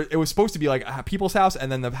like it was supposed to be like a people's house,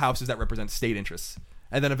 and then the houses that represent state interests,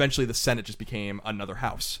 and then eventually the Senate just became another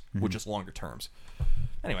house with just longer terms.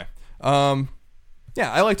 Anyway,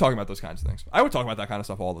 yeah, I like talking about those kinds of things. I would talk about that kind of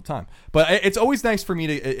stuff all the time, but it's always nice for me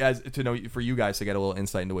to know, for you guys to get a little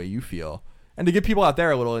insight into the way you feel. And to give people out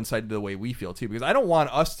there a little insight into the way we feel, too. Because I don't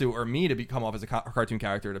want us to, or me, to come off as a cartoon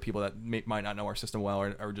character to people that might not know our system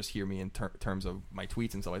well, or just hear me in terms of my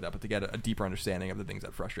tweets and stuff like that, but to get a deeper understanding of the things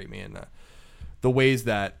that frustrate me and the ways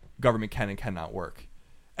that government can and cannot work.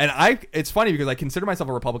 And it's funny because I consider myself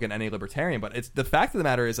a Republican and a Libertarian, but it's the fact of the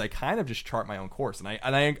matter is I kind of just chart my own course. And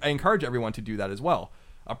I encourage everyone to do that as well.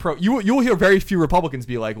 You will hear very few Republicans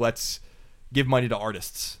be like, let's give money to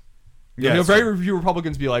artists. Yeah, very few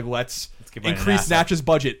Republicans be like, let's increase NACHA's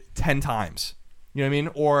budget 10 times. You know what I mean?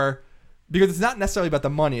 Or because it's not necessarily about the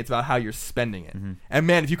money, it's about how you're spending it. Mm-hmm. And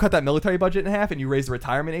man, if you cut that military budget in half and you raise the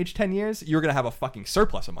retirement age 10 years, you're going to have a fucking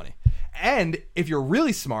surplus of money. And if you're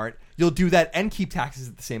really smart, you'll do that and keep taxes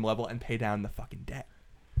at the same level and pay down the fucking debt.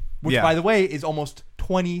 Which, by the way, is almost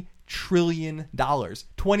 $20 trillion.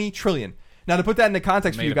 $20 trillion. Now, to put that into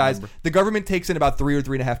context for you guys, the government takes in about $3 or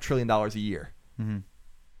 $3.5 trillion a year. Mm-hmm.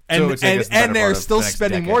 And they're still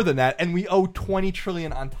spending more than that, and we owe $20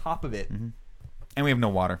 trillion on top of it. Mm-hmm. And we have no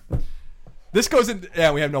water. This goes in.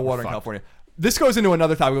 Yeah, we have no water in California. This goes into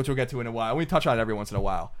another topic, which we'll get to in a while. We touch on it every once in a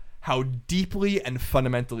while. How deeply and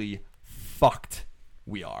fundamentally fucked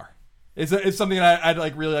we are. It's something that I'd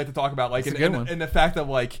like really like to talk about, like in the fact of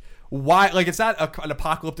like why, like, it's not an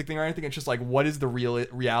apocalyptic thing or anything. It's just like, what is the real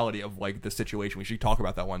reality of like the situation? We should talk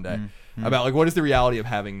about that one day. Mm-hmm. About like, what is the reality of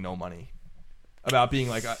having no money? About being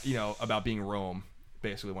like, about being Rome,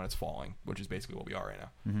 basically, when it's falling, which is basically what we are right now.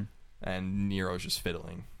 Mm-hmm. and Nero's just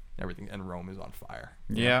fiddling everything, and Rome is on fire.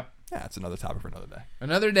 Yeah. Yeah, it's another topic for another day.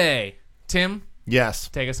 Another day. Tim, Yes.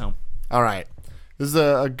 take us home. All right. This is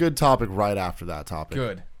a good topic right after that topic.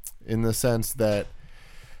 Good. In the sense that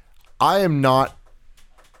I am not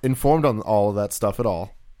informed on all of that stuff at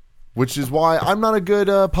all, which is why I'm not a good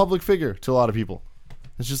public figure to a lot of people.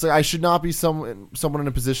 It's just like I should not be someone in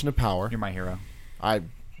a position of power. You're my hero. I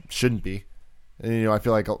shouldn't be. And, I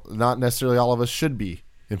feel like not necessarily all of us should be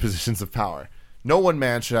in positions of power. No one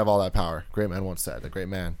man should have all that power. Great man once said. A great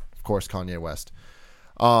man. Of course, Kanye West.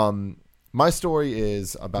 My story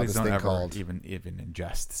is about Please this don't thing ever called... even in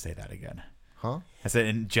jest say that again. Huh? I said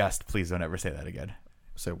in jest, please don't ever say that again.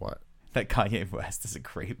 Say what? That Kanye West is a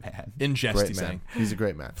great man. In jest, Great he's man. saying. He's a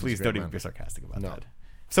great man. Please He's a don't great even man. be sarcastic about No. that.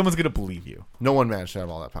 Someone's going to believe you. No one man should have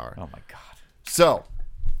all that power. Oh my God. So,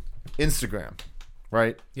 Instagram,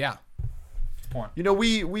 right? Yeah. Porn. It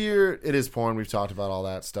is porn. We've talked about all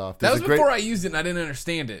that stuff. That There's was a great- before I used it and I didn't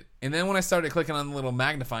understand it. And then when I started clicking on the little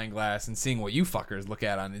magnifying glass and seeing what you fuckers look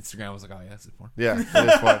at on Instagram, I was like, oh, yeah, that's porn. Yeah, it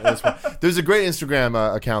is porn. It is porn. There's a great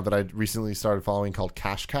Instagram account that I recently started following called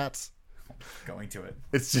Cash Cats. Going to it.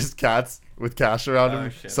 It's just cats with cash around them.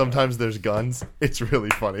 Shit. Sometimes there's guns. It's really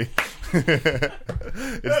funny.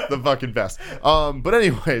 It's the fucking best. But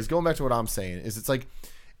anyways, going back to what I'm saying is it's like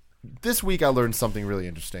this week I learned something really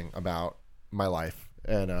interesting about my life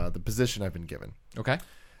and the position I've been given. Okay.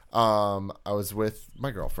 I was with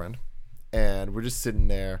my girlfriend and we're just sitting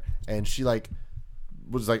there and she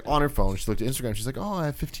was on her phone. She looked at Instagram. She's like, oh, I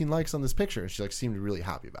have 15 likes on this picture. And she seemed really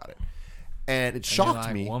happy about it. And it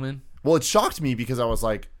shocked me. Woman. Well, it shocked me because I was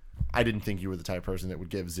like, I didn't think you were the type of person that would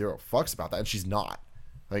give zero fucks about that. And she's not.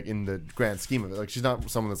 In the grand scheme of it. She's not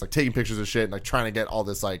someone that's taking pictures of shit and trying to get all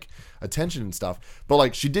this attention and stuff.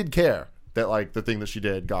 But she did care that the thing that she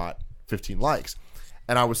did got 15 likes.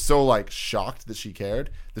 And I was so shocked that she cared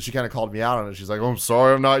that she kind of called me out on it. She's like, oh, I'm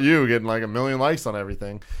sorry I'm not you getting 1 million likes on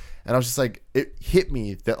everything. And I was just it hit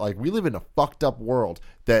me that we live in a fucked up world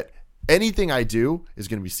that anything I do is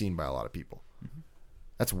going to be seen by a lot of people.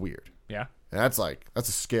 That's weird. Yeah. And that's a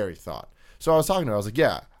scary thought. So I was talking to her. I was like,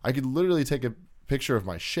 yeah, I could literally take a picture of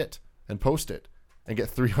my shit and post it and get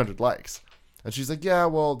 300 likes. And she's like, yeah,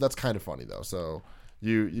 well, that's kind of funny though. So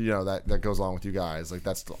you know that goes along with you guys.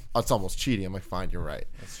 That's almost cheating. I'm like, fine, you're right.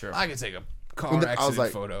 That's true. I could take a car And then I was accident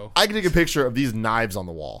like, photo. I could take a picture of these knives on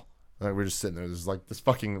the wall. We're just sitting there. There's this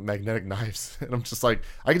fucking magnetic knives. And I'm just like,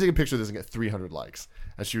 I can take a picture of this and get 300 likes.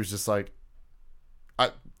 And she was just like,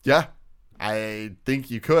 yeah, I think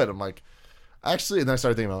you could. I'm like, actually, and then I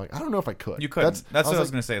started thinking about I don't know if I could. You could. That's what I was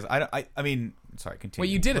going to say. Is I mean, sorry, continue.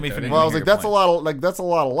 Well, you did it, Let me though, finish didn't Well, I was your like, that's point. that's a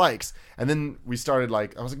lot of likes. And then we started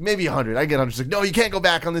I was like, maybe 100. I get 100. She's like, no, you can't go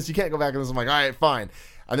back on this. You can't go back on this. I'm like, all right, fine.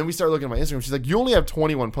 And then we started looking at my Instagram. She's like, you only have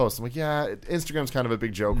 21 posts. I'm like, yeah, Instagram's kind of a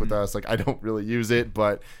big joke with us. I don't really use it,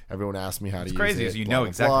 but everyone asked me how to use it. It's crazy is you blah, know blah,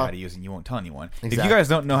 exactly blah. how to use it and you won't tell anyone. If Exactly. you guys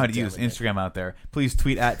don't know how to Damn use it. Instagram out there, please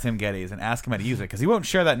tweet at Tim Gettys and ask him how to use it because he won't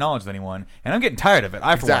share that knowledge with anyone. And I'm getting tired of it.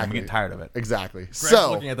 I, for one, am getting tired of it. Exactly. Greg's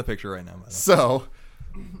So, looking at the picture right now. By the way. so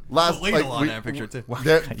last There's a ladle on that picture too.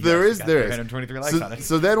 there You is got there is 323 likes on it.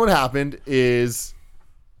 So then what happened is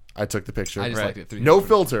I took the picture. I just Right. liked it. 300. No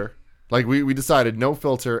filter. We decided no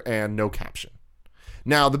filter and no caption.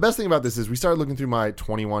 Now, the best thing about this is we started looking through my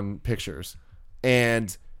 21 pictures,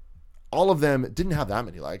 and all of them didn't have that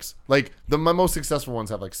many likes. My most successful ones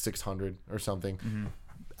have 600 or something. Mm-hmm.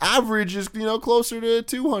 Average is closer to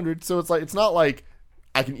 200. So it's not like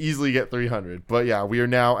I can easily get 300. But yeah, we are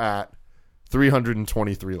now at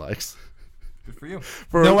 323 likes. Good for you.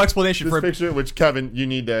 For No explanation this for picture, which Kevin,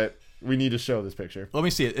 we need to show this picture. Let me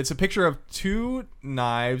see it. It's a picture of 2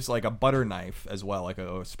 knives, a butter knife as well,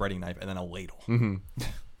 a spreading knife, and then a ladle. Mm-hmm.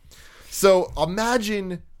 So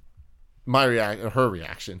imagine her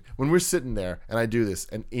reaction when we're sitting there and I do this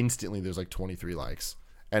and instantly there's 23 likes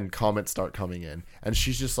and comments start coming in and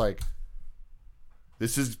she's just like,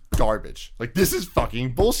 this is garbage. This is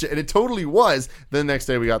fucking bullshit. And it totally was. Then the next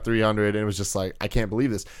day we got 300 and it was just I can't believe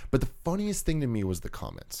this. But the funniest thing to me was the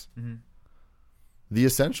comments. Mm-hmm. The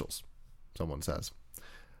essentials, someone says.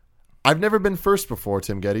 I've never been first before,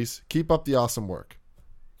 Tim Gettys. Keep up the awesome work.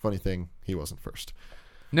 Funny thing, he wasn't first.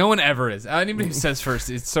 No one ever is. Anybody who says first,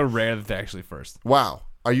 it's so rare that they're actually first. Wow.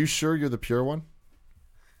 Are you sure you're the pure one?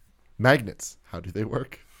 Magnets. How do they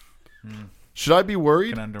work? Should I be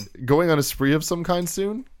worried? Conundrum. Going on a spree of some kind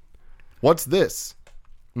soon? What's this?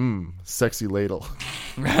 Sexy ladle.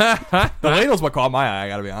 The ladle's what caught my eye, I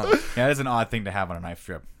gotta be honest. Yeah, that is an odd thing to have on a knife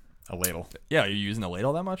strip. A ladle. Yeah, are you using a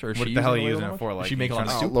ladle that much? Or is What she the hell are you using using a it for? Does she make a you lot of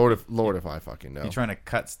trying soup? to- Lord if I fucking know. You trying to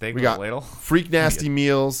cut steak We with got a ladle? Freak Nasty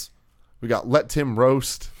Meals. We got Let Tim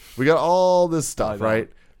Roast. We got all this stuff, right?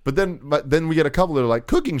 But then we get a couple that are like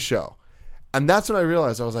cooking show. And that's when I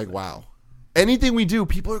realized, I was like, wow. Anything we do,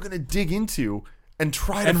 people are going to dig into and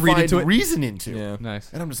try to read find into it. reason into. Yeah.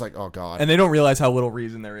 Nice. And I'm just like, oh, God. And they don't realize how little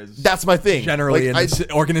reason there is. That's my thing. Generally Like, in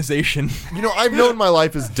this organization. You know, I've known my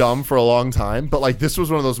life is dumb for a long time, but like this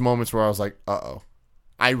was one of those moments where I was like, uh-oh.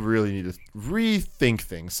 I really need to rethink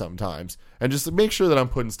things sometimes and just make sure that I'm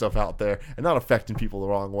putting stuff out there and not affecting people the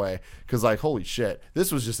wrong way. Because, like, holy shit,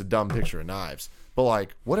 this was just a dumb picture of knives. But,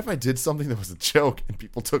 like, what if I did something that was a joke and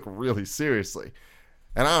people took it really seriously?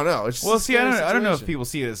 And I don't know. It's just I don't know if people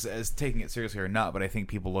see it as taking it seriously or not, but I think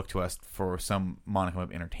people look to us for some modicum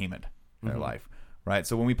of entertainment in their life, right?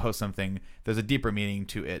 So when we post something, there's a deeper meaning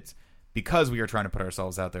to it because we are trying to put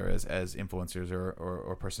ourselves out there as influencers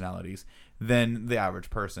or personalities than the average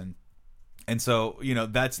person. And so, you know,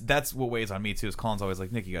 that's what weighs on me too. Is Colin's always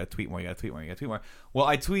like, Nick, you got to tweet more, you got to tweet more, you got to tweet more. Well,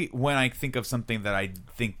 I tweet when I think of something that I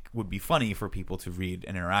think would be funny for people to read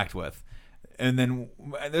and interact with. And then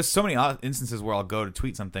there's so many instances where I'll go to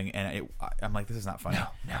tweet something and I'm like, this is not funny.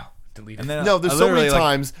 No, delete it. And then No, there's so many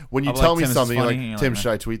times when you I'll be tell like, me Tim, this is something, you're funny, like, and you're Tim, like,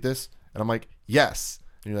 should I tweet this? And I'm like, yes.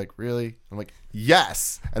 And you're like, really? I'm like,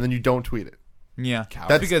 yes. And then you don't tweet it. yeah,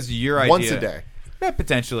 That's because your idea once a day. Yeah,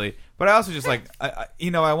 potentially. But I also just like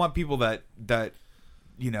I want people that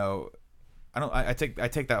you know, I take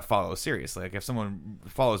that follow seriously. Like if someone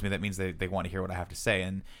follows me, that means they want to hear what I have to say,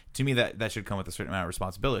 and to me that should come with a certain amount of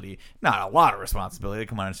responsibility. Not a lot of responsibility.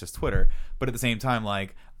 Come on, it's just Twitter. But at the same time,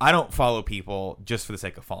 like I don't follow people just for the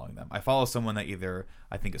sake of following them. I follow someone that either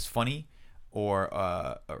I think is funny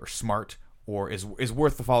or smart or is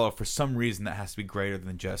worth the follow for some reason that has to be greater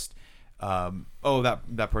than just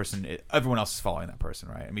that person, everyone else is following that person,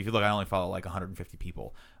 right? I mean, if you look, I only follow like 150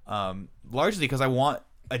 people, largely because I want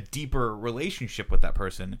a deeper relationship with that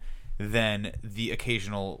person than the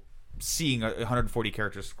occasional seeing 140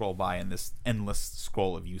 characters scroll by in this endless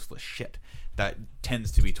scroll of useless shit that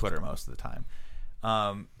tends to be Twitter most of the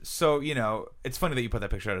time. So, you know, it's funny that you put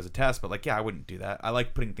that picture out as a test, but like, yeah, I wouldn't do that. I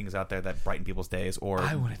like putting things out there that brighten people's days. Or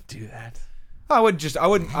I wouldn't do that. I wouldn't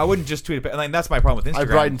just tweet it. And like, that's my problem with Instagram. I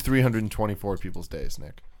brightened 324 people's days,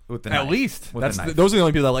 Nick. With the At knife. least. With the knife. Those are the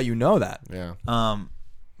only people that let you know that. Yeah.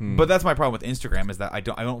 But that's my problem with Instagram is that I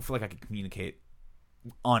don't feel like I can communicate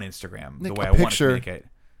on Instagram Nick, the way a I want to picture- communicate.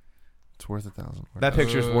 It's worth 1,000 words. That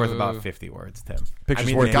picture's worth about 50 words, Tim. Picture's I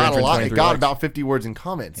mean, worth It got a lot. It 323 got likes. about 50 words in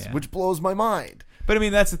comments, Yeah. which blows my mind. But I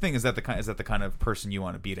mean, that's the thing. Is that the kind of person you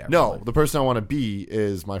want to be to everyone? No, the person I want to be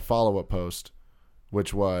is my follow-up post,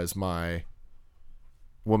 which was my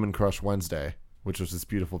Woman Crush Wednesday, which was this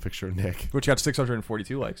beautiful picture of Nick. Which got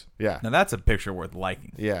 642 likes. Yeah. Now that's a picture worth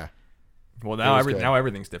liking. Yeah. Well, It now was good. now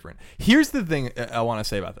everything's different. Here's the thing I want to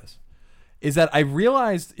say about this. Is that I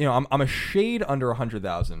realized, you know, I'm a shade under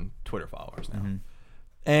 100,000 Twitter followers now. Mm-hmm.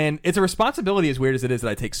 And it's a responsibility, as weird as it is, that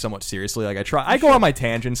I take somewhat seriously. Like I go on my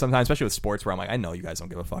tangents sometimes, especially with sports, where I'm like, I know you guys don't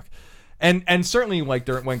give a fuck. And certainly like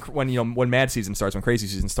during when Mad season starts, when crazy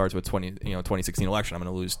season starts with 2016 election, I'm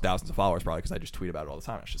going to lose thousands of followers probably because I just tweet about it all the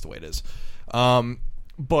time. That's just the way it is.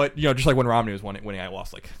 But you know, just like when Romney was winning, I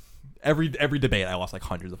lost like every debate, I lost like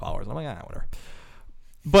hundreds of followers. I'm like, whatever.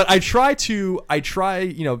 But I try,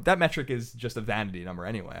 you know, that metric is just a vanity number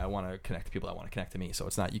anyway. I want to connect to people that want to connect to me. So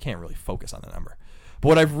it's not, you can't really focus on the number. But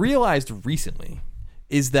what I've realized recently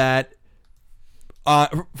is that,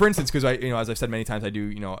 for instance, because as I've said many times, I do,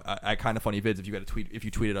 you know, I kind of funny vids. If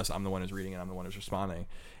you tweeted us, I'm the one who's reading and I'm the one who's responding.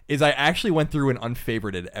 Is I actually went through and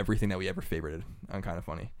unfavorited everything that we ever favorited on Kind of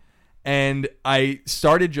Funny. And I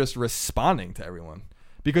started just responding to everyone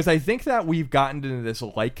because I think that we've gotten into this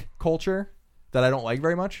like culture that I don't like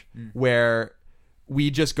very much, where we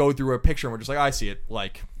just go through a picture and we're just like, I see it,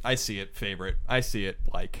 like, I see it, favorite, I see it,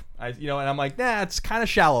 like, and I'm like, nah, it's kind of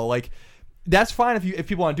shallow. Like, that's fine if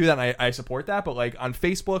people want to do that, and I support that. But like on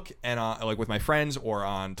Facebook and like with my friends or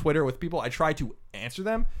on Twitter with people, I try to answer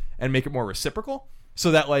them and make it more reciprocal,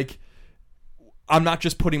 so that like I'm not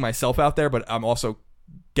just putting myself out there, but I'm also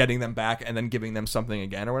getting them back and then giving them something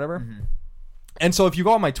again or whatever. Mm-hmm. And so if you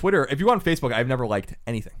go on my Twitter, if you go on Facebook, I've never liked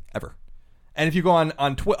anything ever. And if you go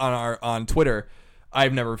on Twitter,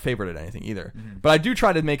 I've never favorited anything either. Mm-hmm. But I do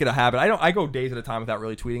try to make it a habit. I go days at a time without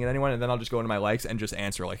really tweeting at anyone, and then I'll just go into my likes and just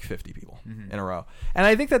answer like 50 people in a row. And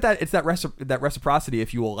I think that it's that reciprocity,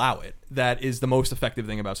 if you allow it, that is the most effective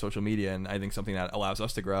thing about social media, and I think something that allows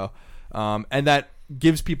us to grow, and that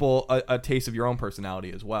gives people a taste of your own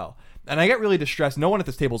personality as well. And I get really distressed. No one at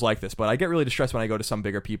this table is like this, but I get really distressed when I go to some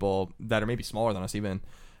bigger people that are maybe smaller than us even.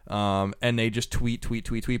 And they just tweet,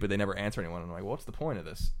 but they never answer anyone. And I'm like, well, what's the point of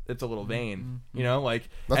this? It's a little vain, you know, like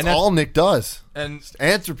That's all Nick does. And Just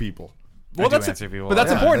answer people. well, I do that's answer people. but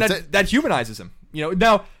that's Yeah, important. that's That humanizes him.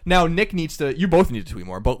 Now Nick needs to. You both need to tweet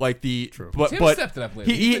more, but like the. True. But, Tim but stepped it up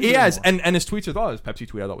lately. he has, and his tweets are thought. His Pepsi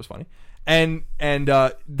tweet I thought was funny, and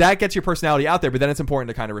that gets your personality out there. But then it's important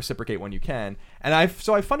to kind of reciprocate when you can. And I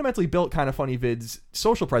fundamentally built Kind of Funny Vids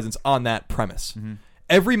social presence on that premise. Mm-hmm.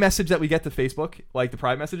 Every message that we get to Facebook, like the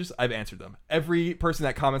private messages, I've answered them. Every person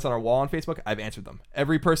that comments on our wall on Facebook, I've answered them.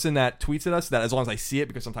 Every person that tweets at us, that as long as I see it,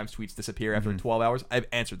 because sometimes tweets disappear after 12 hours, I've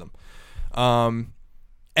answered them.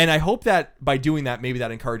 And I hope that by doing that, maybe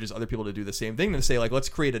that encourages other people to do the same thing, and to say, like, let's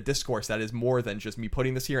create a discourse that is more than just me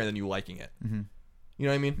putting this here and then you liking it. Mm-hmm. You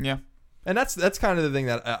know what I mean? Yeah. And that's kind of the thing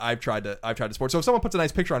that I've tried to support. So if someone puts a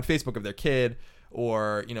nice picture on Facebook of their kid,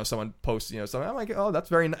 or someone posts something, I'm like, oh, that's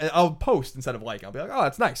very nice. I'll post instead of like. I'll be like, oh,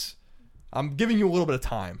 that's nice. I'm giving you a little bit of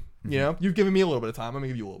time. You've given me a little bit of time. I'm gonna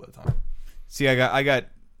give you a little bit of time. See, I got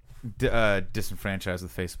disenfranchised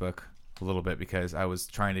with Facebook a little bit because I was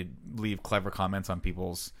trying to leave clever comments on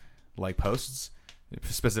people's like posts,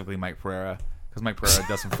 specifically Mike Pereira, because Mike Pereira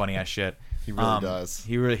does some funny ass shit. He really does.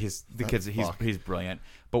 He's brilliant.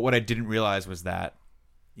 But what I didn't realize was that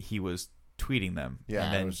he was tweeting them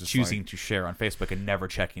and then choosing to share on Facebook and never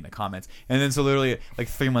checking the comments. And then so literally like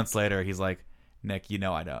 3 months later, he's like, Nick,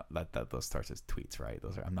 I don't let those start as tweets, right?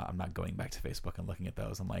 I'm not going back to Facebook and looking at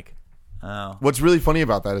those. I'm like, oh. What's really funny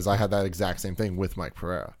about that is I had that exact same thing with Mike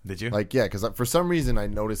Pereira. Did you? Like, yeah, because for some reason I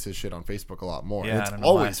notice his shit on Facebook a lot more. Yeah, and it's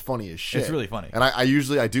always funny as shit. It's really funny. And I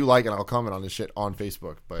usually do like and I'll comment on his shit on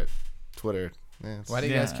Facebook, but Twitter. Why do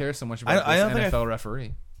you guys care so much about this NFL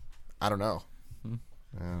referee? I don't know.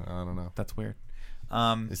 I don't know. That's weird.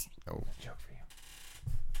 Joke for you.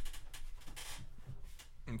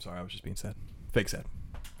 I'm sorry, I was just being sad. Fake sad.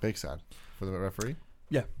 Fake sad for the referee.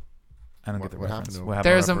 Yeah. I don't get the what reference. happened to him?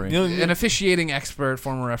 There's an officiating expert,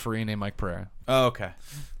 former referee named Mike Pereira. Oh, okay.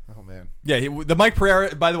 Oh man. Yeah, the Mike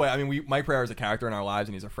Pereira. By the way, I mean, Mike Pereira is a character in our lives,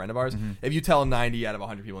 and he's a friend of ours. Mm-hmm. If you tell 90 out of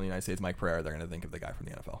 100 people in the United States Mike Pereira, they're going to think of the guy from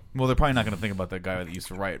the NFL. Well, they're probably not going to think about the guy that used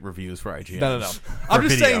to write reviews for IGN. No. I'm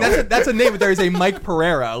just saying that's a name. But there is a Mike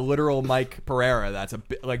Pereira, a literal Mike Pereira. That's a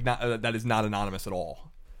bit like not that is not anonymous at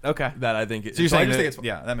all. Okay. That I think. So you're saying it's funny.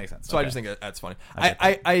 Yeah, that makes sense. So I just think that's funny.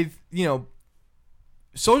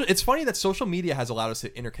 So it's funny that social media has allowed us to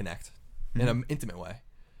interconnect in an intimate way,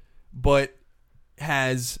 but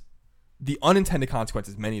has the unintended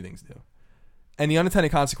consequences many things do. And the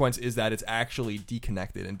unintended consequence is that it's actually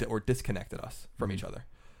deconnected or disconnected us from each other.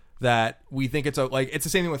 That we think it's the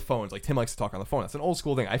same thing with phones. Like Tim likes to talk on the phone. That's an old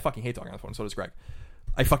school thing. I fucking hate talking on the phone. So does Greg.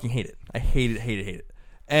 I fucking hate it. I hate it.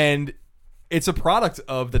 And it's a product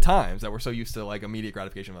of the times that we're so used to like immediate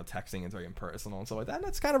gratification of texting and very impersonal and stuff like that. And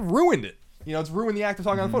that's kind of ruined it. It's ruined the act of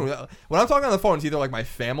talking on the phone. When I'm talking on the phone, it's either like my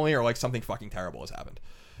family or like something fucking terrible has happened.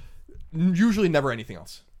 Usually never anything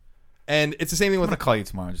else. And it's the same thing with. I'm gonna call you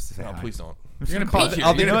tomorrow just to say hi. Please don't. You're gonna call.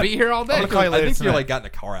 You're gonna be here all day. I'm gonna call you later I think tonight. you're like got in a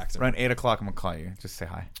car accident. Around 8 o'clock, I'm gonna call you. Just say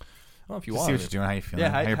hi. Well, if you Just want. see what you're doing. How you feeling?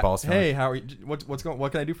 Yeah. How your balls feeling? Hey, how are you? What's going?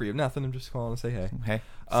 What can I do for you? Nothing. I'm just calling to say hey. Hey.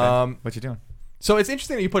 What you doing? So it's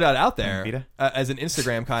interesting that you put it out there Vita? As an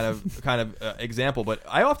Instagram kind of example. But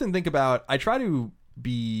I often think about. I try to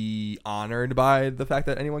be honored by the fact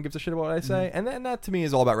that anyone gives a shit about what I say, and then that to me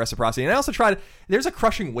is all about reciprocity. And I also try to. There's a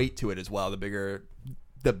crushing weight to it as well. The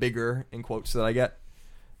bigger in quotes that I get,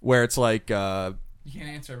 where it's like you can't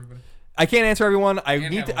answer everybody. I can't answer everyone. I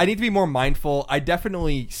need to be more mindful. I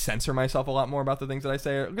definitely censor myself a lot more about the things that I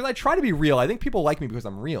say because I try to be real. I think people like me because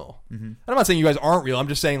I'm real. Mm-hmm. And I'm not saying you guys aren't real. I'm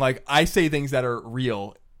just saying like I say things that are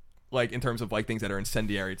real, like in terms of like things that are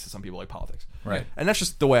incendiary to some people, like politics. Right. And that's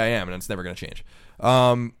just the way I am, and it's never going to change.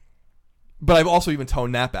 But I've also even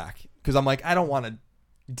toned that back because I'm like I don't want to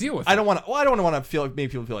deal with. I don't want to feel like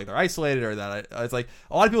maybe people feel like they're isolated or that it's like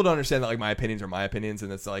a lot of people don't understand that like my opinions are my opinions,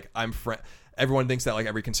 and it's like everyone thinks that like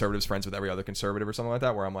every conservative's friends with every other conservative or something like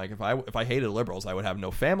that. Where I'm like, if I hated liberals, I would have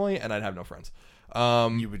no family and I'd have no friends.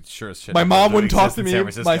 You would sure as shit. My mom wouldn't talk to me.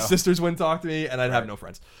 My sisters wouldn't talk to me, and I'd have no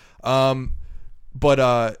friends. So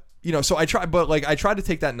I try to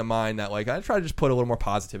take that into mind that like I try to just put a little more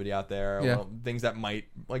positivity out there, things that might,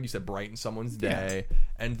 like you said, brighten someone's day,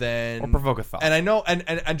 and then or provoke a thought. And I know,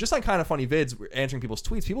 and just like Kind of Funny Vids, answering people's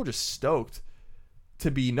tweets, people are just stoked to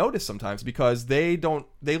be noticed sometimes because they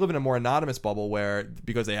live in a more anonymous bubble where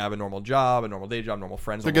because they have a normal job, a normal day job, normal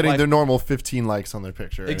friends, they're getting their normal 15 likes on their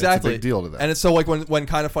picture. Exactly, it's a big deal to them. And it's so like when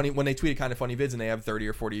Kind of Funny, when they tweet Kind of Funny Vids and they have 30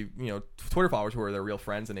 or 40 Twitter followers who are their real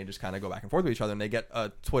friends and they just kind of go back and forth with each other and they get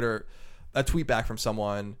a tweet back from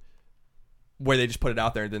someone where they just put it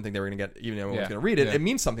out there and didn't think they were going to get even anyone was going to read it. It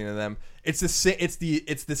means something to them. It's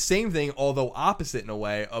the same thing, although opposite in a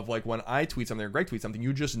way of like when I tweet something or Greg tweets something,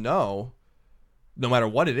 you just know no matter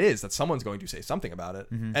what it is, that someone's going to say something about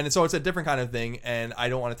it. Mm-hmm. And so it's a different kind of thing, and I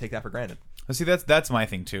don't want to take that for granted. See, that's my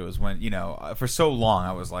thing too. Is when for so long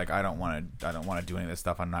I was like, I don't want to do any of this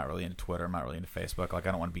stuff. I'm not really into Twitter. I'm not really into Facebook. Like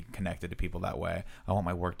I don't want to be connected to people that way. I want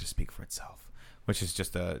my work to speak for itself, which is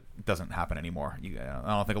just doesn't happen anymore. I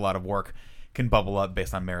don't think a lot of work can bubble up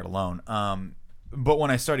based on merit alone. But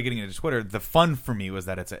when I started getting into Twitter, the fun for me was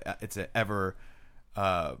that it's a ever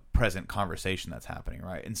present conversation that's happening,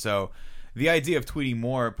 right? And so the idea of tweeting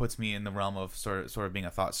more puts me in the realm of sort of being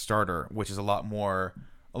a thought starter, which is a lot more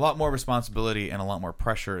responsibility and a lot more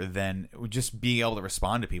pressure than just being able to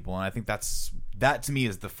respond to people. And I think that to me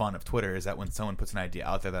is the fun of Twitter, is that when someone puts an idea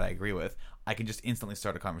out there that I agree with, I can just instantly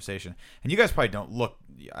start a conversation. And you guys probably don't look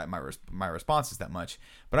at my responses that much,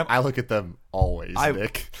 but I look at them always,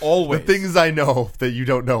 Nick. Always. The things I know that you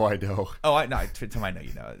don't know, I know. Oh, Tim, I know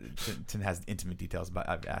you know. Tim has intimate details about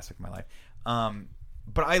aspects of my life.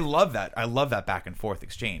 But I love that. I love that back and forth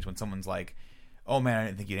exchange when someone's like, "Oh man, I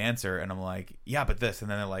didn't think you'd answer," and I'm like, "Yeah, but this," and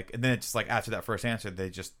then they're like, and then it's just like after that first answer, they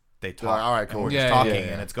talk. Like, all right, cool. And we're just talking,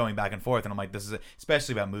 and it's going back and forth, and I'm like, this is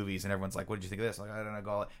especially about movies, and everyone's like, "What did you think of this?" I'm like, I don't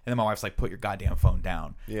know. And then my wife's like, "Put your goddamn phone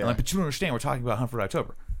down." Yeah. And I'm like, but you don't understand. We're talking about Hunt for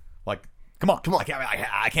October. Like, come on.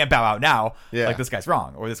 I can't bow out now. Yeah. Like this guy's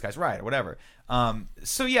wrong or this guy's right or whatever.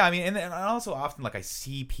 So yeah, I mean, and I also often like I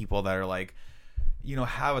see people that are like,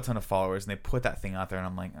 have a ton of followers, and they put that thing out there, and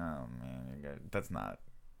I'm like, oh man, that's not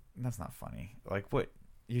funny. Like, what?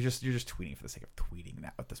 You're just tweeting for the sake of tweeting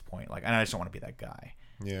now at this point. Like, and I just don't want to be that guy.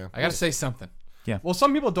 Yeah. I got to say something. Yeah. Well,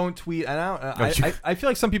 some people don't tweet, and I feel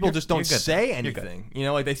like some people just don't say anything.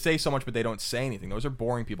 Like they say so much, but they don't say anything. Those are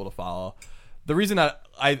boring people to follow. The reason that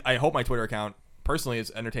I hope my Twitter account personally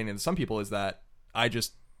is entertaining to some people is that I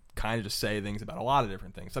just kind of just say things about a lot of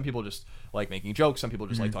different things. Some people just like making jokes. Some people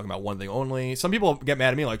just like talking about one thing only. Some people get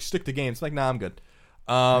mad at me like, stick to games. Like, nah, I'm good.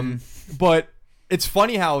 But it's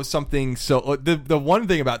funny how something the one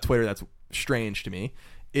thing about Twitter that's strange to me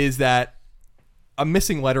is that a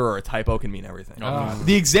missing letter or a typo can mean everything.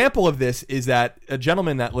 The example of this is that a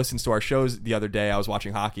gentleman that listens to our shows the other day, I was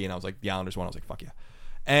watching hockey and I was like, the Islanders won. I was like, fuck yeah.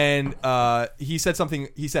 And he said something.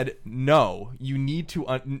 He said, no, you need to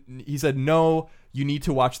watch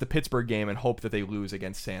the Pittsburgh game and hope that they lose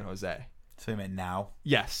against San Jose. So you meant now?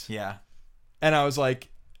 Yes. Yeah. And I was like,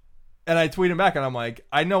 and I tweeted him back and I'm like,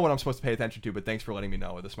 I know what I'm supposed to pay attention to, but thanks for letting me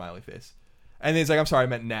know with a smiley face. And he's like, I'm sorry, I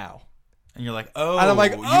meant now. And you're like, oh, and I'm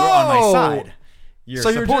like, you were on my side. You're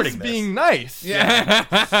so supporting you're just this. being nice. Yeah.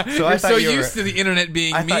 So You're so used to the internet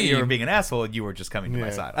being mean. I thought you were being an asshole and you were just coming to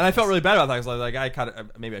my side. And I felt really bad about that. I was like, I kind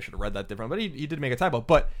of, maybe I should have read that different, but he did make a typo.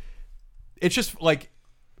 But it's just like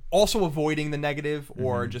also avoiding the negative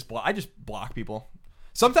or I just block people.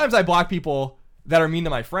 Sometimes I block people that are mean to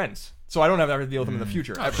my friends, so I don't have to ever deal with them in the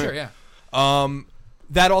future. Oh, sure, yeah.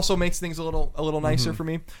 That also makes things a little nicer for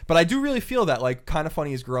me. But I do really feel that like Kind of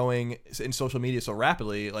Funny is growing in social media so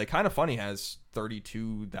rapidly. Like Kind of Funny has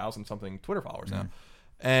 32,000 something Twitter followers now,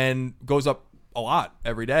 and goes up a lot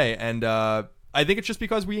every day. And I think it's just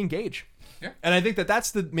because we engage. Yeah. And I think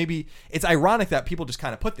that's maybe it's ironic that people just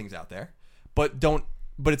kind of put things out there, but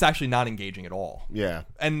it's actually not engaging at all. Yeah.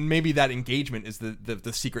 And maybe that engagement is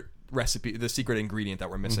the secret recipe, the secret ingredient that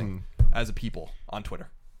we're missing as a people on Twitter.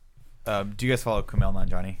 Do you guys follow Kumail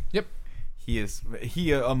Nanjiani? Yep. He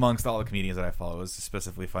amongst all the comedians that I follow is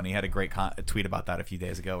specifically funny. He had a great tweet about that a few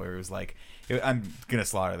days ago where it was like, I'm gonna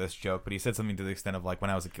slaughter this joke, but he said something to the extent of like, when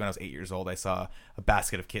I was 8 years old, I saw a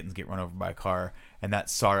basket of kittens get run over by a car, and that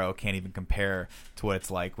sorrow can't even compare to what it's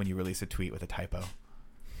like when you release a tweet with a typo.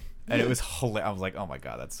 And it was hilarious. I was like, oh my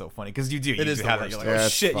god, that's so funny. Because you do have that. You're like, oh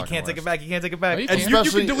shit, you can't take it back. You can't take it back. Well, and you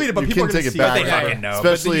can delete it, but people are going to see it. They fucking know.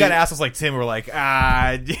 But you got assholes like Tim who are like, you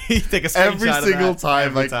take a screenshot every single of that. time.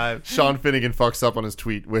 Every like time. Sean Finnegan fucks up on his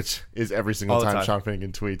tweet, which is every single time Sean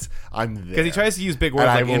Finnegan tweets. I'm there. Because he tries to use big words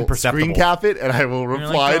and like I will imperceptible. Screen cap it, and I will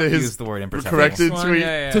reply to his the word imperceptible. corrected tweet.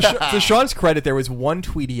 To Sean's credit, there was one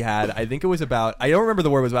tweet he had. I think it was about, I don't remember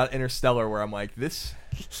the word, it was about Interstellar, where I'm like,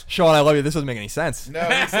 Sean, I love you. This doesn't make any sense. No,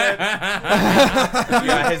 he said. that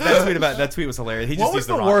tweet was hilarious. He just what was used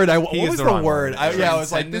the wrong word? He What used was the the wrong word? I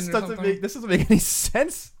was like, this doesn't make any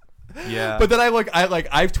sense. Yeah. But then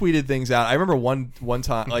I've tweeted things out. I remember one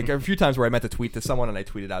time, like a few times where I meant to tweet to someone and I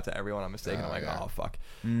tweeted out to everyone on mistake. And I'm like, oh fuck,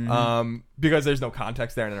 because there's no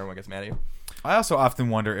context there and then everyone gets mad at you. I also often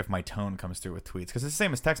wonder if my tone comes through with tweets, because it's the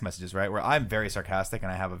same as text messages, right? Where I'm very sarcastic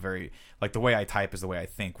and I have a very, like, the way I type is the way I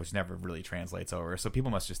think, which never really translates over. So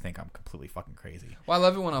people must just think I'm completely fucking crazy. Well, I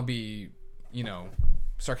love it when I'll be,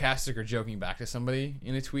 sarcastic or joking back to somebody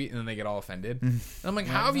in a tweet, and then they get all offended. And I'm like,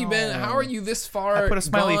 how have you been? How are you this far I put a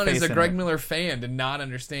smiley gone face as a in Greg it. Miller fan to not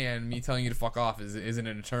understand me telling you to fuck off isn't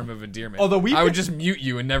a term of endearment? Although I would just mute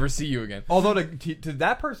you and never see you again. Although to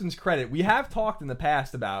that person's credit, we have talked in the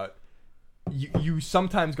past about you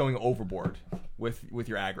sometimes going overboard with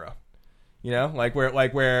your aggro. You know,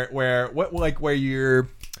 where you're.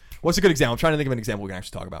 What's a good example? I'm trying to think of an example we can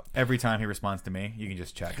actually talk about. Every time he responds to me, you can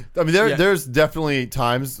just check. I mean, there's definitely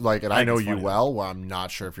times like, and I think know it's you funny, well, where I'm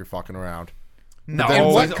not sure if you're fucking around. No, then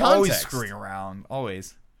what always context? screwing around.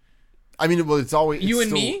 Always. I mean, well, it's always You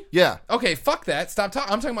it's and still- me? Yeah. Okay, fuck that. Stop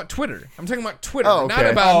talking. I'm talking about Twitter. I'm talking about Twitter. Oh, Not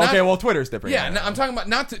okay. about. Oh, not- okay. Well, Twitter's different. Yeah, no, I'm talking about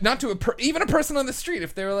not to even a person on the street.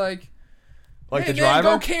 If they're like Like hey, the man,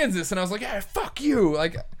 driver. go Kansas, and I was like, yeah, fuck you.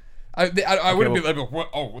 Like, I wouldn't be like, what?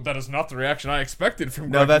 Oh, that is not the reaction I expected from.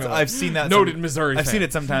 No, Greg that's Miller. I've seen that. Noted Missouri. I've fan. seen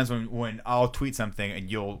it sometimes when I'll tweet something and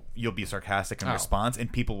you'll be sarcastic in Oh. response,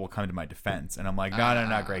 and people will come to my defense, and I'm like,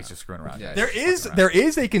 no, Greg's just screwing around. Yeah. There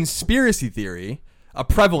is a conspiracy theory, a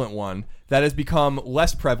prevalent one that has become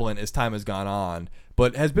less prevalent as time has gone on,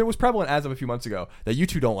 but was prevalent as of a few months ago, that you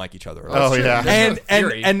two don't like each other. Oh, yeah. There's no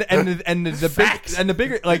theory. And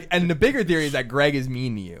the bigger theory is that Greg is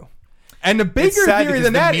mean to you. And the bigger It's sad theory because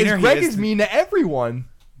than the that is meaner he Greg is- is mean to everyone.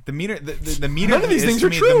 The meaner, the meaner None of these he is things to are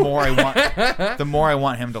me, true. the more I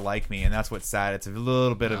want him to like me, and that's what's sad. It's a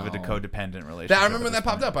little bit of a codependent relationship. I remember when at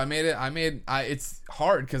that this popped point. up. It's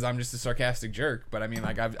hard because I'm just a sarcastic jerk. But I mean,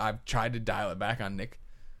 like I've tried to dial it back on Nick.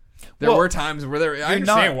 There Well, were times where I you're understand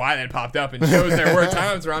not- why that popped up and shows there were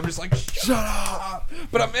times where I'm just like, shut up.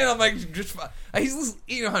 But I'm like, just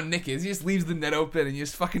you know how Nick is. He just leaves the net open and you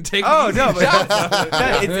just fucking take. Oh easy no, but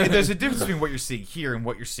shots. there's a difference between what you're seeing here and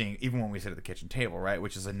what you're seeing even when we sit at the kitchen table, right?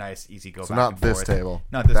 Which is a nice, easy go So back not and this forth. table.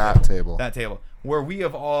 Not this That table. That table. Where we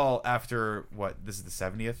have all, after this is the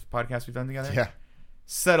 70th podcast we've done together? Yeah.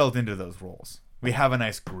 Settled into those roles. We have a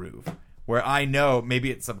nice groove. Where I know,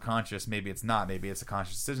 maybe it's subconscious, maybe it's not, maybe it's a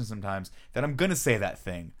conscious decision sometimes, that I'm going to say that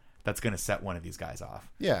thing that's going to set one of these guys off.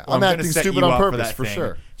 Yeah, Or I'm gonna acting set stupid you on up purpose, that for thing,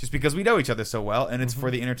 sure. Just because we know each other so well, and it's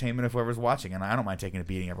for the entertainment of whoever's watching. And I don't mind taking a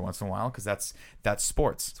beating every once in a while, because that's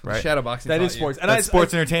sports, right? Shadowboxing. That taught is you. sports. And That's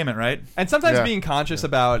sports entertainment, right? And sometimes Yeah. being conscious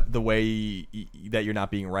about the way that you're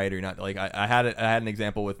not being right or you're not, like I had an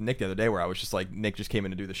example with Nick the other day where I was just like, Nick just came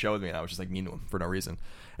in to do the show with me and I was just like mean to him for no reason.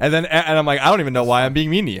 And I'm like, I don't even know why I'm being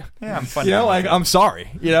mean to you. Yeah, I'm funny. You know, like I'm sorry.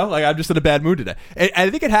 You know, like I'm just in a bad mood today. And I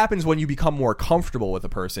think it happens when you become more comfortable with a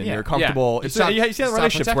person. Yeah. You're comfortable. Yeah. It's You stop- you see in stop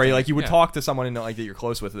relationships where protecting. like you would Yeah. talk to someone like that you're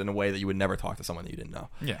close with in a way that you would never talk to someone that you didn't know.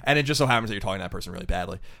 Yeah. And it just so happens that you're talking to that person really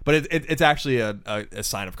badly. But it's actually a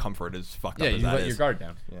sign of comfort as fucked Yeah, up as you that let is. your guard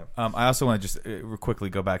down. I also want to just quickly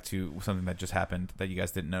go back to something that just happened that you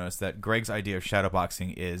guys didn't notice. That Greg's idea of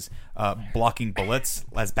shadowboxing is blocking bullets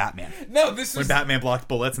as Batman. No, this When is Batman blocked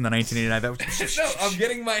bullets in the 1989, that was no. I'm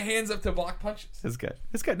getting my hands up to block punches. it's good.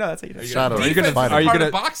 It's good. No, that's how you do it. Shadow. Are you gonna- Defense is are you part gonna-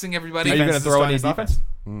 of boxing? Everybody. Are you going to Defense is throw any strong as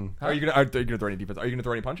defense? Are you going to throw any defense? Are you going to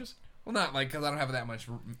throw any punches? Well, not like because I don't have that much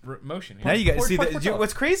motion. Now you guys Point, see point, that. point,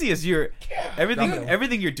 What's crazy is everything Go.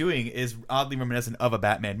 everything you're doing is oddly reminiscent of a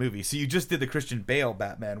Batman movie. So you just did the Christian Bale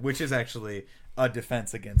Batman, which is actually a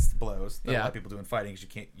defense against blows that a lot of people do in fighting. Because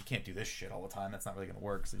you can't do this shit all the time. That's not really going to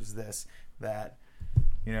work. So there's this, that,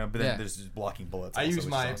 you know. But then there's just blocking bullets. I also, use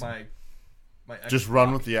which my is awesome. Just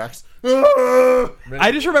run with the axe.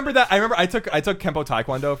 I just remember that. I remember I took Kempo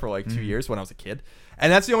Taekwondo for like 2 years when I was a kid, and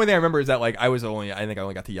that's the only thing I remember is that like I think I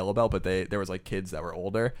only got to yellow belt, but there was like kids that were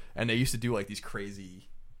older, and they used to do like these crazy,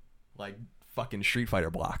 like fucking Street Fighter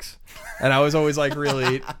blocks, and I was always like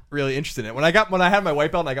really really interested in it. When I had my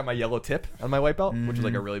white belt and I got my yellow tip on my white belt, which was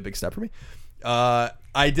like a really big step for me.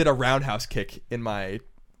 I did a roundhouse kick in my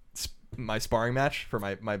sparring match for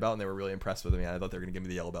my belt, and they were really impressed with me. I thought they were going to give me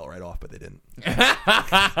the yellow belt right off, but they didn't. And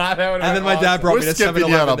then my dad brought We're me to skipping you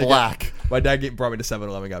 7-Eleven. out of black. My dad brought me to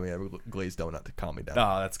 7-Eleven, got me a glazed donut to calm me down.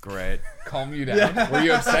 Oh, that's great. calm you down. Were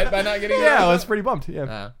you upset by not getting? Yeah, I it? was pretty bummed.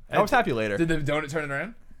 Yeah, I was happy later. Did the donut turn it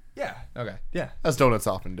around? Yeah, Okay. yeah. As donuts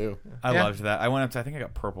often do. I Yeah. loved that. I went up to, I think I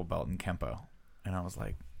got purple belt in Kempo, and I was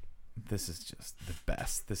like, this is just the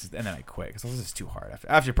best. And then I quit because this is too hard.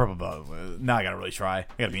 After purple belt, now I gotta really try. I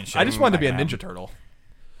gotta be in shape. I just wanted to be a Not Ninja gonna Turtle.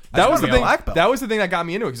 I That just was the wanna be a thing. black belt. That was the thing that got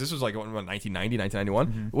me into it because this was like what, 1990,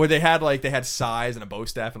 1991, where they had size and a bow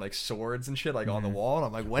staff and like swords and shit like on the wall. And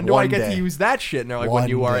I'm like, when do I One get day. to use that shit? And they're like, One when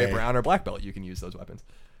you are a day. brown or black belt, you can use those weapons.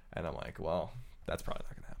 And I'm like, well, that's probably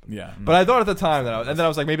not gonna happen. Yeah, But I thought at the time and then I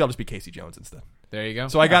was like, maybe I'll just be Casey Jones instead. There you go.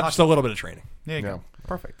 So I got just a little bit of training. there you Yeah. go.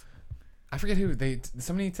 Perfect. I forget who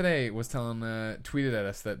somebody today was telling tweeted at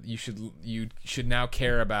us that you should now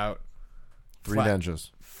care about Three Ninjas.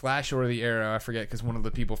 Flash or the Arrow, I forget, because one of the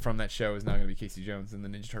people from that show is now going to be Casey Jones in the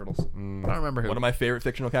Ninja Turtles. I don't remember who. One of my favorite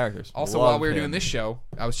fictional characters. Also, Love while we were him. doing this show,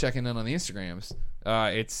 I was checking in on the Instagrams.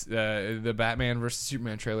 It's the Batman versus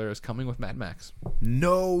Superman trailer is coming with Mad Max.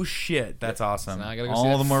 No shit. That's awesome. So now I gotta go see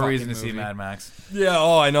All that the more fucking reason to see movie. Mad Max. Yeah,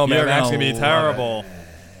 I know, You're Mad Max gonna gonna be love terrible.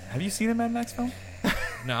 Have you seen a Mad Max film?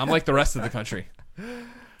 No, I'm like the rest of the country.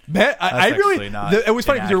 Man, I really. actually not It was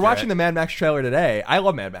funny because you were inaccurate. watching the Mad Max trailer today. I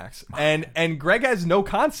love Mad Max, and Greg has no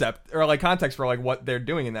concept or like context for like what they're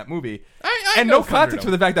doing in that movie, I and know no context Thunderdome.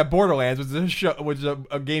 for the fact that Borderlands, which is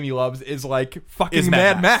a game he loves, is like fucking Is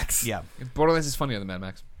Mad Max. Yeah. Borderlands is funnier than Mad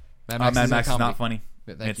Max. Mad is Max a is comedy. not funny.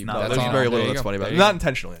 Thank It's you. not. That's There's all. very There little you that's go. funny about There it. you Not go.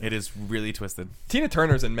 intentionally. It is really twisted. Tina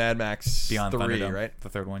Turner's in Mad Max Beyond 3, Thunderdome, right? The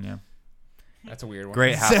third one, yeah. That's a weird one.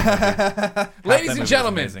 Great half. Half Ladies that and movie was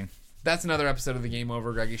gentlemen, amazing. that's another episode of the Game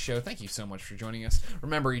Over Greggy Show. Thank you so much for joining us.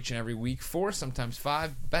 Remember, each and every week, 4, sometimes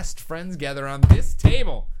 5 best friends gather on this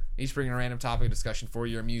table, each bringing a random topic of discussion for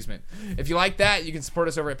your amusement. If you like that, you can support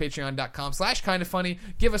us over at patreon.com/kindafunny.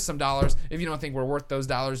 Give us some dollars. If you don't think we're worth those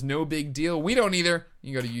dollars, no big deal. We don't either.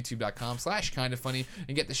 You can go to youtube.com/kindafunny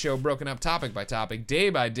and get the show broken up topic by topic,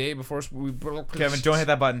 day by day before we... Kevin, don't hit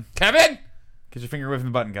that button. Kevin! Get your finger away from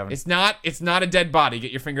the button, Kevin. It's not a dead body.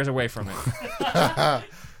 Get your fingers away from it.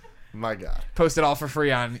 My God. Post it all for free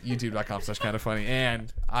on youtube.com/kindafunny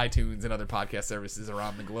and iTunes and other podcast services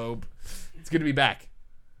around the globe. It's good to be back.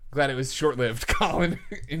 Glad it was short-lived. Colin,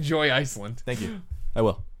 enjoy Iceland. Thank you. I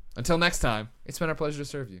will. Until next time, it's been our pleasure to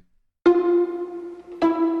serve you.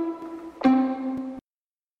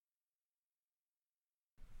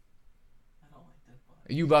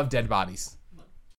 You love dead bodies.